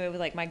could continue it with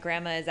like my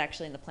grandma is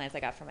actually in the plants I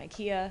got from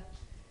IKEA.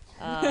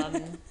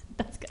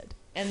 That's good.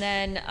 And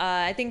then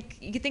I think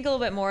you could think a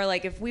little bit more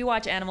like if we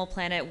watch Animal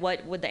Planet,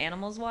 what would the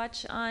animals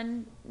watch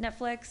on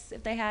Netflix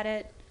if they had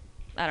it?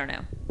 I don't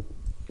know.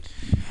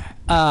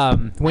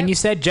 When you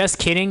said just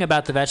kidding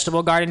about the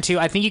vegetable garden too,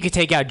 I think you could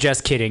take out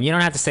just kidding. You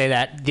don't have to say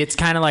that. It's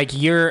kind of like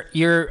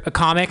you're a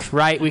comic,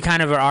 right? We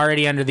kind of are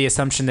already under the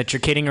assumption that you're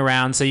kidding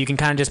around, so you can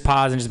kind of just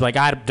pause and just be like,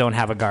 I don't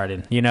have a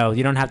garden. You know,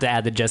 you don't have to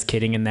add the just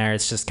kidding in there.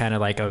 It's just kind of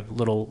like a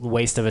little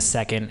waste of a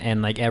second,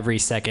 and like every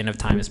second of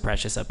time is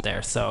precious up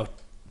there. So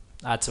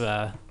that's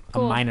a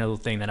minor little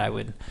thing that I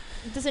would.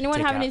 Does anyone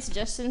take have out. any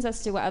suggestions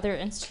as to what other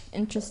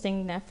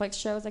interesting Netflix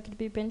shows I could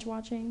be binge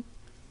watching?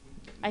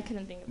 I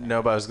couldn't think of that.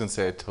 No, but I was going to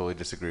say I totally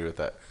disagree with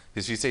that.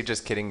 Because if you say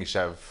just kidding, you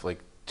should have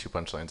like 2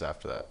 punchlines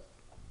after that.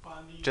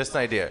 Just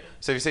an idea.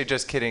 So if you say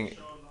just kidding,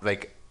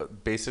 like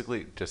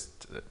basically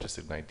just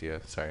an idea.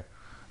 Sorry.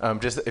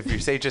 Just if you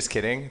say just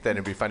kidding, then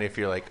it'd be funny if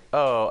you're like,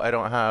 oh, I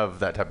don't have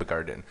that type of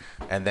garden,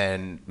 and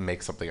then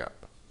make something up.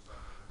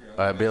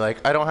 Be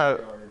like, I don't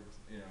have.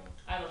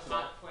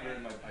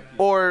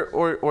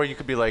 Or you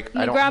could be like,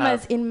 My I don't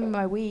grandma's have. in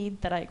my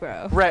weed that I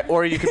grow. Right,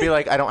 or you could be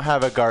like, I don't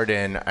have a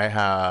garden, I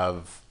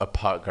have a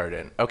pot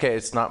garden. Okay,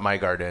 it's not my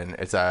garden,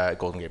 it's at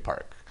Golden Gate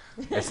Park.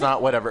 It's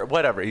not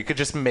whatever. You could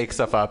just make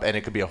stuff up and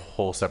it could be a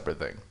whole separate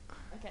thing.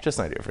 Okay. Just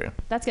an idea for you.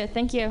 That's good.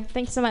 Thank you.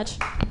 Thank you so much.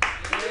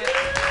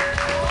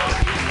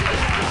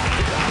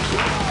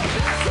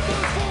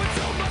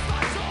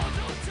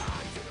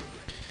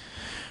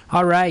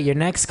 All right, your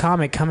next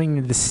comic coming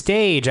to the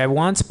stage. I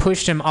once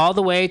pushed him all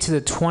the way to the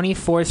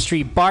 24th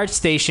Street BART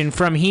station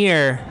from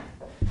here,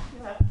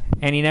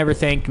 and he never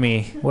thanked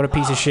me. What a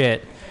piece of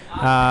shit.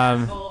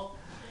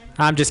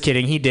 I'm just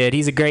kidding. He did.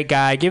 He's a great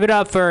guy. Give it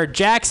up for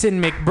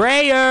Jackson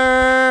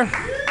McBrayer.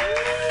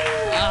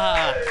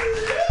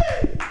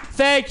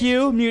 Thank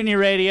you, Mutiny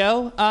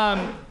Radio.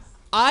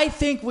 I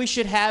think we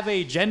should have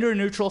a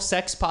gender-neutral,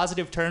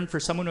 sex-positive term for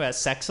someone who has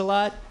sex a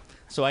lot,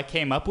 so I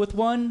came up with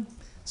one.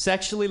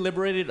 Sexually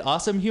liberated,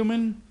 awesome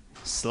human.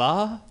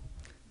 Slaw.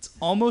 It's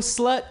almost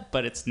slut,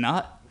 but it's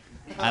not.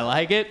 I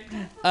like it.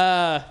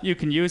 You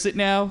can use it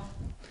now.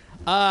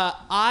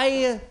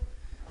 I'm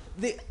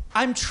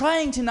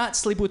trying to not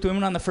sleep with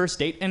women on the first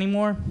date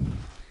anymore,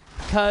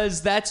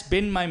 because that's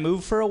been my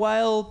move for a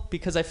while,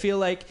 because I feel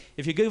like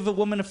if you give a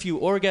woman a few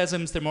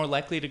orgasms, they're more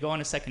likely to go on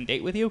a second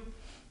date with you.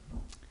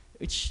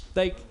 Which,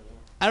 like,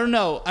 I don't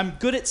know. I'm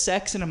good at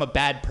sex and I'm a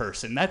bad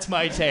person. That's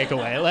my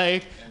takeaway.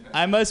 Like,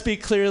 I must be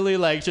clearly,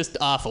 like, just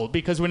awful,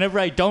 because whenever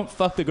I don't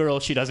fuck the girl,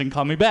 she doesn't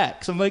call me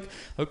back. So I'm like,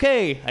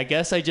 okay, I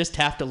guess I just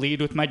have to lead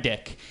with my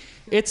dick.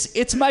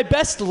 It's my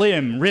best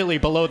limb, really,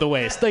 below the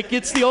waist. Like,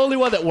 it's the only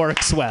one that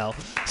works well.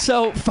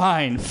 So,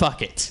 fine,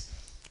 fuck it.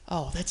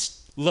 Oh,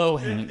 that's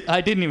low-hanging.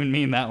 I didn't even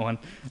mean that one.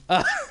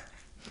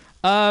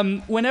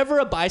 Whenever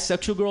a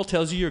bisexual girl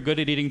tells you you're good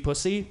at eating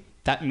pussy,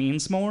 that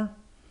means more.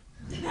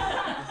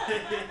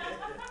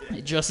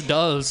 It just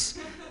does.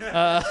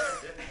 The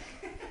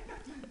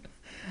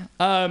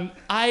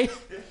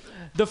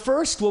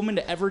first woman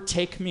to ever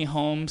take me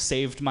home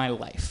saved my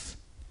life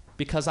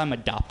because I'm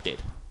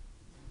adopted.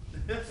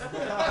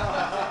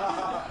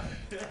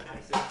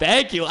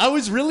 Thank you. I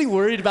was really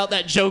worried about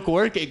that joke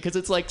working because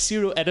it's like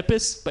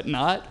pseudo-Oedipus, but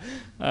not.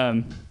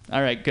 All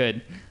right,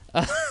 good.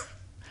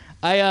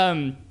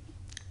 I'm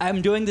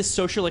doing this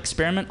social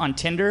experiment on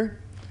Tinder.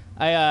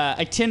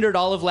 I Tindered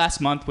all of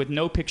last month with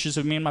no pictures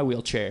of me in my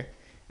wheelchair.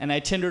 And I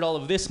Tindered all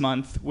of this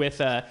month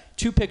with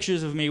 2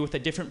 pictures of me with a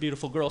different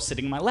beautiful girl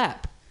sitting in my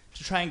lap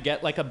to try and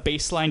get like a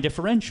baseline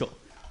differential.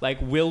 Like,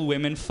 will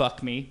women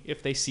fuck me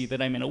if they see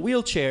that I'm in a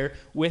wheelchair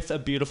with a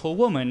beautiful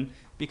woman?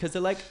 Because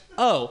they're like,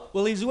 oh,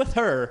 well, he's with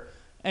her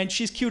and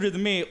she's cuter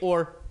than me,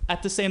 or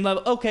at the same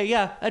level, okay,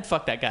 yeah, I'd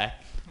fuck that guy.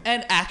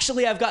 And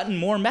actually, I've gotten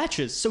more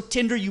matches. So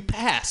Tinder, you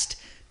passed.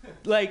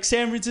 Like,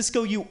 San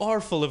Francisco, you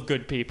are full of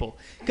good people.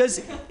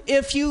 Because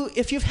if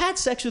you've had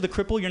sex with a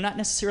cripple, you're not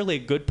necessarily a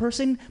good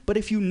person, but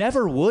if you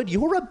never would,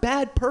 you're a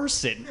bad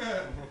person.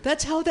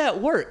 That's how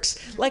that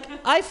works. Like,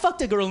 I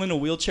fucked a girl in a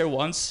wheelchair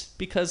once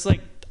because,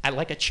 like, I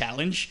like a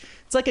challenge.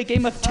 It's like a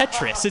game of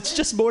Tetris. It's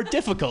just more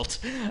difficult.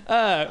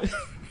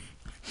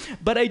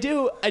 But I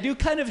do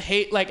kind of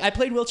hate, like, I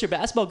played wheelchair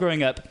basketball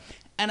growing up,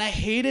 and I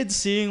hated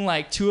seeing,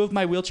 like, 2 of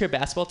my wheelchair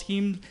basketball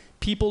team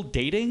people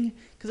dating.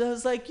 Because I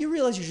was like, you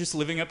realize you're just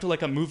living up to,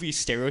 like, a movie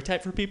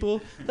stereotype for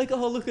people? Like,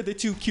 oh, look at the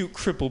 2 cute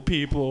crippled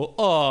people.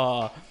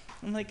 Aw.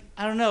 I'm like,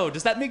 I don't know.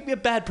 Does that make me a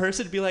bad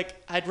person to be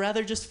like, I'd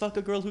rather just fuck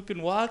a girl who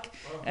can walk?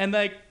 And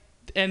the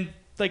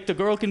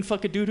girl can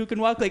fuck a dude who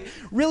can walk? Like,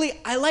 really,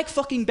 I like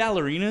fucking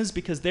ballerinas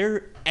because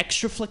their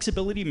extra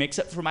flexibility makes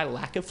up for my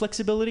lack of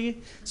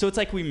flexibility. So it's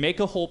like we make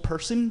a whole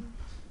person.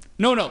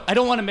 No, I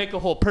don't want to make a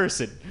whole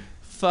person.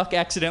 Fuck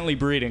accidentally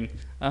breeding.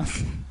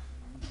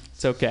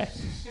 It's okay.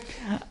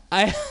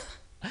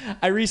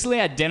 I recently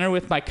had dinner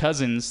with my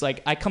cousins.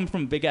 Like, I come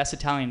from a big-ass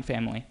Italian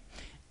family.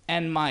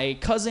 And my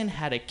cousin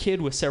had a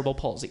kid with cerebral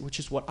palsy, which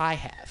is what I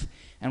have.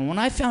 And when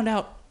I found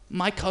out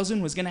my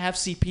cousin was going to have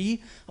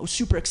CP, I was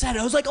super excited.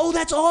 I was like, oh,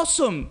 that's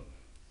awesome.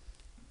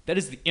 That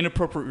is the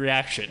inappropriate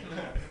reaction.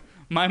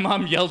 my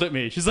mom yelled at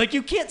me. She's like,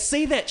 you can't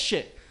say that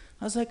shit.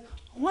 I was like,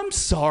 oh, I'm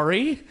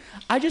sorry.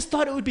 I just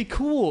thought it would be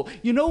cool.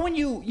 You know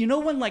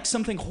when like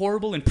something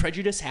horrible and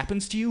prejudice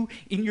happens to you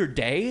in your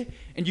day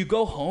and you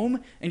go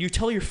home and you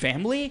tell your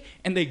family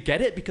and they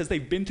get it because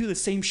they've been through the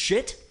same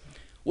shit?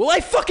 Well,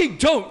 I fucking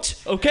don't,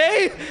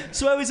 okay?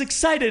 So I was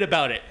excited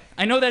about it.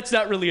 I know that's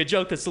not really a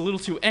joke. That's a little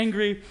too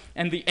angry,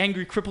 and the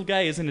angry crippled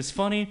guy isn't as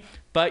funny,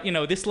 but,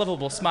 this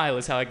lovable smile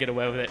is how I get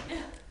away with it.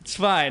 It's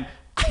fine.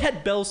 I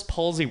had Bell's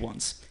palsy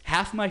once.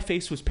 Half my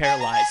face was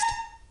paralyzed,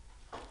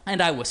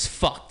 and I was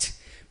fucked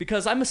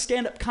because I'm a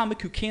stand-up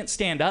comic who can't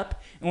stand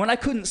up, and when I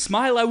couldn't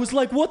smile, I was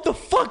like, what the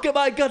fuck am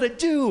I gonna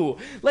do?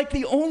 Like,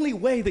 the only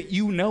way that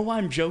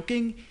I'm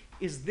joking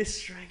is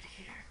this right here.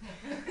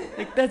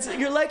 Like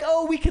you're like,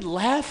 oh, we can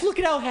laugh. Look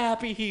at how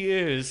happy he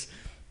is.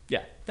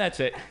 Yeah, that's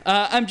it.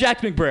 I'm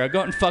Jack McBrayer. Go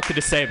out and fuck the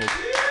disabled.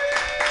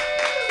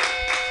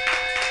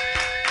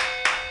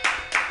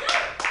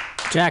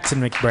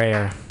 Jackson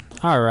McBrayer.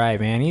 All right,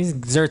 man. He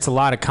exerts a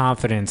lot of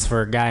confidence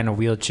for a guy in a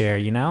wheelchair,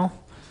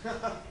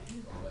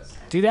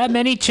 Do that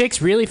many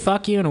chicks really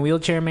fuck you in a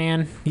wheelchair,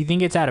 man? Do you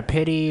think it's out of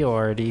pity,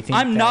 or do you think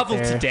I'm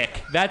novelty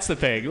dick. That's the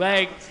thing.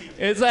 Like,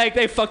 it's like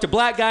they fucked a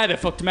black guy, they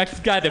fucked a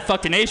Mexican guy, they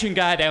fucked an Asian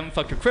guy, they haven't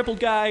fucked a crippled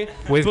guy.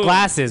 With Boom.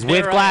 glasses, with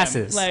There I am.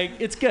 glasses. Like,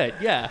 it's good,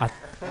 yeah.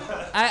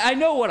 I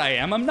know what I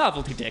am. I'm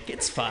novelty dick.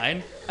 It's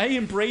fine. I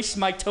embrace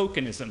my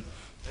tokenism.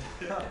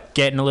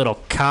 Getting a little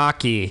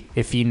cocky,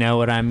 if you know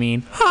what I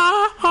mean.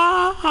 Ha,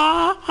 ha,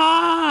 ha,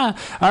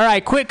 ha. All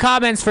right, quick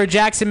comments for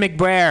Jackson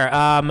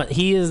McBrayer.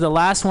 He is the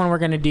last one we're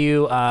going to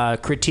do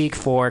critique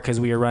for because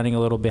we are running a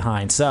little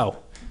behind.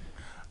 So,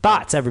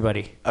 thoughts,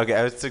 everybody? Okay,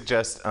 I would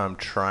suggest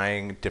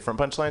trying different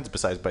punchlines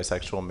besides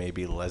bisexual,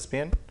 maybe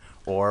lesbian,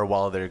 or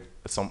while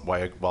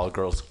a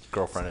girl's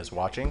girlfriend is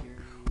watching.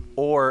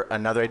 Or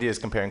another idea is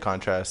compare and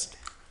contrast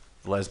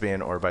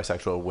lesbian or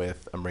bisexual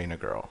with a marina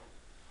girl.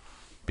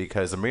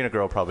 Because the marina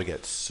girl probably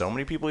gets so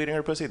many people eating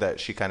her pussy that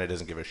she kind of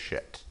doesn't give a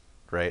shit,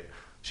 right?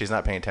 She's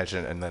not paying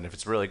attention, and then if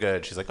it's really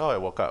good, she's like, oh, I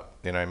woke up.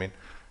 You know what I mean?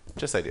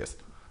 Just ideas.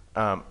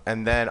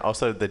 And then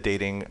also the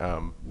dating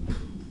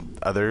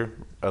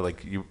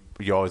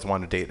you always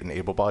want to date an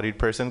able-bodied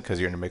person because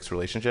you're in a mixed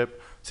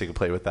relationship, so you can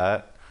play with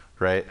that,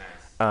 right?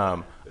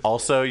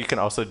 Also, you can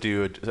also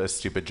do a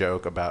stupid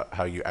joke about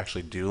how you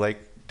actually do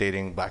like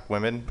dating black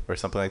women or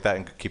something like that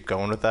and keep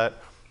going with that,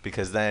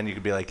 because then you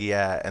could be like,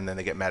 yeah, and then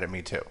they get mad at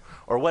me too.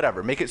 Or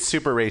whatever. Make it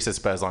super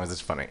racist, but as long as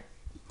it's funny.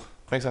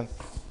 Makes sense?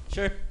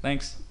 Sure.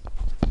 Thanks.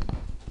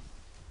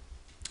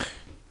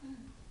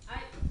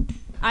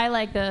 I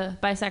like the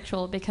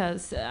bisexual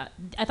because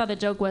I thought the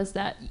joke was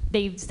that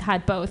they've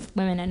had both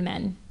women and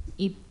men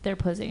eat their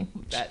pussy.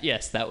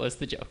 Yes, that was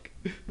the joke.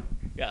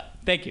 Yeah,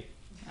 thank you.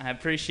 I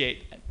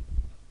appreciate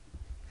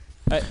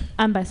it.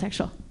 I'm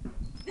bisexual.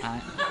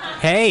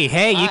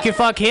 Hey, you can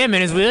fuck him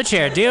in his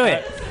wheelchair. Do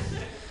it.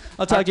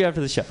 I'll talk to you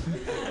after the show.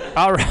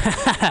 All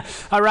right.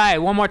 All right,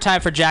 one more time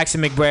for Jackson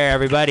McBrayer,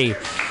 everybody.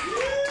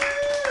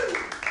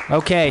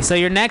 Okay, so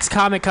your next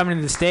comic coming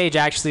to the stage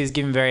actually is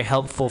giving very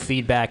helpful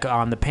feedback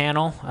on the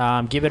panel.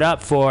 Give it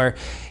up for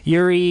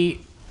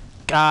Yuri.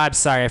 I'm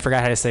sorry, I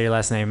forgot how to say your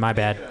last name. My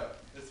bad.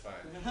 It's fine.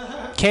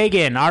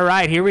 Kagan. All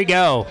right, here we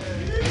go.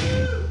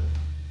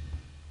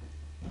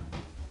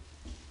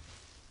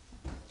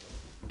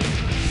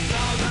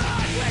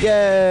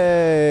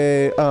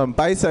 Yay!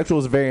 Bisexual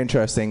is very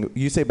interesting.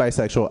 You say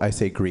bisexual, I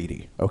say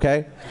greedy.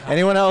 Okay?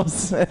 Anyone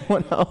else?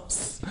 Anyone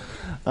else?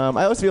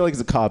 I always feel like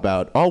it's a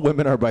cop-out. All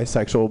women are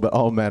bisexual, but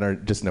all men are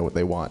just know what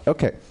they want.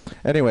 Okay.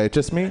 Anyway,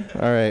 just me?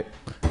 All right.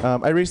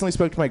 I recently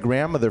spoke to my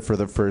grandmother for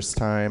the first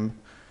time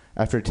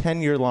after a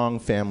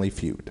 10-year-long family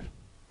feud.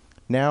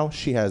 Now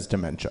she has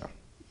dementia.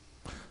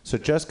 So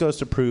it just goes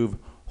to prove,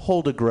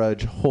 hold a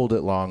grudge, hold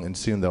it long, and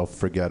soon they'll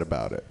forget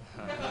about it.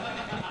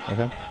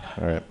 Okay?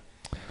 All right.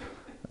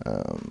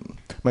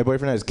 My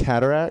boyfriend has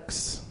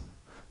cataracts.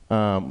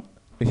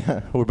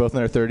 Yeah, we're both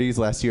in our 30s.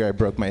 Last year I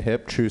broke my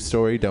hip. True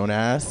story, don't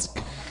ask.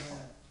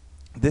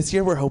 This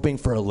year we're hoping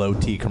for a low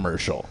T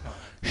commercial.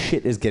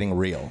 Shit is getting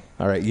real.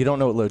 All right, you don't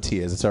know what low T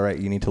is. It's all right.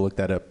 You need to look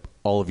that up,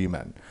 all of you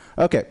men.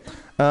 Okay.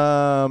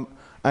 I'm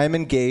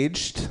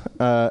engaged,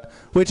 and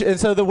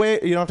so the way,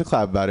 you don't have to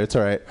clap about it. It's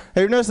all right.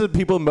 Have you noticed that the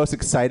people most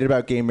excited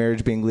about gay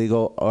marriage being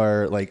legal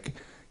are like,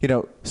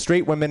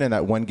 straight women and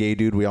that one gay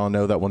dude we all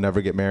know that will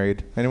never get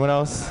married? Anyone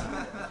else?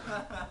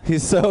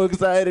 He's so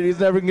excited. He's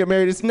never going to get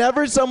married. It's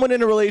never someone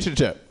in a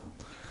relationship.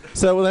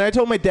 So when I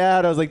told my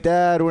dad, I was like,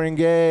 Dad, we're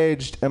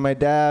engaged. And my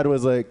dad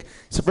was like,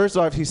 so first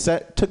off, he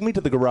took me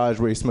to the garage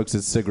where he smokes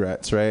his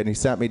cigarettes, right? And he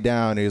sat me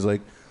down. And he was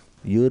like,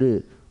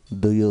 Yuri,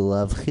 do you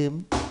love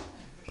him?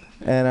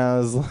 And I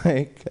was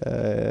like,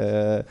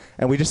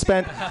 and we just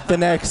spent the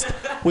next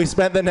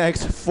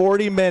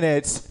 40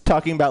 minutes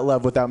talking about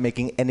love without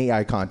making any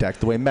eye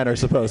contact, the way men are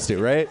supposed to,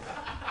 right?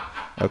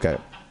 Okay.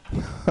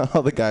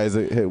 All the guys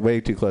are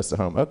way too close to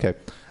home. Okay.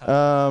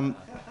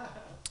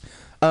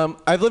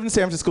 I've lived in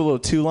San Francisco a little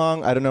too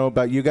long. I don't know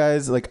about you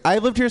guys. Like, I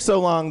lived here so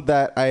long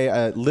that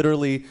I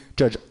literally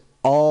judge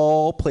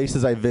all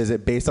places I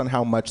visit based on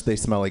how much they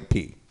smell like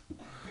pee.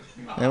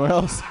 Anyone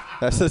else?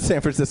 That's the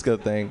San Francisco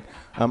thing.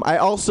 I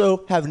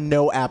also have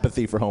no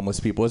apathy for homeless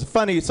people. It's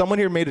funny, someone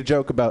here made a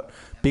joke about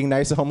being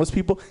nice to homeless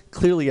people.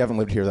 Clearly you haven't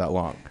lived here that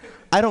long.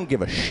 I don't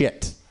give a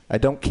shit. I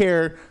don't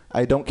care.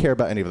 I don't care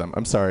about any of them.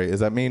 I'm sorry.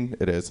 Is that mean?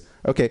 It is.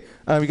 Okay.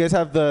 You guys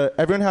have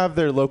everyone have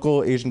their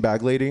local Asian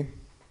bag lady?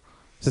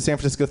 It's a San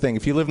Francisco thing.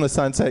 If you live in the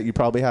Sunset, you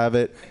probably have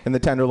it. In the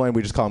Tenderloin,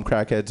 we just call them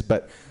crackheads.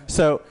 But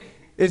so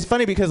it's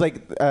funny because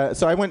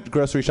so I went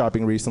grocery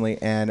shopping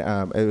recently, and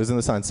it was in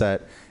the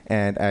Sunset,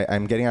 and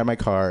I'm getting out of my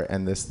car,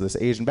 and this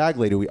Asian bag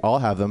lady, we all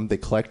have them. They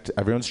collect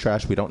everyone's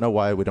trash. We don't know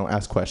why. We don't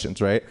ask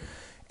questions, right?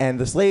 And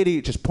this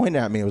lady just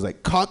pointed at me and was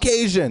like,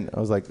 Caucasian. I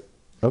was like,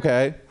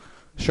 okay,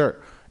 sure.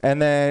 And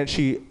then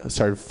she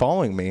started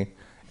following me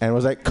and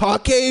was like,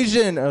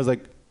 Caucasian. I was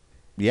like,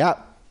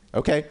 yeah,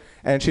 okay.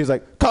 And she was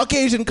like,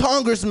 Caucasian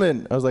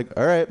congressman. I was like,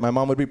 all right, my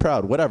mom would be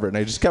proud, whatever. And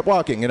I just kept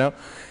walking,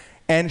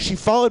 And she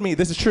followed me,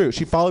 this is true,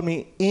 she followed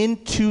me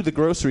into the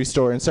grocery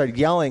store and started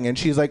yelling. And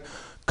she's like,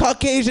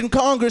 Caucasian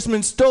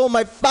congressman stole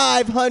my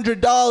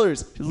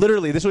 $500.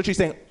 Literally, this is what she's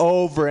saying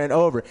over and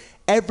over.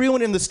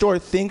 Everyone in the store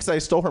thinks I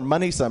stole her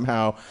money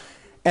somehow.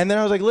 And then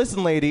I was like,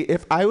 listen, lady,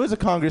 if I was a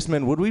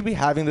congressman, would we be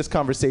having this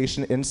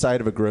conversation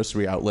inside of a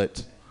grocery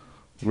outlet?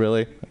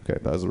 Really? Okay,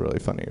 that was really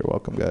funny. You're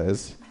welcome,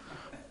 guys.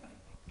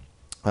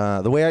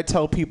 The way I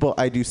tell people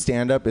I do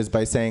stand-up is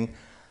by saying,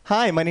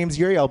 hi, my name's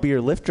Yuri. I'll be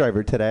your Lyft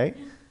driver today.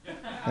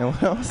 And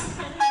what else?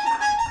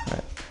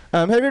 Right.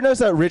 Have you ever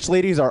noticed that rich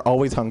ladies are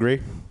always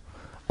hungry?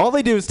 All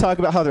they do is talk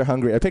about how they're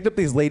hungry. I picked up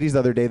these ladies the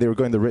other day. They were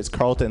going to the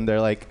Ritz-Carlton.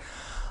 They're like,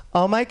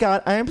 oh my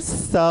God, I am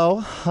so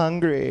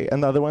hungry.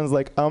 And the other one's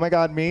like, oh my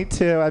God, me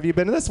too. Have you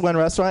been to this one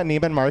restaurant,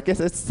 Neiman Marcus?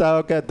 It's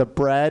so good. The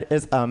bread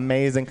is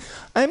amazing.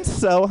 I'm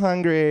so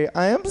hungry.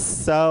 I am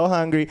so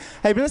hungry.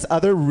 Have you been to this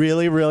other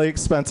really, really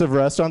expensive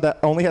restaurant that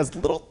only has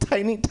little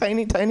tiny,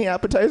 tiny, tiny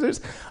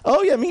appetizers?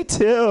 Oh yeah, me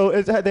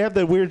too. They have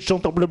the weird blah,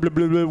 blah, blah,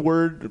 blah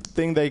word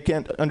thing they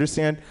can't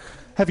understand.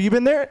 Have you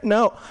been there?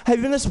 No. Have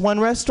you been to this one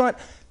restaurant?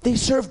 They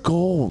serve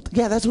gold.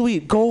 Yeah, that's what we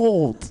eat,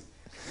 gold.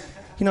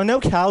 No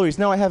calories.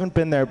 No, I haven't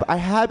been there, but I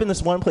have been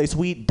this one place.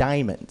 We eat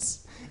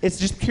diamonds. It's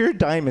just pure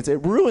diamonds.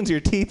 It ruins your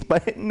teeth,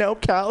 but no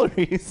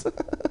calories.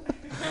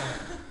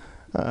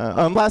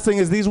 Last thing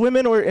is these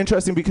women were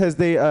interesting because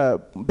they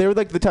were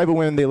like the type of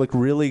women, they look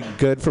really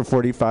good for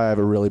 45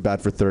 or really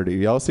bad for 30.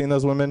 Y'all seen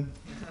those women?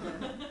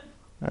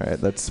 All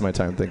right, that's my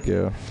time. Thank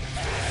you.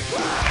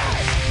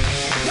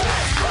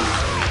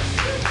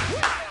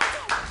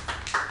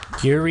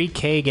 Yuri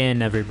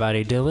Kagan,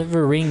 everybody,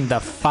 delivering the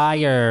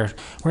fire.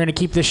 We're going to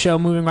keep the show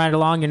moving right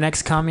along. Your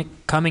next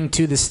coming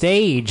to the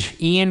stage,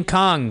 Ian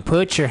Kung.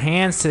 Put your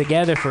hands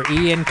together for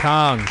Ian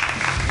Kung.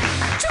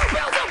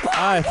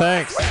 Hi,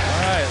 thanks. All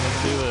right,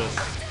 let's do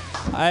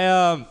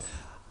this.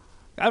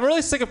 I'm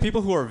really sick of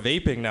people who are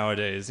vaping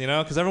nowadays,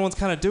 because everyone's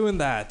kind of doing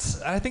that.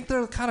 I think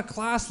they're kind of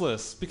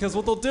classless, because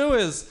what they'll do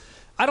is,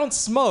 I don't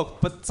smoke,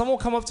 but someone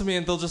will come up to me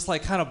and they'll just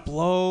kind of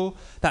blow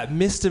that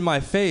mist in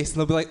my face, and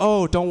they'll be like,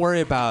 oh, don't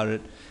worry about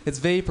it. It's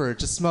vapor. It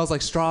just smells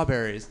like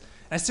strawberries. And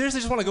I seriously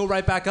just want to go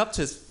right back up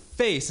to his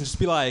face and just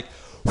be like,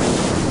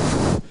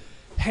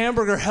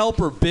 hamburger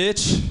helper,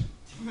 bitch.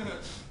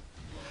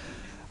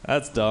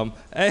 That's dumb.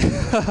 I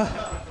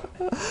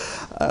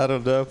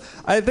don't know.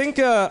 I think,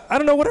 I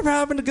don't know, whatever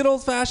happened to good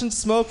old-fashioned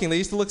smoking? They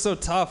used to look so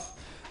tough.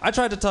 I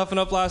tried to toughen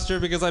up last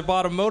year because I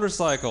bought a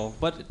motorcycle,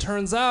 but it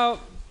turns out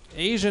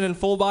Asian and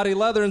full-body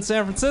leather in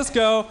San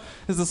Francisco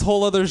is this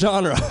whole other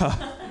genre.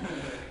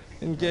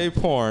 In gay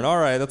porn. All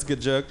right, that's a good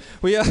joke.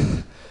 They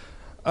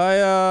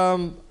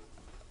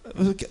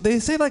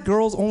say that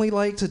girls only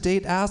like to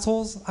date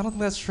assholes. I don't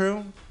think that's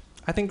true.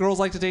 I think girls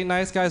like to date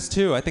nice guys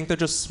too. I think they're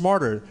just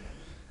smarter.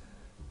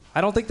 I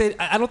don't think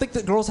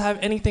that girls have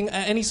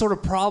any sort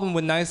of problem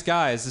with nice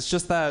guys. It's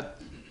just that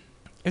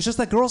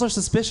girls are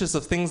suspicious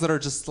of things that are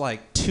just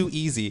too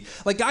easy.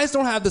 Guys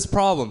don't have this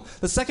problem.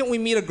 The second we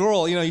meet a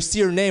girl, you see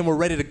her name, we're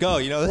ready to go.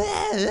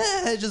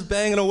 Just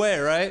banging away,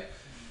 right?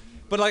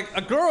 But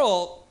a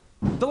girl,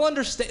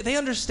 they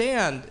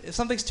understand if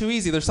something's too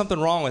easy, there's something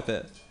wrong with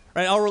it,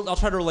 right? I'll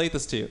try to relate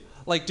this to you.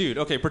 Dude,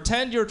 okay,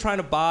 pretend you're trying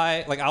to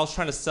buy, I was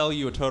trying to sell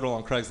you a turtle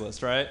on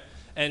Craigslist, right?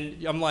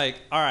 And I'm like,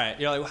 all right,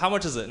 you're like, how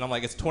much is it? And I'm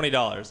like, it's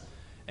 $20.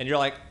 And you're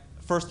like,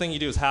 first thing you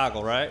do is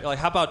haggle, right? You're like,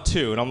 how about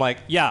 2? And I'm like,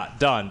 yeah,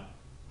 done.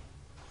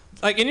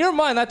 In your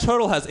mind, that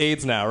turtle has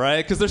AIDS now, right?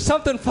 Because there's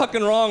something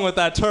fucking wrong with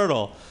that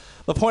turtle.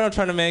 The point I'm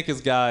trying to make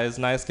is, guys,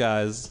 nice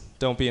guys,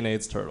 don't be an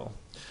AIDS turtle.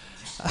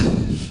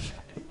 I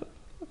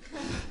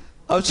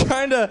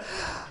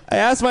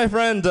asked my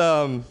friend,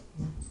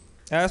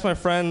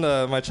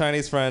 my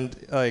Chinese friend,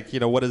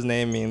 what his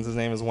name means. His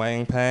name is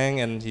Wang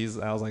Pang, and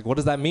I was like, what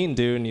does that mean,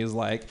 dude? And he was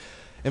like,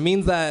 it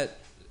means that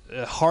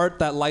heart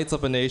that lights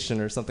up a nation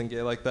or something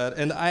gay like that.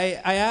 And I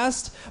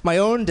asked my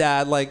own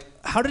dad,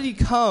 how did he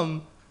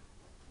come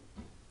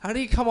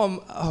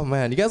on? Oh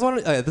man, you guys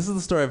want to? This is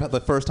the story of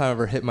the first time I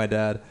ever hit my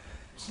dad.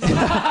 First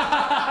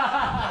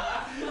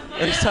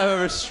time I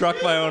ever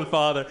struck my own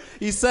father.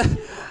 He said,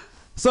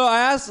 So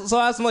I asked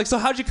him like, so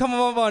how'd you come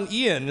up on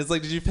Ian? It's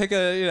like, did you pick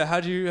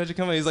how'd you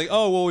come up? He's like,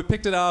 oh well, we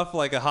picked it off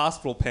like a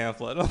hospital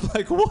pamphlet. And I'm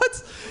like,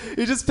 what?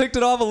 He just picked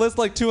it off a list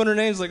like 200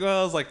 names. Like,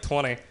 well, it was like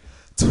 20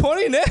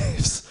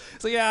 names.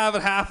 So yeah,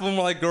 but half of them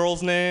were like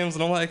girls' names,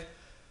 and I'm like,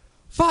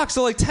 fuck.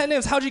 So like 10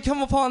 names. How'd you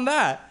come upon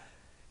that?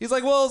 He's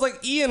like, well, it was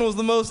like Ian was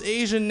the most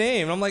Asian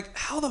name. And I'm like,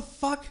 how the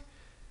fuck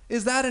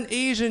is that an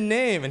Asian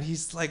name? And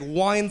he's like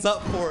winds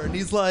up for it, and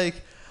he's like,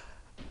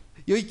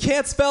 you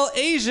can't spell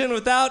Asian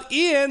without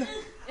Ian.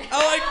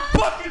 I'm like,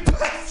 fucking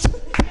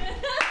bastard.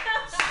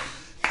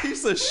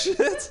 Piece of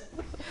shit.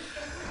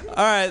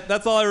 All right,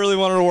 that's all I really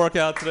wanted to work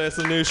out today.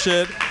 Some new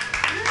shit.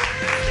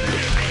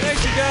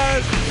 Thanks, you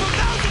guys.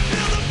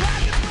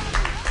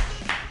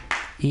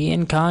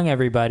 Ian Kong,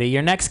 everybody.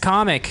 Your next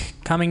comic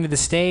coming to the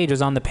stage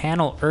was on the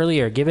panel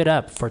earlier. Give it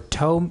up for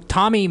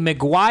Tommy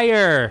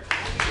McGuire.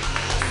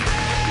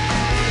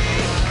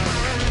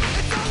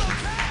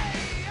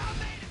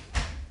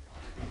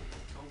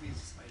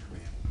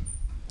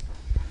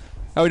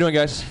 How we doing,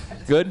 guys?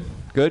 Good?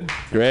 Good?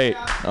 Great.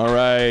 All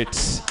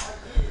right.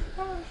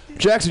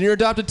 Jackson, you're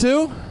adopted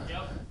too?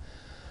 Yep.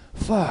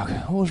 Fuck.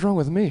 What was wrong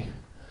with me?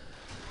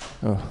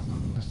 Oh.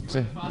 Let's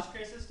see.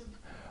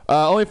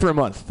 Only for a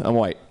month. I'm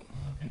white.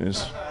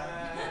 It's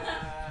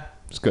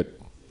good.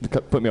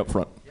 Put me up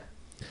front.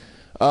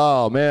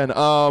 Oh, man.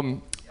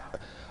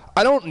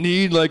 I don't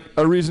need, like,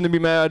 a reason to be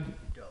mad,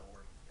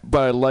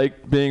 but I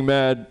like being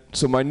mad.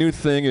 So my new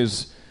thing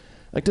is,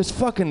 like, this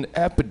fucking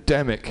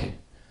epidemic.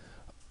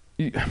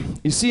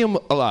 You see them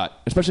a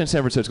lot, especially in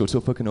San Francisco. It's so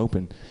fucking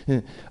open.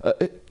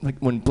 Like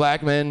when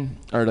black men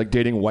are like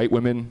dating white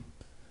women,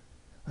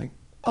 like,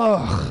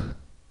 ugh,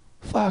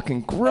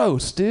 fucking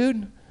gross,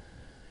 dude.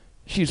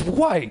 She's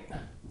white.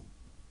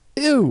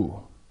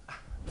 Ew.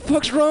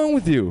 Fuck's wrong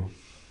with you,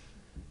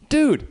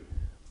 dude?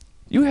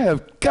 You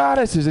have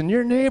goddesses in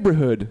your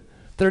neighborhood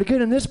that are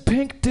getting this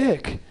pink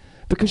dick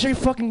because you're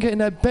fucking getting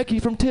that Becky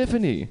from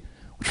Tiffany.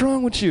 What's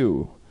wrong with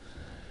you?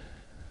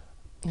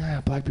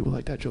 Yeah, black people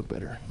like that joke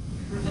better.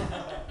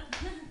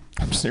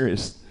 I'm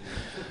serious.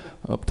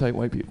 Uptight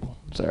white people.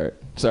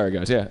 Sorry,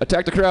 guys. Yeah,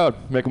 attack the crowd.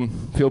 Make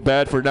them feel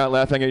bad for not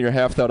laughing at your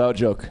half-thought-out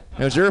joke.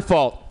 It was your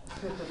fault.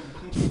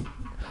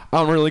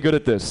 I'm really good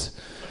at this.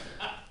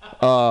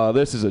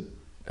 This is I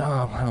don't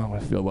know how I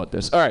feel about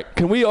this. All right,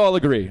 can we all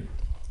agree?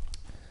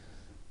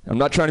 I'm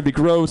not trying to be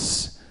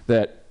gross.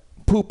 That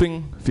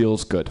pooping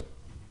feels good.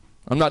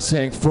 I'm not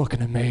saying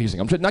fucking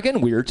amazing. I'm not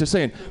getting weird. Just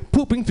saying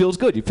pooping feels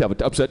good. You have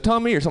an upset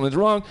tummy or something's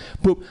wrong,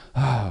 poop.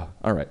 All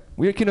right.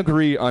 We can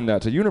agree on that.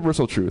 It's a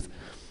universal truth.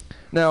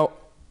 Now,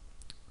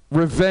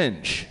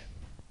 revenge.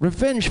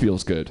 Revenge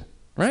feels good,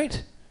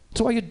 right?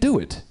 That's why you do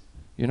it.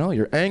 You know,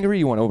 you're angry.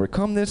 You want to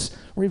overcome this.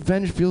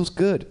 Revenge feels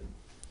good.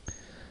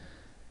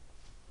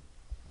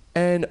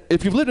 And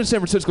if you've lived in San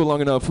Francisco long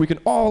enough, we can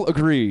all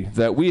agree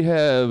that we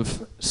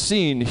have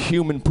seen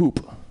human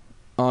poop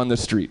on the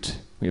street.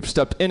 We have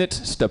stepped in it,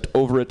 stepped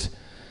over it,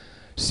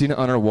 seen it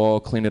on our wall,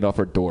 cleaned it off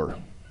our door.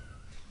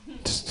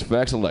 Just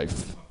facts of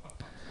life.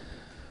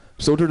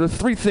 So there are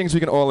 3 things we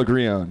can all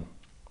agree on.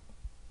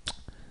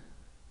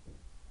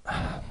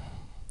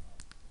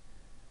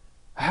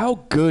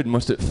 How good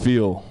must it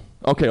feel?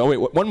 Okay, oh wait,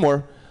 one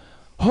more.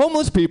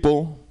 Homeless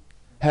people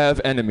have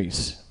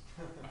enemies.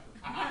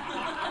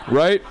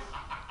 Right?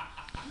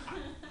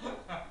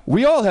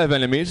 We all have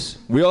enemies.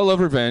 We all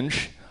love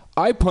revenge.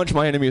 I punch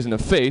my enemies in the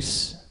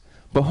face.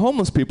 But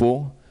homeless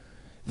people,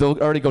 they'll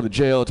already go to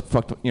jail. It's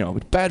fucked,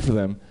 it's bad for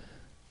them.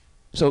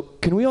 So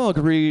can we all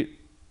agree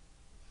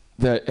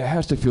that it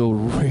has to feel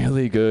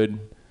really good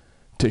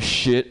to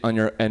shit on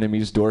your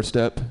enemy's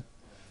doorstep,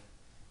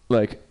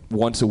 like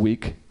once a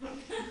week?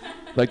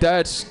 Like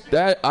that.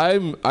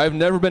 I've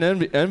never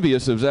been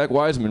envious of Zach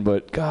Wiseman,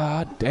 but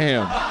god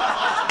damn,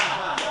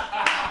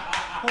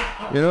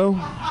 you know.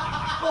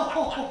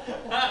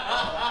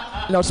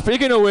 Now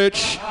speaking of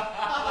which.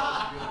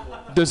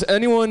 Does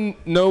anyone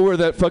know where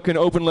that fucking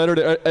open letter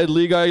to Ed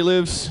Lee guy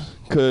lives?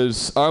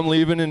 Cause I'm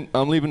leaving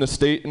the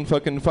state in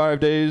fucking 5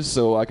 days,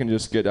 so I can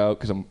just get out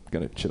because I'm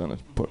gonna shit on this.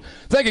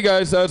 Thank you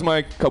guys. That was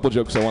my couple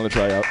jokes I wanted to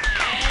try out.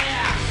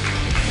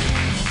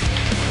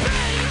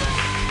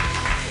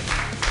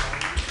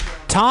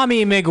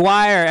 Tommy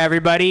McGuire,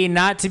 everybody,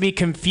 not to be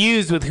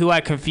confused with who I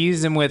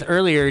confused him with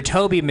earlier,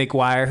 Toby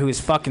McGuire, who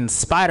is fucking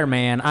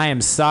Spider-Man. I am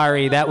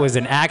sorry, that was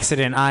an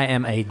accident. I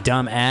am a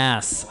dumb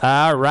ass.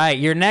 All right,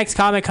 your next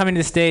comic coming to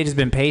the stage has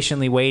been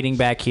patiently waiting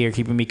back here,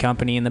 keeping me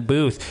company in the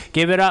booth.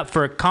 Give it up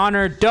for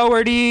Connor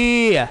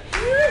Doherty. I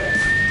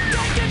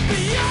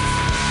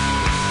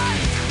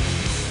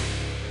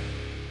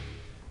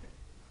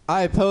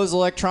oppose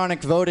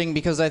electronic voting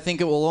because I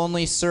think it will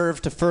only serve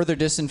to further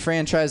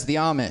disenfranchise the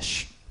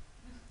Amish.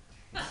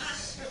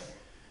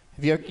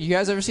 Have you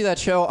guys ever see that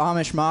show,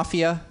 Amish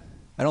Mafia?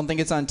 I don't think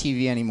it's on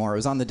TV anymore. It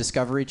was on the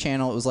Discovery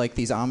Channel. It was like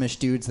these Amish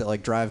dudes that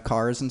like drive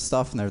cars and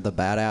stuff, and they're the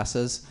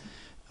badasses.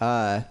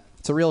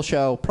 It's a real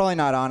show. Probably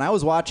not on. I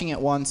was watching it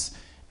once,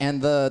 and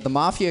the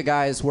Mafia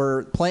guys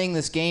were playing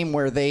this game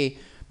where they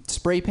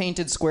spray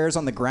painted squares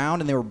on the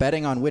ground, and they were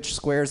betting on which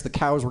squares the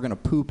cows were going to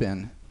poop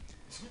in.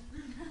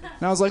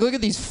 And I was like, look at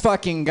these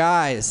fucking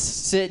guys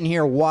sitting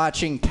here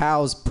watching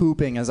cows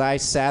pooping as I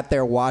sat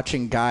there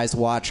watching guys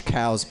watch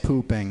cows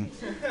pooping.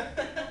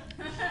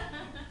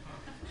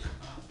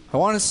 I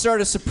want to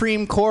start a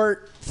Supreme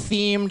Court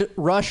themed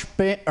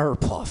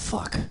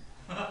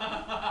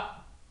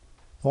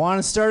I want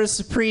to start a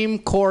Supreme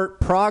Court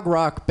prog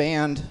rock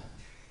band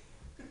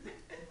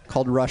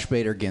called Rush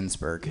Bader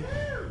Ginsburg.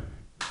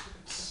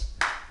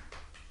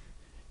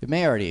 It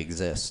may already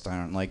exist. I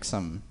don't like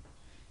some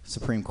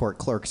Supreme Court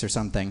clerks or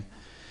something.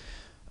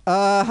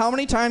 How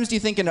many times do you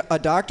think a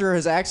doctor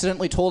has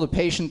accidentally told a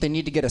patient they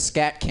need to get a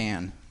scat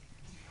can?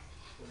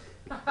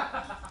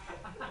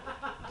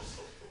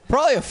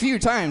 Probably a few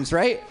times,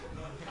 right?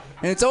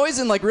 And it's always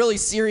in like really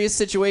serious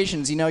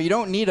situations. You know, you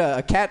don't need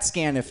a CAT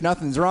scan if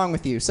nothing's wrong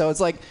with you. So it's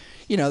like,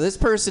 you know, this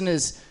person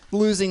is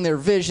losing their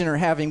vision or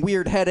having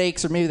weird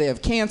headaches or maybe they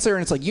have cancer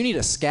and it's like, you need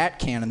a scat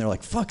can. And they're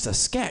like, fuck's a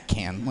scat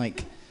can?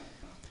 Like,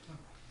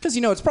 because,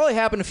 you know, it's probably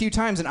happened a few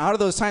times and out of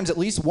those times, at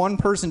least one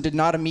person did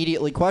not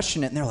immediately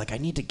question it. And they're like, I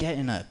need to get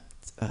in a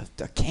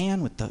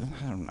can with the,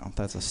 I don't know.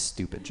 That's a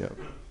stupid joke.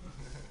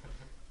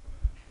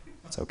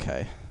 It's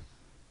okay.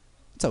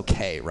 It's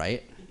okay,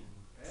 right?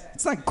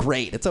 It's not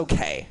great. It's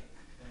okay.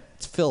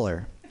 It's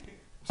filler.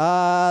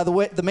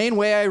 The main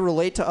way I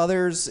relate to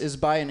others is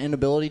by an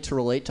inability to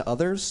relate to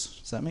others.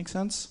 Does that make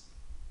sense?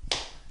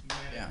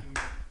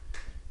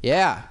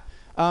 Yeah.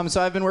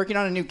 So I've been working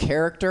on a new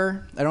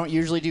character. I don't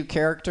usually do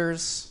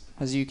characters,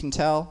 as you can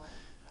tell.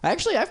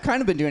 I've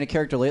kind of been doing a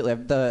character lately.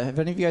 Have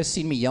any of you guys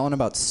seen me yelling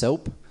about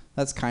soap?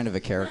 That's kind of a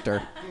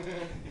character.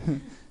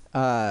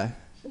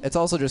 It's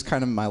also just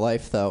kind of my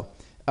life, though.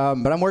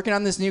 But I'm working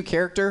on this new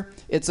character.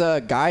 It's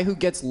a guy who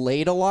gets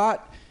laid a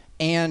lot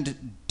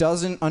and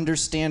doesn't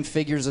understand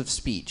figures of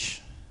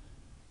speech.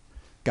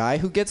 Guy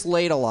who gets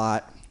laid a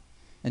lot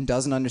and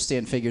doesn't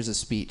understand figures of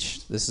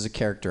speech. This is a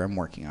character I'm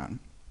working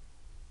on.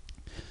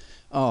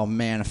 Oh,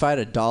 man, if I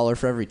had $1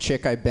 for every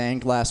chick I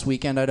banged last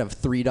weekend, I'd have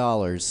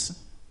 $3.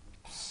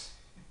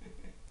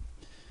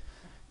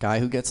 Guy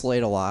who gets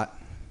laid a lot,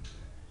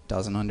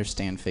 doesn't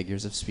understand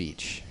figures of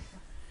speech.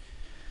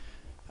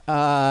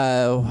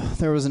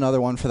 There was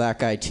another one for that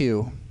guy,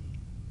 too,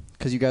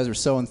 because you guys were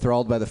so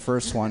enthralled by the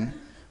first one.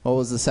 What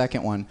was the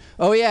second one?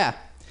 Oh, yeah.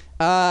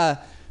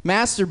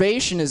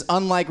 Masturbation is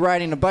unlike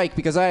riding a bike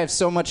because I have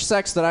so much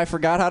sex that I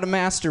forgot how to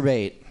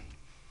masturbate.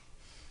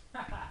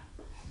 I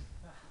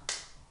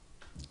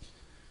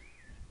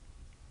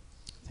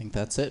think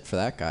that's it for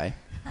that guy.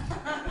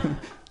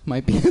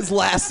 Might be his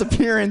last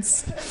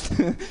appearance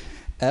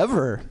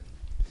ever.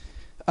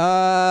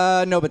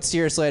 No, but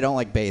seriously, I don't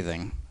like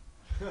bathing.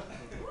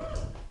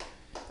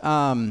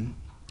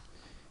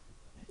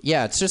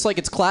 Yeah, it's just like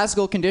it's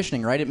classical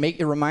conditioning, right?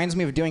 It reminds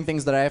me of doing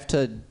things that I have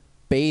to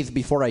bathe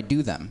before I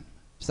do them.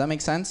 Does that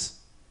make sense?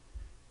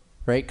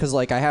 Right? Because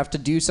like I have to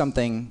do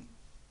something,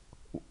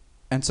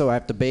 and so I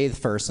have to bathe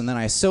first, and then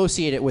I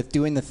associate it with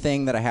doing the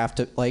thing that I have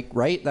to, like,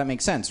 right? That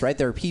makes sense, right?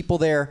 There are people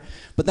there,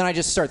 but then I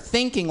just start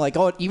thinking like,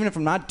 oh, even if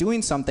I'm not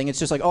doing something, it's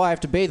just like, oh, I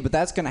have to bathe, but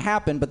that's going to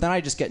happen. But then I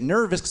just get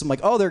nervous because I'm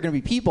like, oh, there are going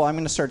to be people. I'm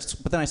going to start,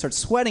 but then I start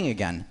sweating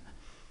again.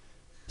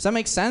 Does that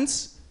make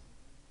sense?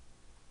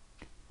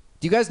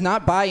 Do you guys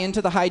not buy into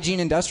the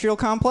hygiene industrial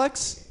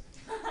complex?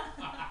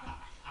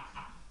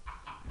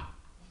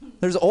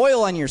 There's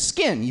oil on your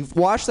skin. You've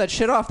washed that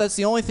shit off. That's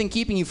the only thing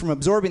keeping you from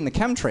absorbing the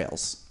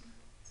chemtrails.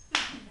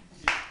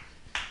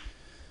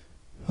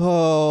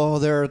 Oh,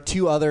 there are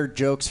 2 other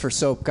jokes for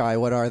Soap Guy.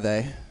 What are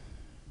they?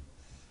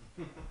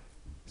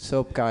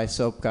 Soap Guy,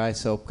 Soap Guy,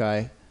 Soap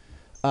Guy.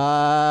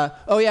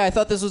 Oh yeah, I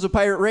thought this was a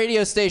pirate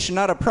radio station,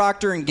 not a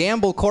Procter &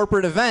 Gamble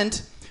corporate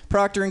event.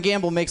 Procter &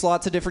 Gamble makes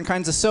lots of different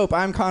kinds of soap.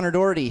 I'm Connor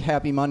Doherty.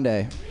 Happy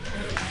Monday.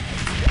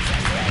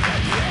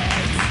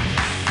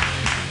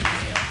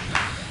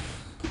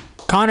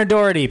 Connor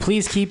Doherty,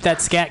 please keep that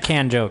scat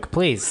can joke.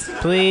 Please.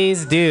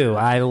 Please do.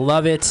 I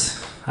love it.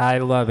 I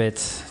love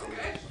it.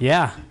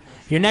 Yeah.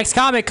 Your next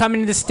comic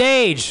coming to the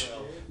stage.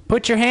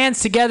 Put your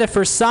hands together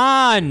for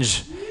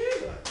Sanj.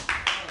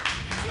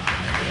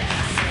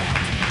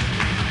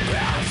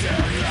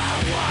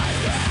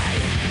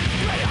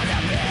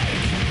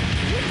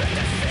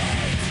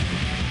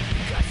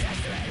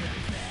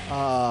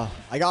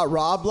 I got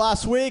robbed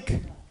last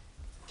week.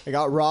 I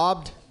got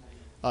robbed.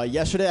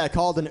 Yesterday I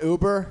called an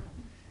Uber,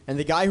 and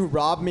the guy who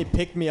robbed me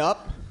picked me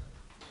up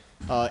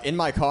in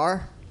my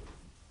car.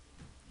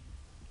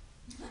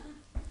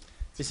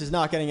 This is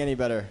not getting any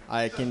better.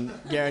 I can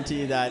guarantee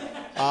you that.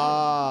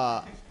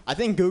 I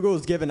think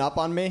Google's given up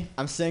on me.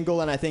 I'm single,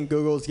 and I think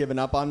Google's given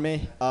up on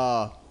me.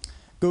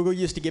 Google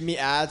used to give me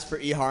ads for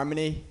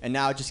eHarmony, and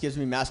now it just gives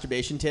me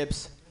masturbation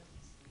tips.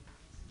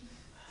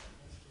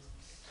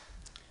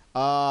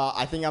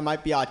 I think I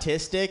might be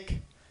autistic,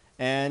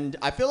 and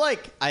I feel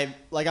like I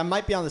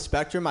might be on the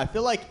spectrum. I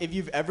feel like if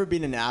you've ever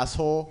been an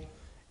asshole,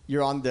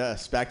 you're on the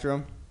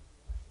spectrum.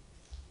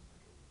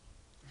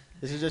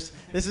 This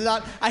is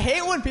not. I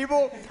hate when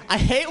people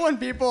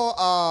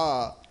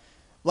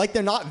like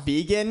they're not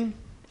vegan,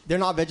 they're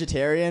not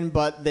vegetarian,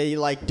 but they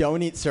like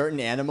don't eat certain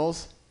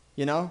animals.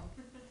 You know,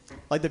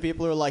 Like the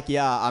people who are like,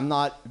 yeah, I'm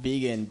not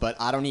vegan, but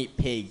I don't eat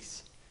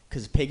pigs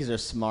because pigs are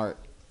smart.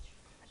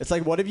 It's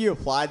like, what if you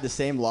applied the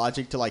same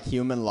logic to like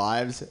human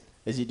lives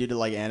as you do to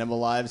like animal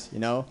lives, you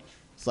know?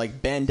 It's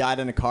like Ben died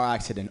in a car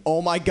accident.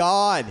 Oh my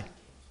God.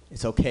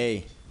 It's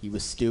okay. He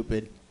was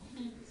stupid.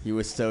 He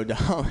was so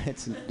dumb.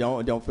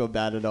 Don't feel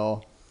bad at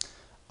all.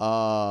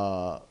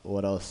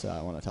 What else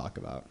I want to talk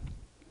about?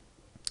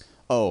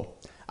 Oh,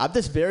 I have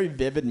this very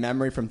vivid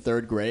memory from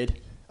 3rd grade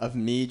of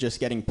me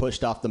just getting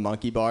pushed off the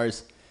monkey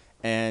bars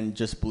and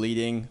just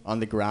bleeding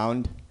on the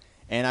ground.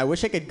 And I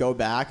wish I could go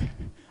back.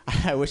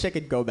 I wish I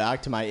could go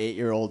back to my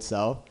 8-year-old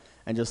self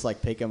and just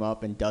like pick him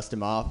up and dust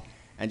him off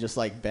and just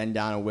like bend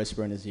down and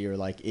whisper in his ear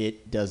like,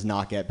 it does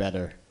not get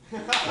better.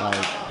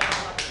 Like,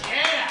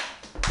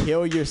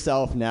 kill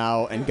yourself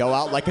now and go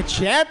out like a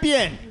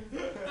champion.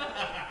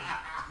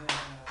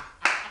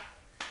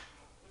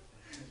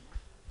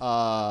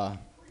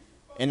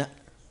 In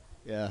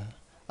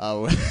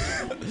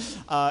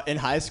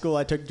high school,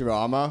 I took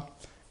drama,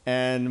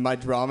 and my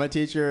drama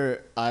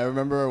teacher, I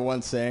remember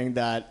once saying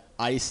that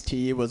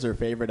Ice-T was her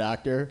favorite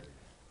actor,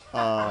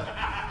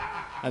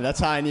 and that's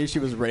how I knew she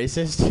was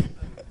racist.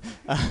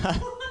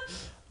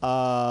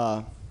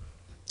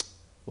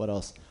 What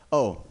else?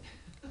 Oh,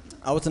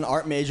 I was an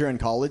art major in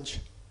college.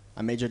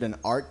 I majored in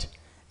art,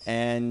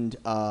 and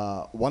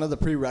one of the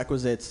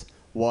prerequisites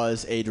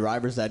was a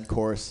driver's ed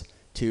course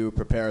to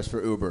prepare us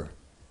for Uber.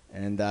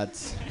 And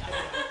that's...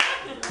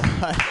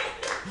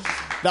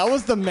 that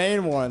was the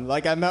main one.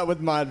 Like, I met with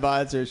my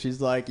advisor.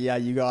 She's like, yeah,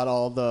 you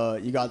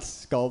got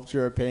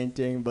sculpture,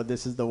 painting, but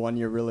this is the one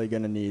you're really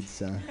going to need,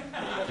 so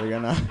we're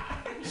going to...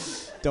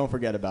 Don't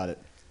forget about it.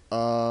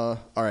 All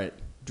right,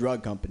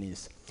 drug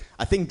companies.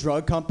 I think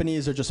drug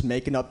companies are just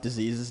making up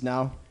diseases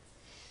now,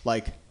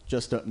 like,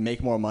 just to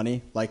make more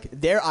money. Like,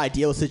 their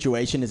ideal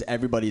situation is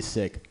everybody's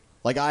sick.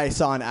 Like, I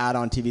saw an ad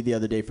on TV the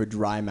other day for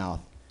dry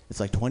mouth. It's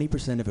like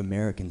 20% of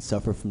Americans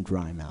suffer from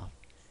dry mouth,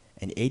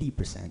 and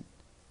 80%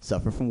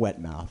 suffer from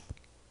wet mouth.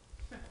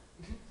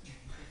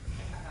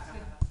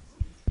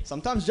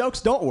 Sometimes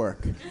jokes don't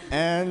work,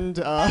 and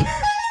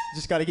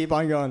just gotta keep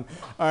on going.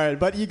 All right,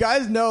 but you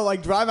guys know,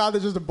 like, dry mouth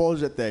is just a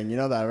bullshit thing. You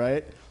know that,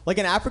 right? Like,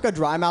 in Africa,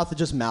 dry mouth is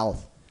just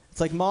mouth.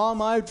 It's like,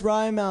 Mom, I have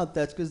dry mouth.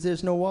 That's because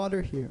there's no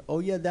water here. Oh,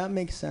 yeah, that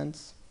makes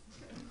sense.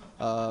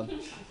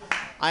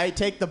 I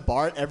take the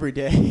BART every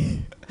day.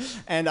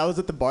 And I was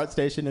at the BART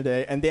station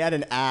today, and they had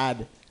an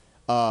ad,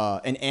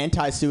 an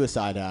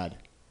anti-suicide ad.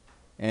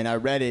 And I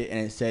read it, and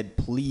it said,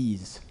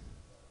 please,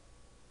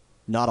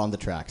 not on the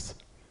tracks.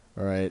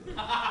 All right?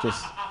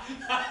 Just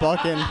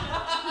fucking,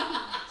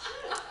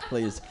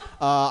 please.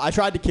 I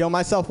tried to kill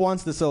myself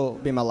once. This will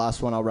be my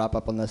last one. I'll wrap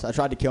up on this. I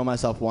tried to kill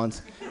myself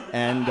once,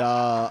 and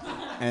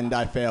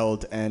I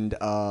failed. And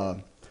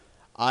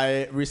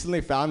I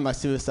recently found my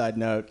suicide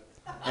note,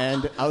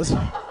 and I was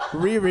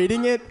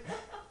rereading it,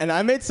 and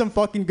I made some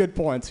fucking good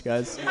points,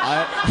 guys.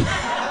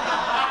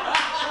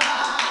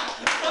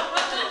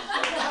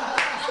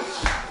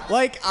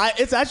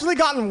 It's actually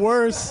gotten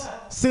worse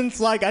since,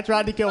 like, I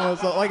tried to kill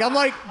myself. Like, I'm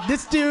like,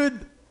 this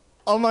dude,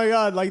 oh my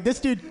God, like, this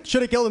dude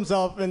should have killed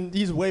himself, and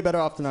he's way better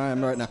off than I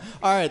am right now.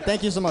 All right,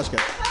 thank you so much,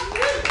 guys.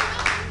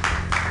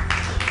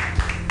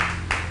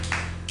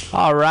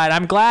 All right,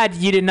 I'm glad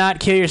you did not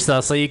kill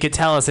yourself, so you could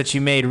tell us that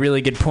you made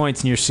really good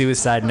points in your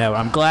suicide note.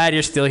 I'm glad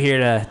you're still here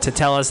to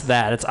tell us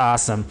that. It's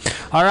awesome.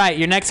 All right,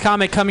 your next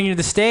comic coming to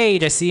the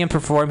stage. I see him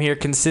perform here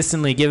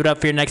consistently. Give it up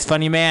for your next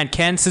funny man,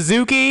 Ken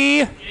Suzuki.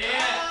 Yeah.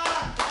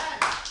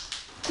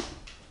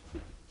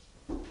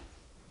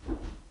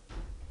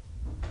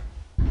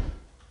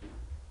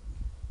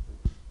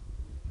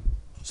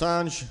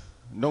 Sanj,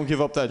 don't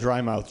give up that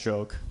dry mouth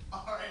joke.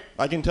 All right.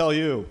 I can tell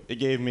you, it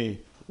gave me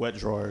wet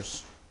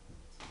drawers.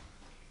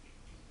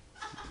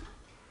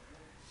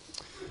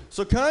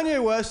 So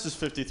Kanye West is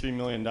 $53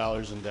 million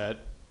in debt.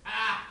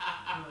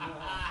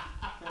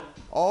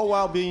 All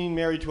while being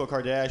married to a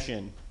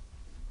Kardashian.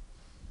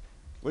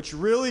 Which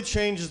really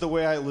changes the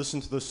way I listen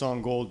to the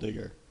song Gold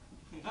Digger.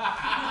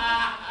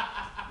 I'm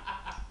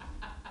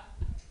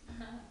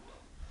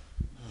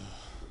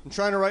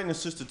trying to write an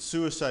assisted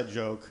suicide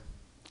joke.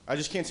 I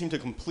just can't seem to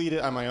complete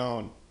it on my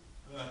own.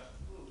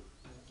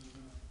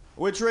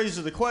 Which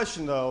raises the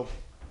question, though,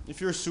 if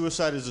your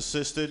suicide is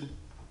assisted,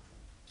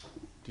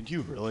 did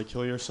you really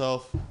kill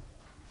yourself?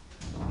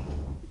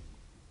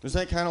 Is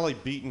that kind of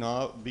like beating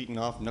off,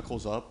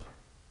 knuckles up?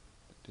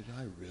 Did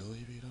I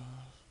really beat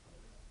off?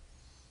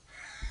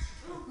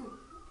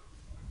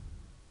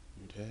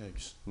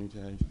 New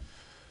tags.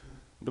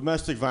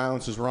 Domestic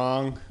violence is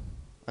wrong.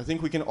 I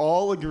think we can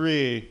all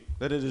agree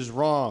that it is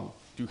wrong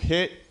to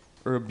hit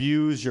or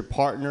abuse your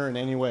partner in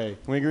any way.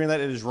 Can we agree on that?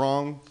 It is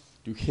wrong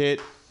to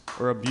hit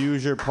or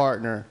abuse your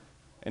partner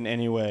in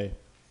any way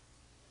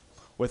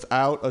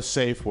without a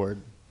safe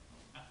word.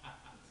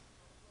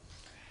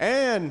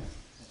 And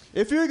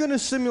if you're going to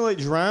simulate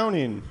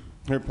drowning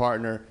your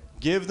partner,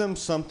 give them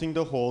something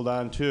to hold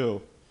on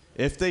to.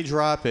 If they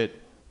drop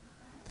it,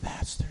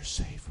 that's their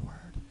safe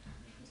word.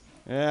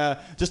 Yeah,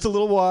 just a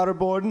little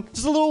waterboarding.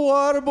 Just a little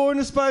waterboarding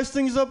to spice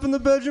things up in the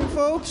bedroom,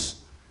 folks.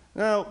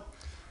 Now,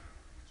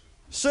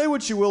 say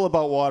what you will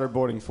about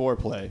waterboarding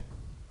foreplay.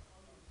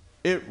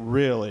 It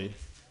really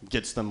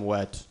gets them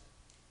wet.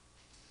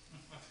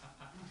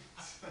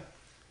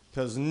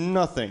 Because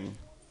nothing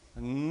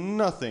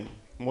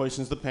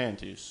moistens the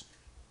panties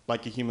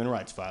like a human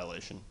rights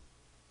violation.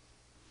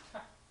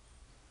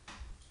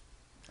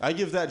 I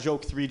give that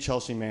joke 3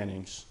 Chelsea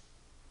Mannings.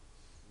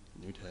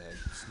 New tag.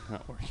 It's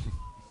not working.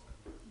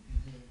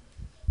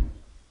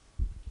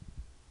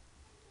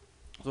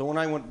 So when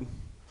I want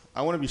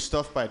to be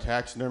stuffed by a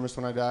taxidermist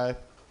when I die.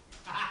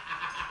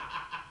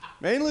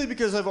 Mainly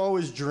because I've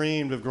always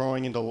dreamed of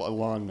growing into a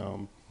lawn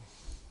gnome.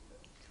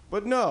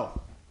 But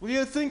no, when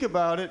you think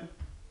about it,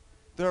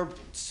 there are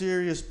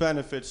serious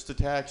benefits to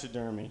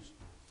taxidermy.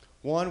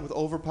 One, with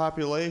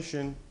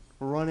overpopulation,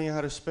 we're running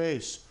out of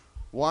space.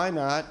 Why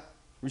not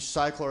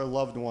recycle our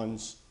loved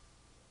ones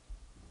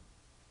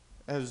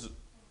as,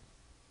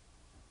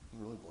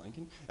 I'm really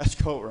blanking, as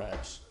coat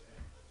racks?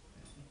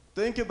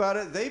 Think about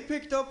it. They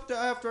picked up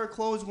after our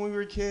clothes when we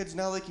were kids.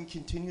 Now they can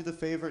continue the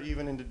favor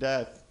even into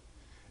death.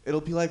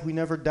 It'll be like we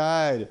never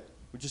died.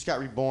 We just got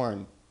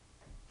reborn.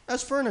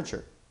 As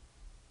furniture.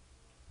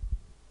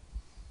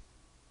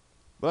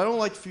 But I don't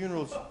like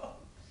funerals.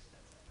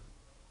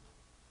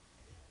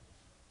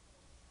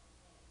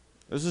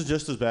 This is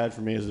just as bad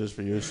for me as it is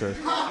for you, sir.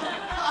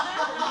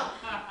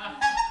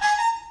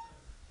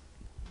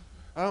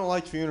 I don't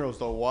like funerals,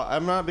 though.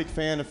 I'm not a big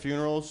fan of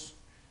funerals.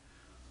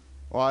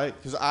 Why?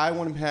 Because I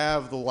want to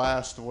have the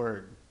last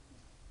word.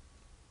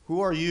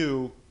 Who are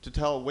you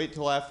to wait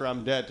till after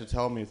I'm dead to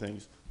tell me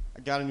things? I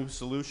got a new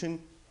solution.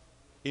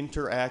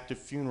 Interactive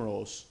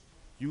funerals.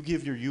 You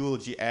give your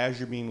eulogy as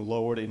you're being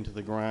lowered into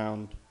the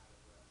ground.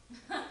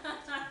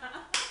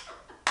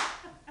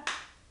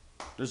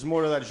 There's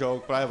more to that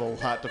joke, but I have a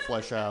lot to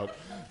flesh out.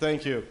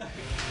 Thank you.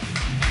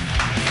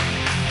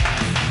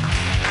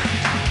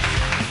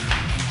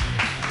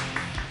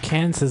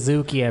 Ken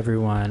Suzuki,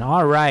 everyone.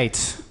 All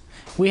right.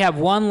 We have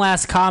one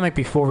last comic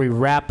before we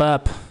wrap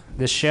up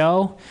the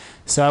show.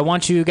 So I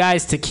want you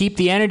guys to keep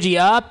the energy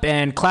up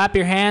and clap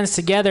your hands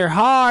together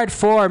hard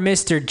for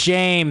Mr.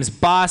 James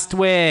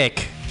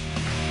Bostwick.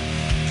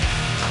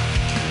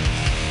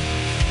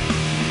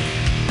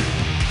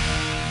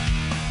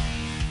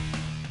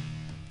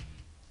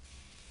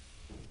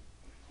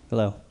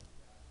 Hello.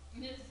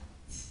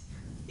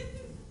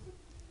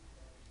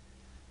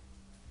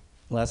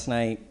 Last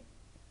night,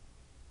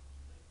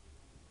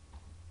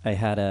 I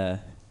had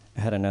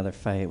another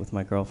fight with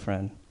my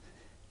girlfriend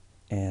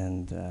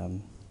and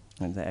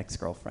the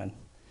ex-girlfriend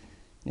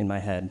in my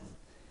head.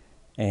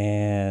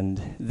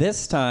 And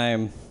this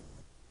time,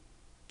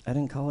 I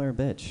didn't call her a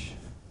bitch.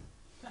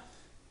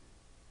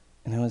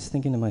 And I was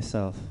thinking to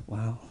myself,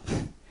 wow,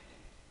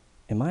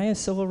 am I a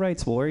civil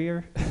rights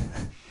warrior?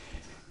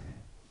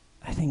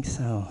 I think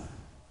so.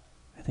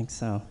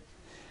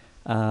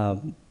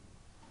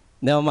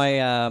 No,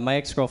 my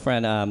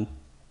ex-girlfriend,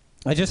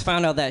 I just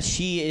found out that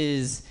she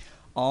is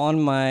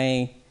on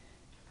my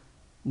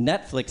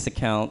Netflix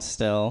account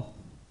still,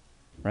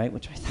 right?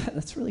 Which I thought,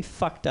 that's really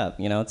fucked up,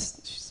 you know?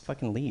 She's a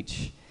fucking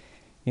leech.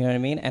 You know what I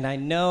mean? And I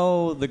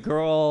know the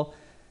girl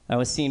I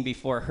was seeing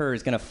before her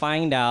is gonna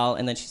find out,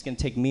 and then she's gonna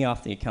take me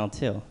off the account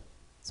too.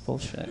 It's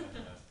bullshit.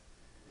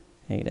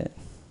 Hate it.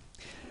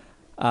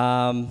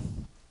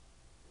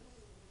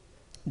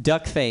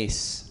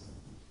 Duckface.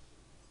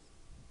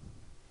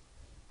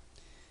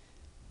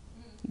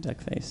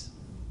 Duckface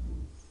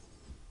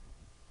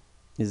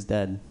is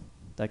dead.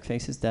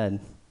 Duckface is dead.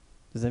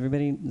 Does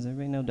everybody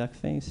know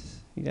Duckface?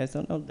 You guys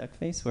don't know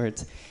Duckface? Where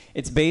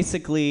it's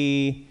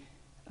basically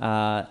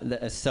a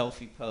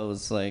selfie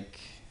pose, like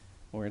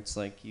where it's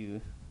like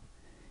you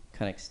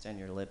kind of extend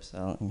your lips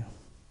out and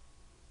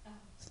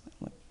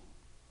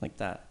like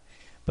that.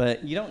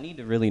 But you don't need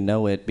to really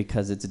know it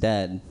because it's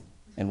dead.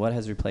 And what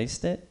has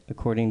replaced it,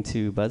 according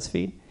to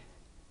BuzzFeed?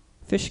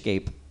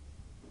 Fishgape.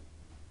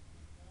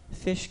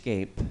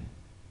 Fishgape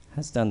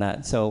has done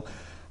that. So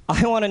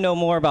I want to know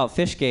more about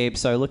Fishgape,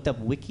 so I looked up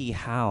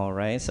WikiHow,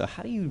 right? So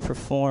how do you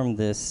perform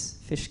this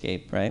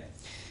Fishgape, right?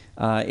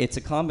 It's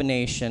a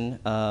combination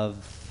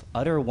of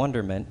utter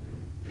wonderment,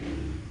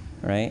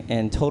 right,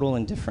 and total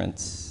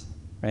indifference,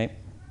 right?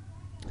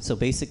 So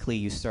basically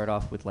you start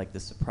off with like the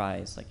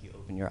surprise, like you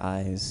open your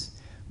eyes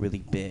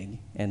really big,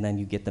 and then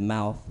you get the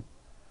mouth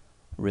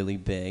really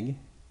big,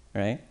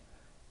 right?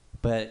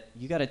 But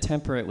you got to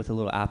temper it with a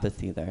little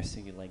apathy there, so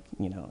you like,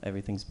 you know,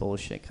 everything's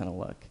bullshit kind of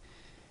look.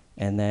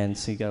 And then,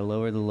 so you got to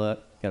lower the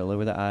look, got to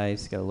lower the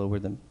eyes, got to lower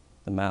the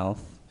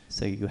mouth,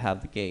 so you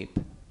have the gape.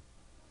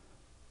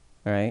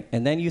 All right?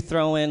 And then you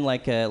throw in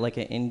like an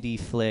indie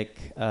flick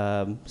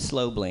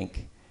slow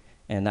blink,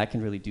 and that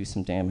can really do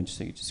some damage,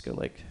 so you just go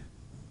like...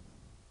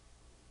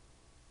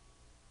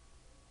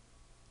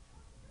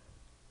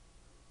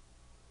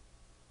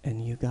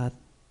 And you got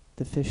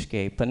the fish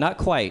gape, but not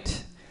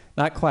quite,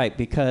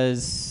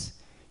 because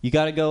you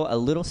got to go a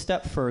little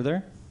step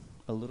further,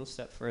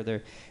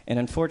 and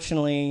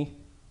unfortunately,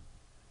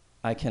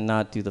 I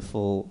cannot do the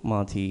full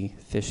Monty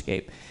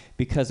Fishscape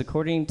because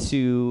according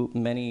to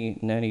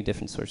many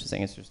different sources,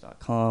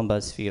 Answers.com,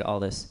 BuzzFeed,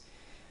 all this,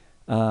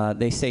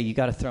 they say you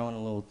got to throw in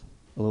a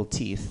little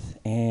teeth,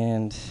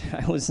 and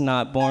I was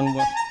not born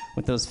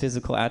with those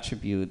physical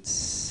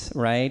attributes,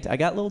 right? I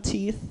got little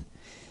teeth,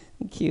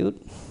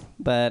 cute,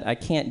 but I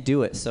can't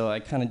do it, so I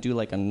kind of do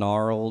like a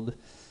gnarled,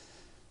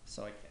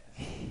 so I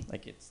can't,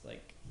 like it's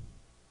like.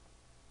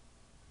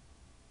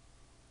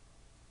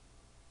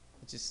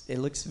 It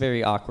looks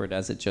very awkward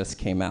as it just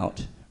came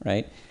out,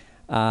 right?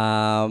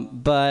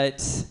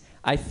 But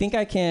I think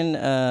I can.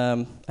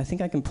 I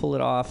think I can pull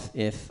it off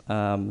if.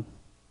 No,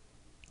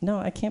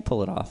 I can't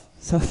pull it off.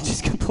 So I'm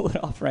just gonna pull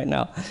it off right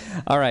now.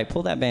 All right,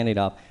 pull that Band-Aid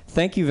off.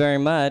 Thank you very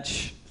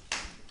much.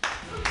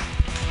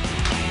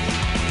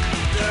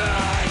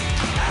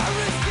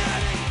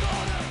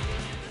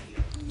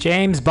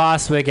 James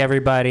Boswick,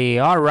 everybody.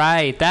 All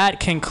right,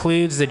 that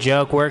concludes the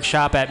Joke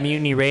Workshop at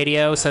Mutiny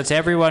Radio. So to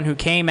everyone who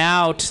came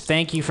out,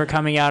 thank you for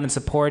coming out and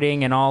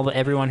supporting, and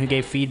everyone who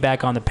gave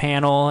feedback on the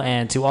panel,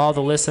 and to all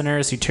the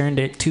listeners who tuned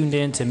in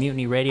to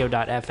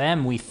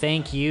MutinyRadio.fm, we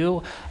thank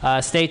you.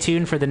 Stay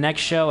tuned for the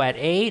next show at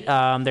 8.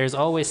 There's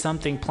always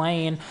something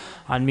playing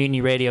on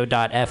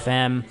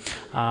MutinyRadio.fm.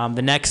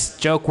 The next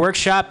Joke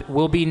Workshop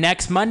will be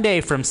next Monday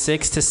from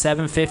 6 to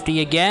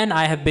 7:50 again.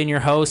 I have been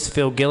your host,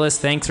 Phil Gillis.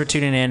 Thanks for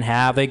tuning in.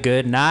 Have a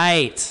good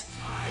night.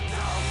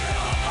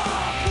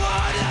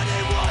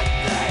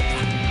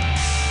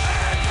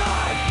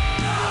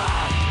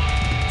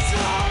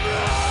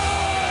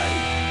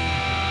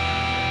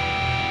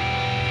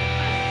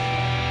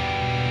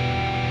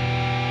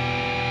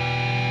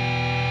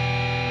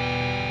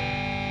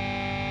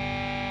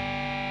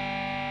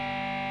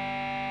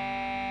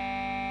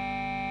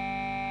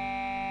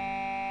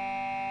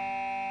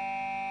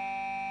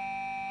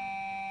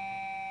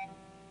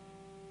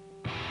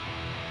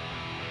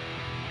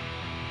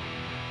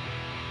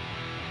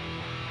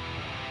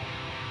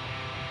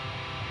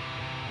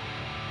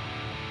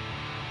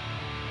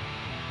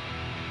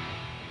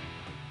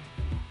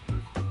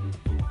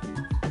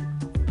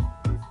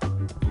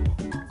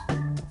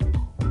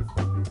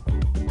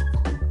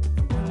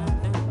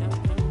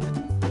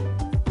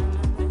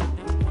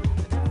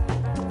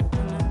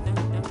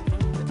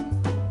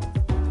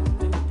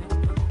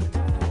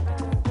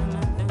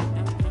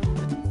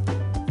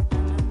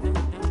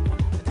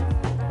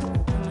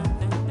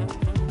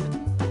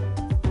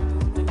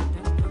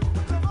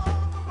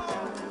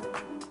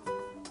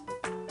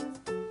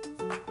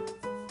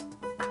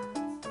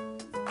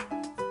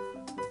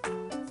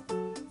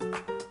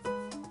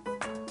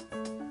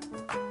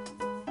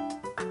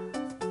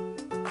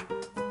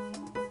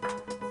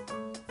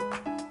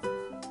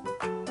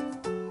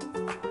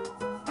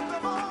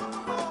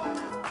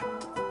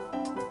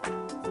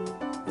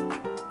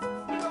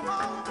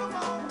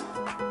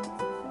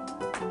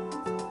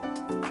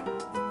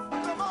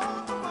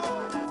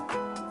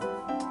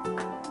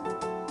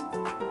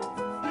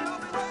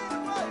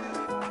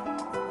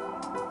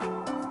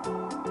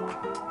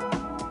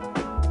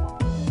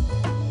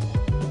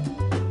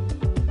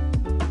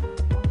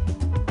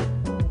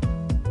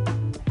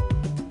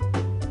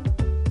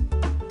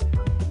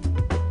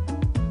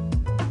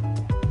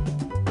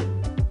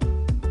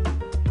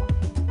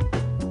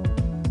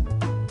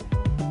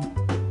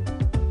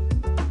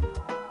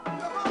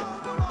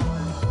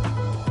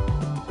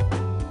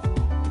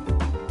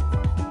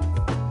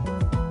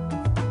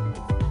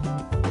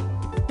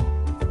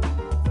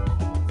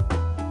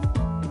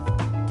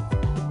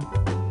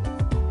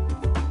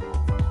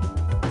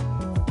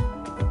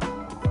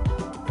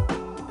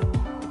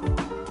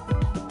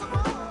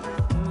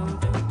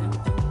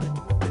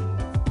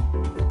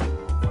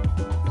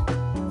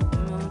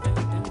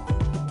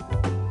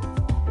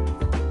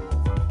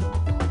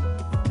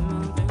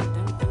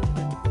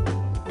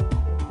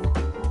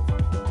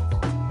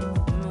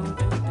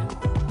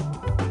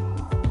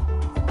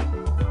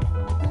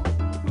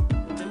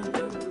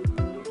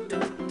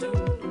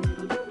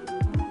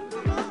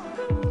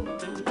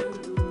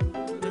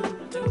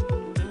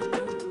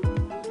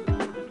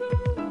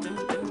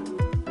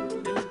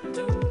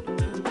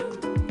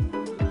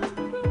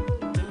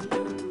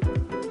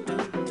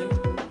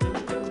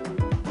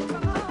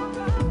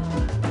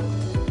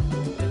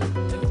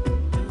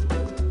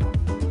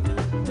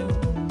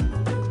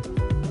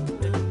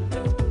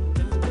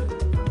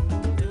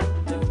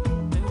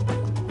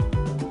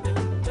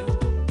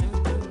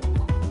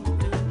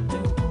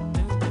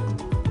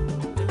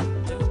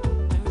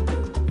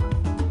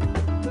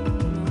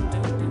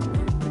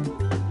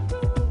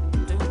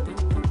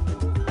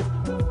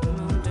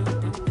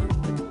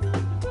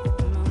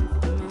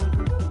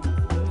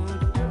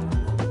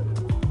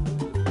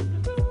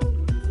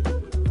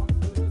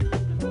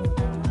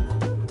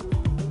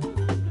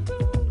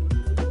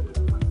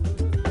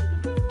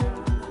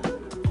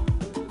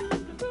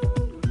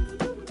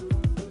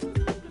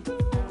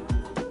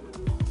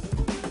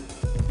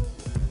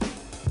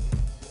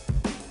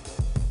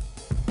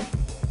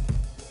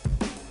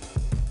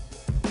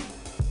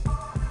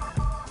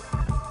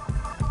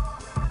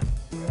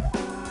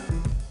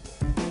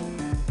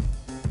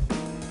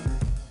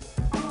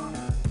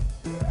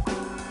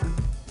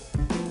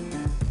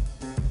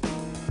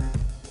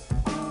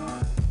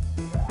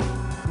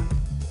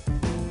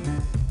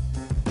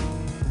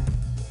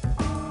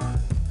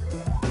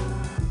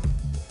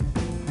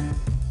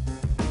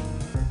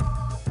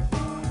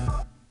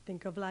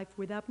 think of life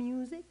without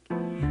music.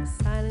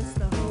 Silence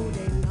the whole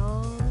day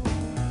long.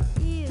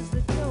 Ears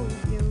that don't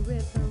hear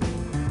rhythm.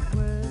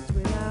 Words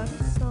without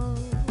a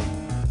song.